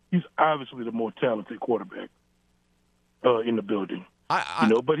 he's obviously the more talented quarterback in the building.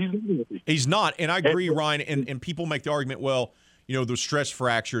 But he's not healthy. He's not, and I agree, Ryan, and people make the argument, well, the stress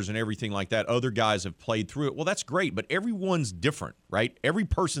fractures and everything like that. Other guys have played through it. Well, that's great, but everyone's different, right? Every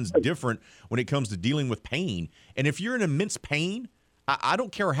person's different when it comes to dealing with pain. And if you're in immense pain, I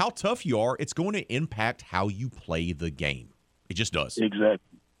don't care how tough you are, it's going to impact how you play the game. It just does.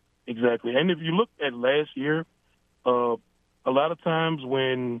 Exactly. And if you look at last year, a lot of times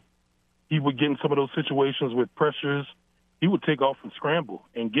when he would get in some of those situations with pressures, he would take off and scramble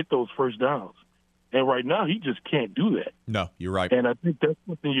and get those first downs. And right now, he just can't do that. No, you're right. And I think that's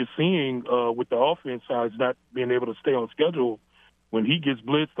something you're seeing with the offense side, is not being able to stay on schedule when he gets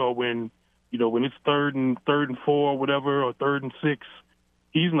blitzed or when it's third and 4 or whatever, or 3rd and 6,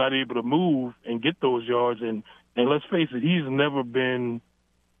 he's not able to move and get those yards. And let's face it, he's never been,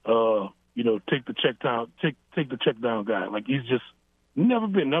 take the check down guy. Like he's just never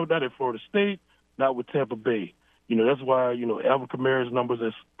been, not at Florida State, not with Tampa Bay. That's why, Alvin Kamara's numbers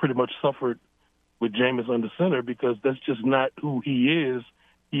has pretty much suffered with Jameis under center because that's just not who he is.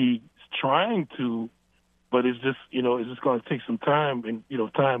 He's trying to, but it's just, it's just going to take some time and,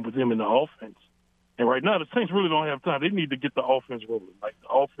 time with him in the offense. And right now, the Saints really don't have time. They need to get the offense rolling. Like the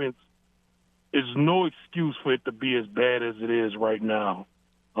offense there's no excuse for it to be as bad as it is right now.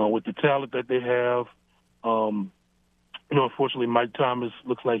 With the talent that they have, unfortunately, Mike Thomas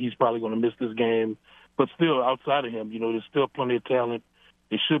looks like he's probably going to miss this game. But still, outside of him, there's still plenty of talent.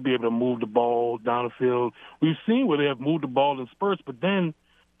 They should be able to move the ball down the field. We've seen where they have moved the ball in spurts, but then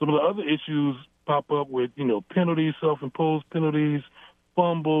some of the other issues pop up with, penalties, self-imposed penalties,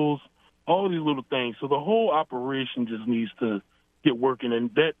 fumbles, all these little things. So the whole operation just needs to get working.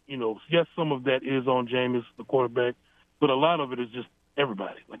 And that, yes, some of that is on Jameis, the quarterback, but a lot of it is just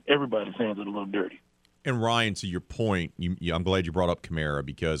everybody. Like, everybody's hands are a little dirty. And Ryan, to your point, I'm glad you brought up Kamara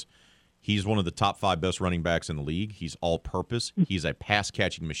because he's one of the top 5 best running backs in the league. He's all-purpose. He's a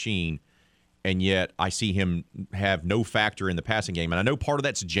pass-catching machine, and yet I see him have no factor in the passing game. And I know part of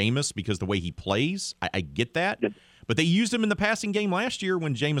that's Jameis because the way he plays. I get that. But they used him in the passing game last year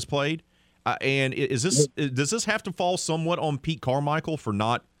when Jameis played. And does this have to fall somewhat on Pete Carmichael for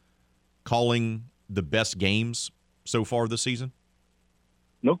not calling the best games so far this season?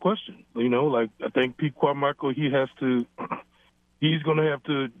 No question. I think Pete Carmichael, he's going to have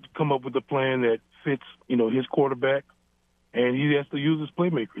to come up with a plan that fits, his quarterback, and he has to use his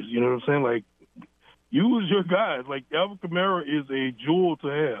playmakers. You know what I'm saying? Like, use your guys. Like, Alvin Kamara is a jewel to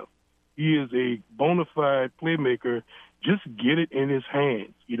have. He is a bona fide playmaker. Just get it in his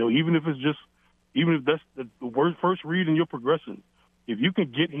hands. Even if that's the first read in your progression, if you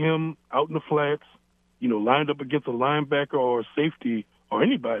can get him out in the flats, lined up against a linebacker or a safety or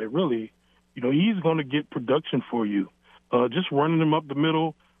anybody really, he's going to get production for you. Just running him up the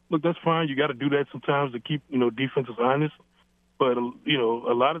middle, look, that's fine. You got to do that sometimes to keep, defenses honest. But,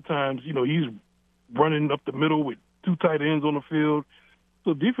 a lot of times, he's running up the middle with 2 tight ends on the field.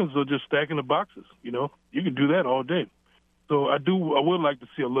 So defenses are just stacking the boxes, You can do that all day. So I would like to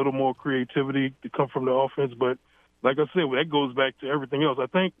see a little more creativity to come from the offense. But like I said, that goes back to everything else. I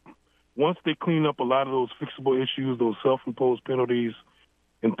think once they clean up a lot of those fixable issues, those self-imposed penalties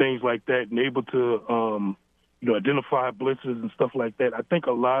and things like that, and able to, identify blitzes and stuff like that, I think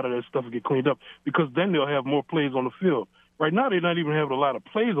a lot of that stuff will get cleaned up because then they'll have more plays on the field. Right now, they're not even having a lot of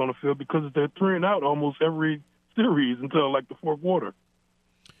plays on the field because they're 3-and-out almost every series until, like, the fourth quarter.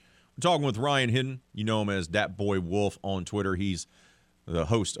 We're talking with Ryan Hinton. You know him as Dat Boy Wolf on Twitter. He's the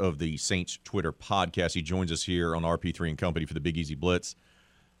host of the Saints Twitter podcast. He joins us here on RP3 and Company for the Big Easy Blitz.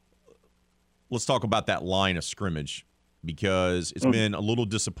 Let's talk about that line of scrimmage because it's been a little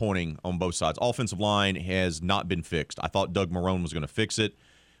disappointing on both sides. Offensive line has not been fixed. I thought Doug Marrone was going to fix it.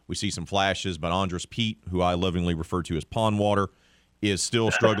 We see some flashes, but Andres Pete, who I lovingly refer to as Pond Water, is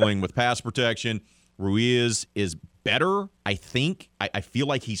still struggling with pass protection. Ruiz is better, I think. I feel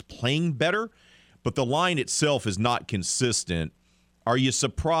like he's playing better, but the line itself is not consistent. Are you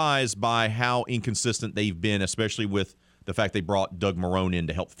surprised by how inconsistent they've been, especially with the fact they brought Doug Marrone in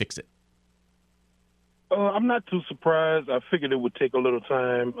to help fix it? I'm not too surprised. I figured it would take a little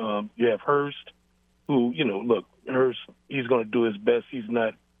time. You have Hurst, who, Hurst, he's going to do his best. He's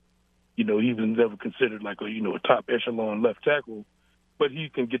not, he was never considered like a top echelon left tackle, but he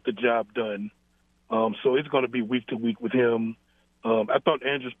can get the job done. So it's going to be week to week with him. I thought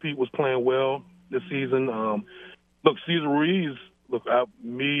Andres Pete was playing well this season. Cesar Ruiz,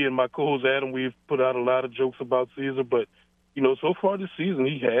 me and my co-host Adam, we've put out a lot of jokes about Cesar, but, so far this season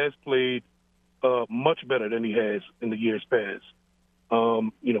he has played much better than he has in the years past.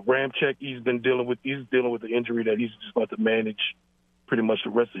 Ramczyk, he's dealing with the injury that he's just going to manage pretty much the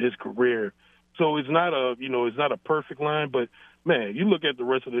rest of his career. So it's not a perfect line, but man, you look at the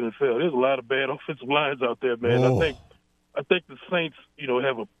rest of the NFL, there's a lot of bad offensive lines out there, man. Oh. I think the Saints,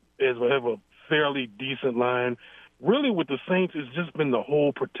 have a fairly decent line. Really with the Saints, it's just been the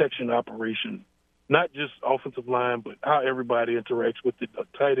whole protection operation, not just offensive line, but how everybody interacts with the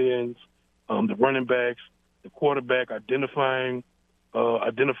tight ends, the running backs, the quarterback, identifying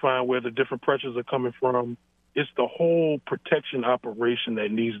where the different pressures are coming from. It's the whole protection operation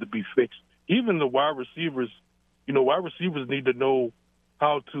that needs to be fixed. Even the wide receivers, wide receivers need to know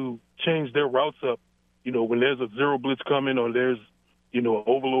how to change their routes up. When there's a zero blitz coming or there's,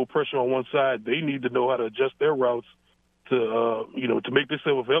 overload pressure on one side, they need to know how to adjust their routes to make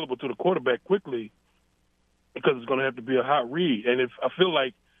themselves available to the quarterback quickly because it's going to have to be a hot read. And I feel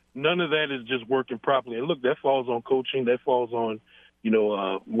like none of that is just working properly. And look, that falls on coaching. That falls on,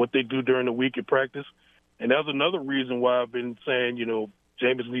 what they do during the week in practice. And that's another reason why I've been saying,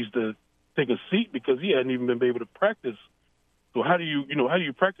 Jameis needs to take a seat because he hadn't even been able to practice. So how do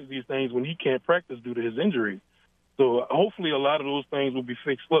you practice these things when he can't practice due to his injury? So hopefully a lot of those things will be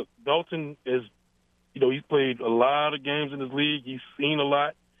fixed. Look, Dalton is, he's played a lot of games in his league. He's seen a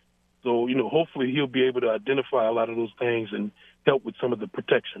lot. So, hopefully he'll be able to identify a lot of those things and help with some of the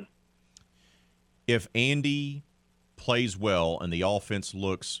protection. if Andy plays well and the offense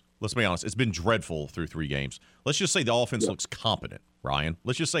looks, let's be honest, it's been dreadful through 3 games. Let's just say the offense looks competent, Ryan.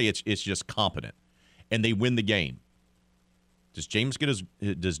 Let's just say it's just competent, and they win the game. Does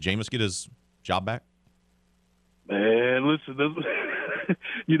Jameis get his job back? Man, listen,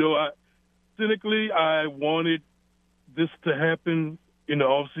 cynically, I wanted this to happen in the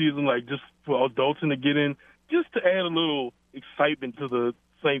offseason, like just for Dalton to get in, just to add a little excitement to the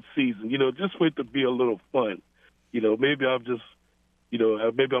Saints season, just for it to be a little fun. Maybe I'm just,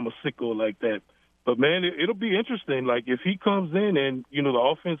 maybe I'm a sicko like that. But, man, it'll be interesting. Like, if he comes in and, the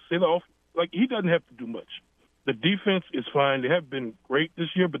offense, he doesn't have to do much. The defense is fine. They have been great this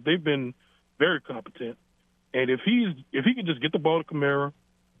year, but they've been very competent. And if he can just get the ball to Kamara,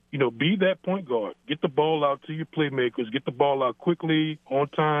 be that point guard, get the ball out to your playmakers, get the ball out quickly, on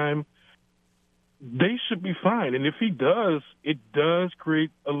time, they should be fine. And if he does, it does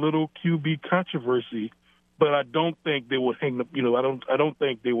create a little QB controversy. But I don't think they would hang up. I don't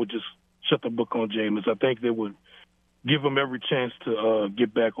think they would just shut the book on Jameis. I think they would give him every chance to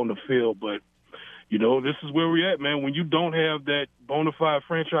get back on the field. But this is where we're at, man. When you don't have that bona fide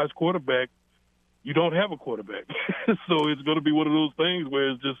franchise quarterback, you don't have a quarterback. So it's going to be one of those things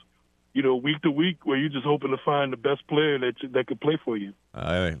where it's just, week to week, where you're just hoping to find the best player that could play for you.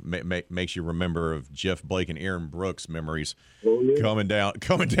 Makes you remember of Jeff Blake and Aaron Brooks memories coming down.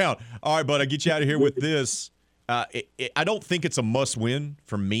 All right, bud, I'll get you out of here with this. I don't think it's a must-win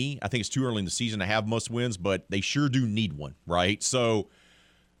for me. I think it's too early in the season to have must-wins, but they sure do need one, right? So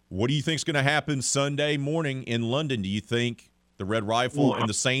what do you think is going to happen Sunday morning in London? Do you think the Red Rifle and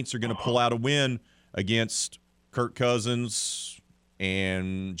the Saints are going to pull out a win against Kirk Cousins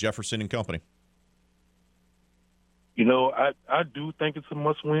and Jefferson and company? I do think it's a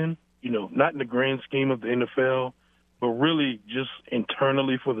must-win, not in the grand scheme of the NFL, but really just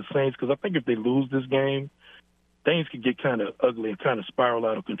internally for the Saints, because I think if they lose this game, things could get kind of ugly and kind of spiral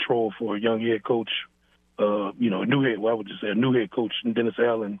out of control for a young head coach, a new head coach, Dennis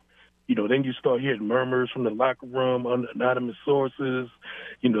Allen. Then you start hearing murmurs from the locker room, anonymous sources,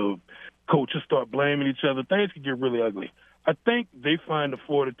 coaches start blaming each other. Things could get really ugly. I think they find the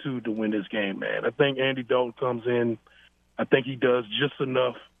fortitude to win this game, man. I think Andy Dalton comes in. I think he does just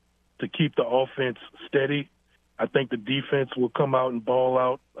enough to keep the offense steady. I think the defense will come out and ball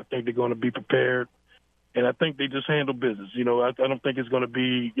out. I think they're going to be prepared. And I think they just handle business. I don't think it's going to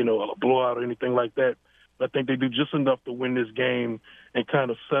be, a blowout or anything like that. But I think they do just enough to win this game and kind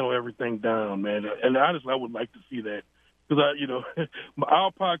of settle everything down, man. And honestly, I would like to see that. Because,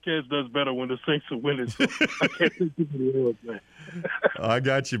 our podcast does better when the Saints are winning. So I can't think of anybody else, man. I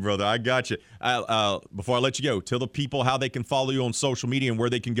got you, brother. I got you. Before I let you go, tell the people how they can follow you on social media and where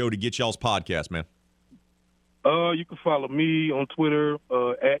they can go to get y'all's podcast, man. You can follow me on Twitter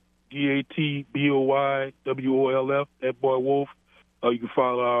at GATBOYWOLF, at Boy Wolf. You can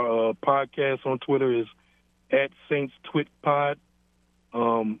follow our podcast on Twitter is at Saints Twit Pod.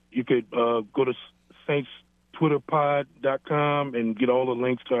 You could go to SaintsTwitterPod.com and get all the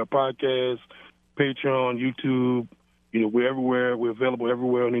links to our podcast, Patreon, YouTube. We're everywhere. We're available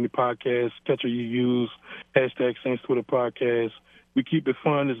everywhere on any podcast catcher you use. Hashtag Saints Twitter Podcast. We keep it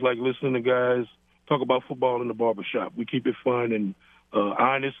fun. It's like listening to guys talk about football in the barbershop. We keep it fun and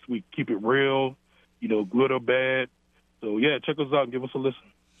honest. We keep it real, good or bad. So, yeah, check us out and give us a listen.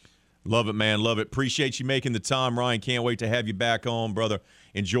 Love it, man. Love it. Appreciate you making the time, Ryan. Can't wait to have you back on, brother.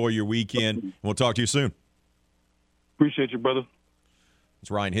 Enjoy your weekend. We'll talk to you soon. Appreciate you, brother. It's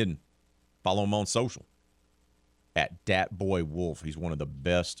Ryan Hidden. Follow him on social at DatBoyWolf. He's one of the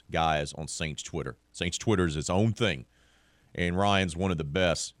best guys on Saints Twitter. Saints Twitter is its own thing, and Ryan's one of the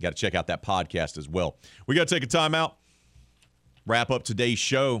best. Got to check out that podcast as well. We got to take a timeout. Wrap up today's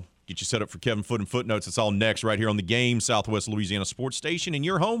show. Get you set up for Kevin Foote and Footnotes. It's all next right here on The Game, Southwest Louisiana Sports Station, and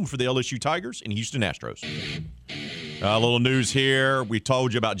your home for the LSU Tigers and Houston Astros. A little news here. We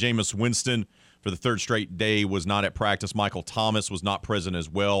told you about Jameis Winston for the third straight day was not at practice. Michael Thomas was not present as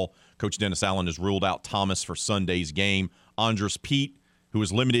well. Coach Dennis Allen has ruled out Thomas for Sunday's game. Andres Pete, who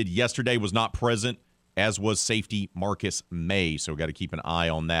was limited yesterday, was not present, as was safety Marcus May. So we've got to keep an eye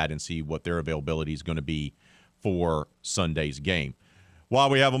on that and see what their availability is going to be for Sunday's game. While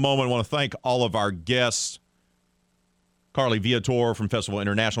we have a moment, I want to thank all of our guests. Carly Viator from Festival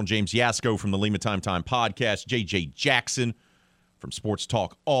International, James Yasko from the Lima Time podcast, J.J. Jackson from Sports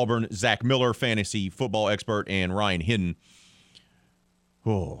Talk Auburn, Zach Miller, fantasy football expert, and Ryan Hidden.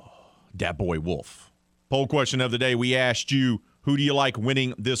 Dat Boy Wolf. Poll question of the day, we asked you, who do you like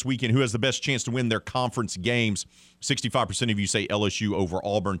winning this weekend? Who has the best chance to win their conference games? 65% of you say LSU over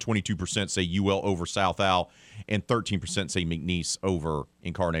Auburn, 22% say UL over South Al, and 13% say McNeese over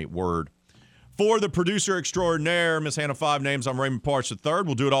Incarnate Word. For the producer extraordinaire, Miss Hannah Five Names, I'm Raymond Parks III.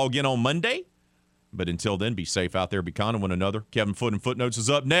 We'll do it all again on Monday. But until then, be safe out there. Be kind to one another. Kevin Foote and Footnotes is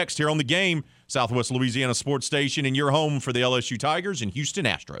up next here on The Game, Southwest Louisiana Sports Station, and your home for the LSU Tigers and Houston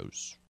Astros.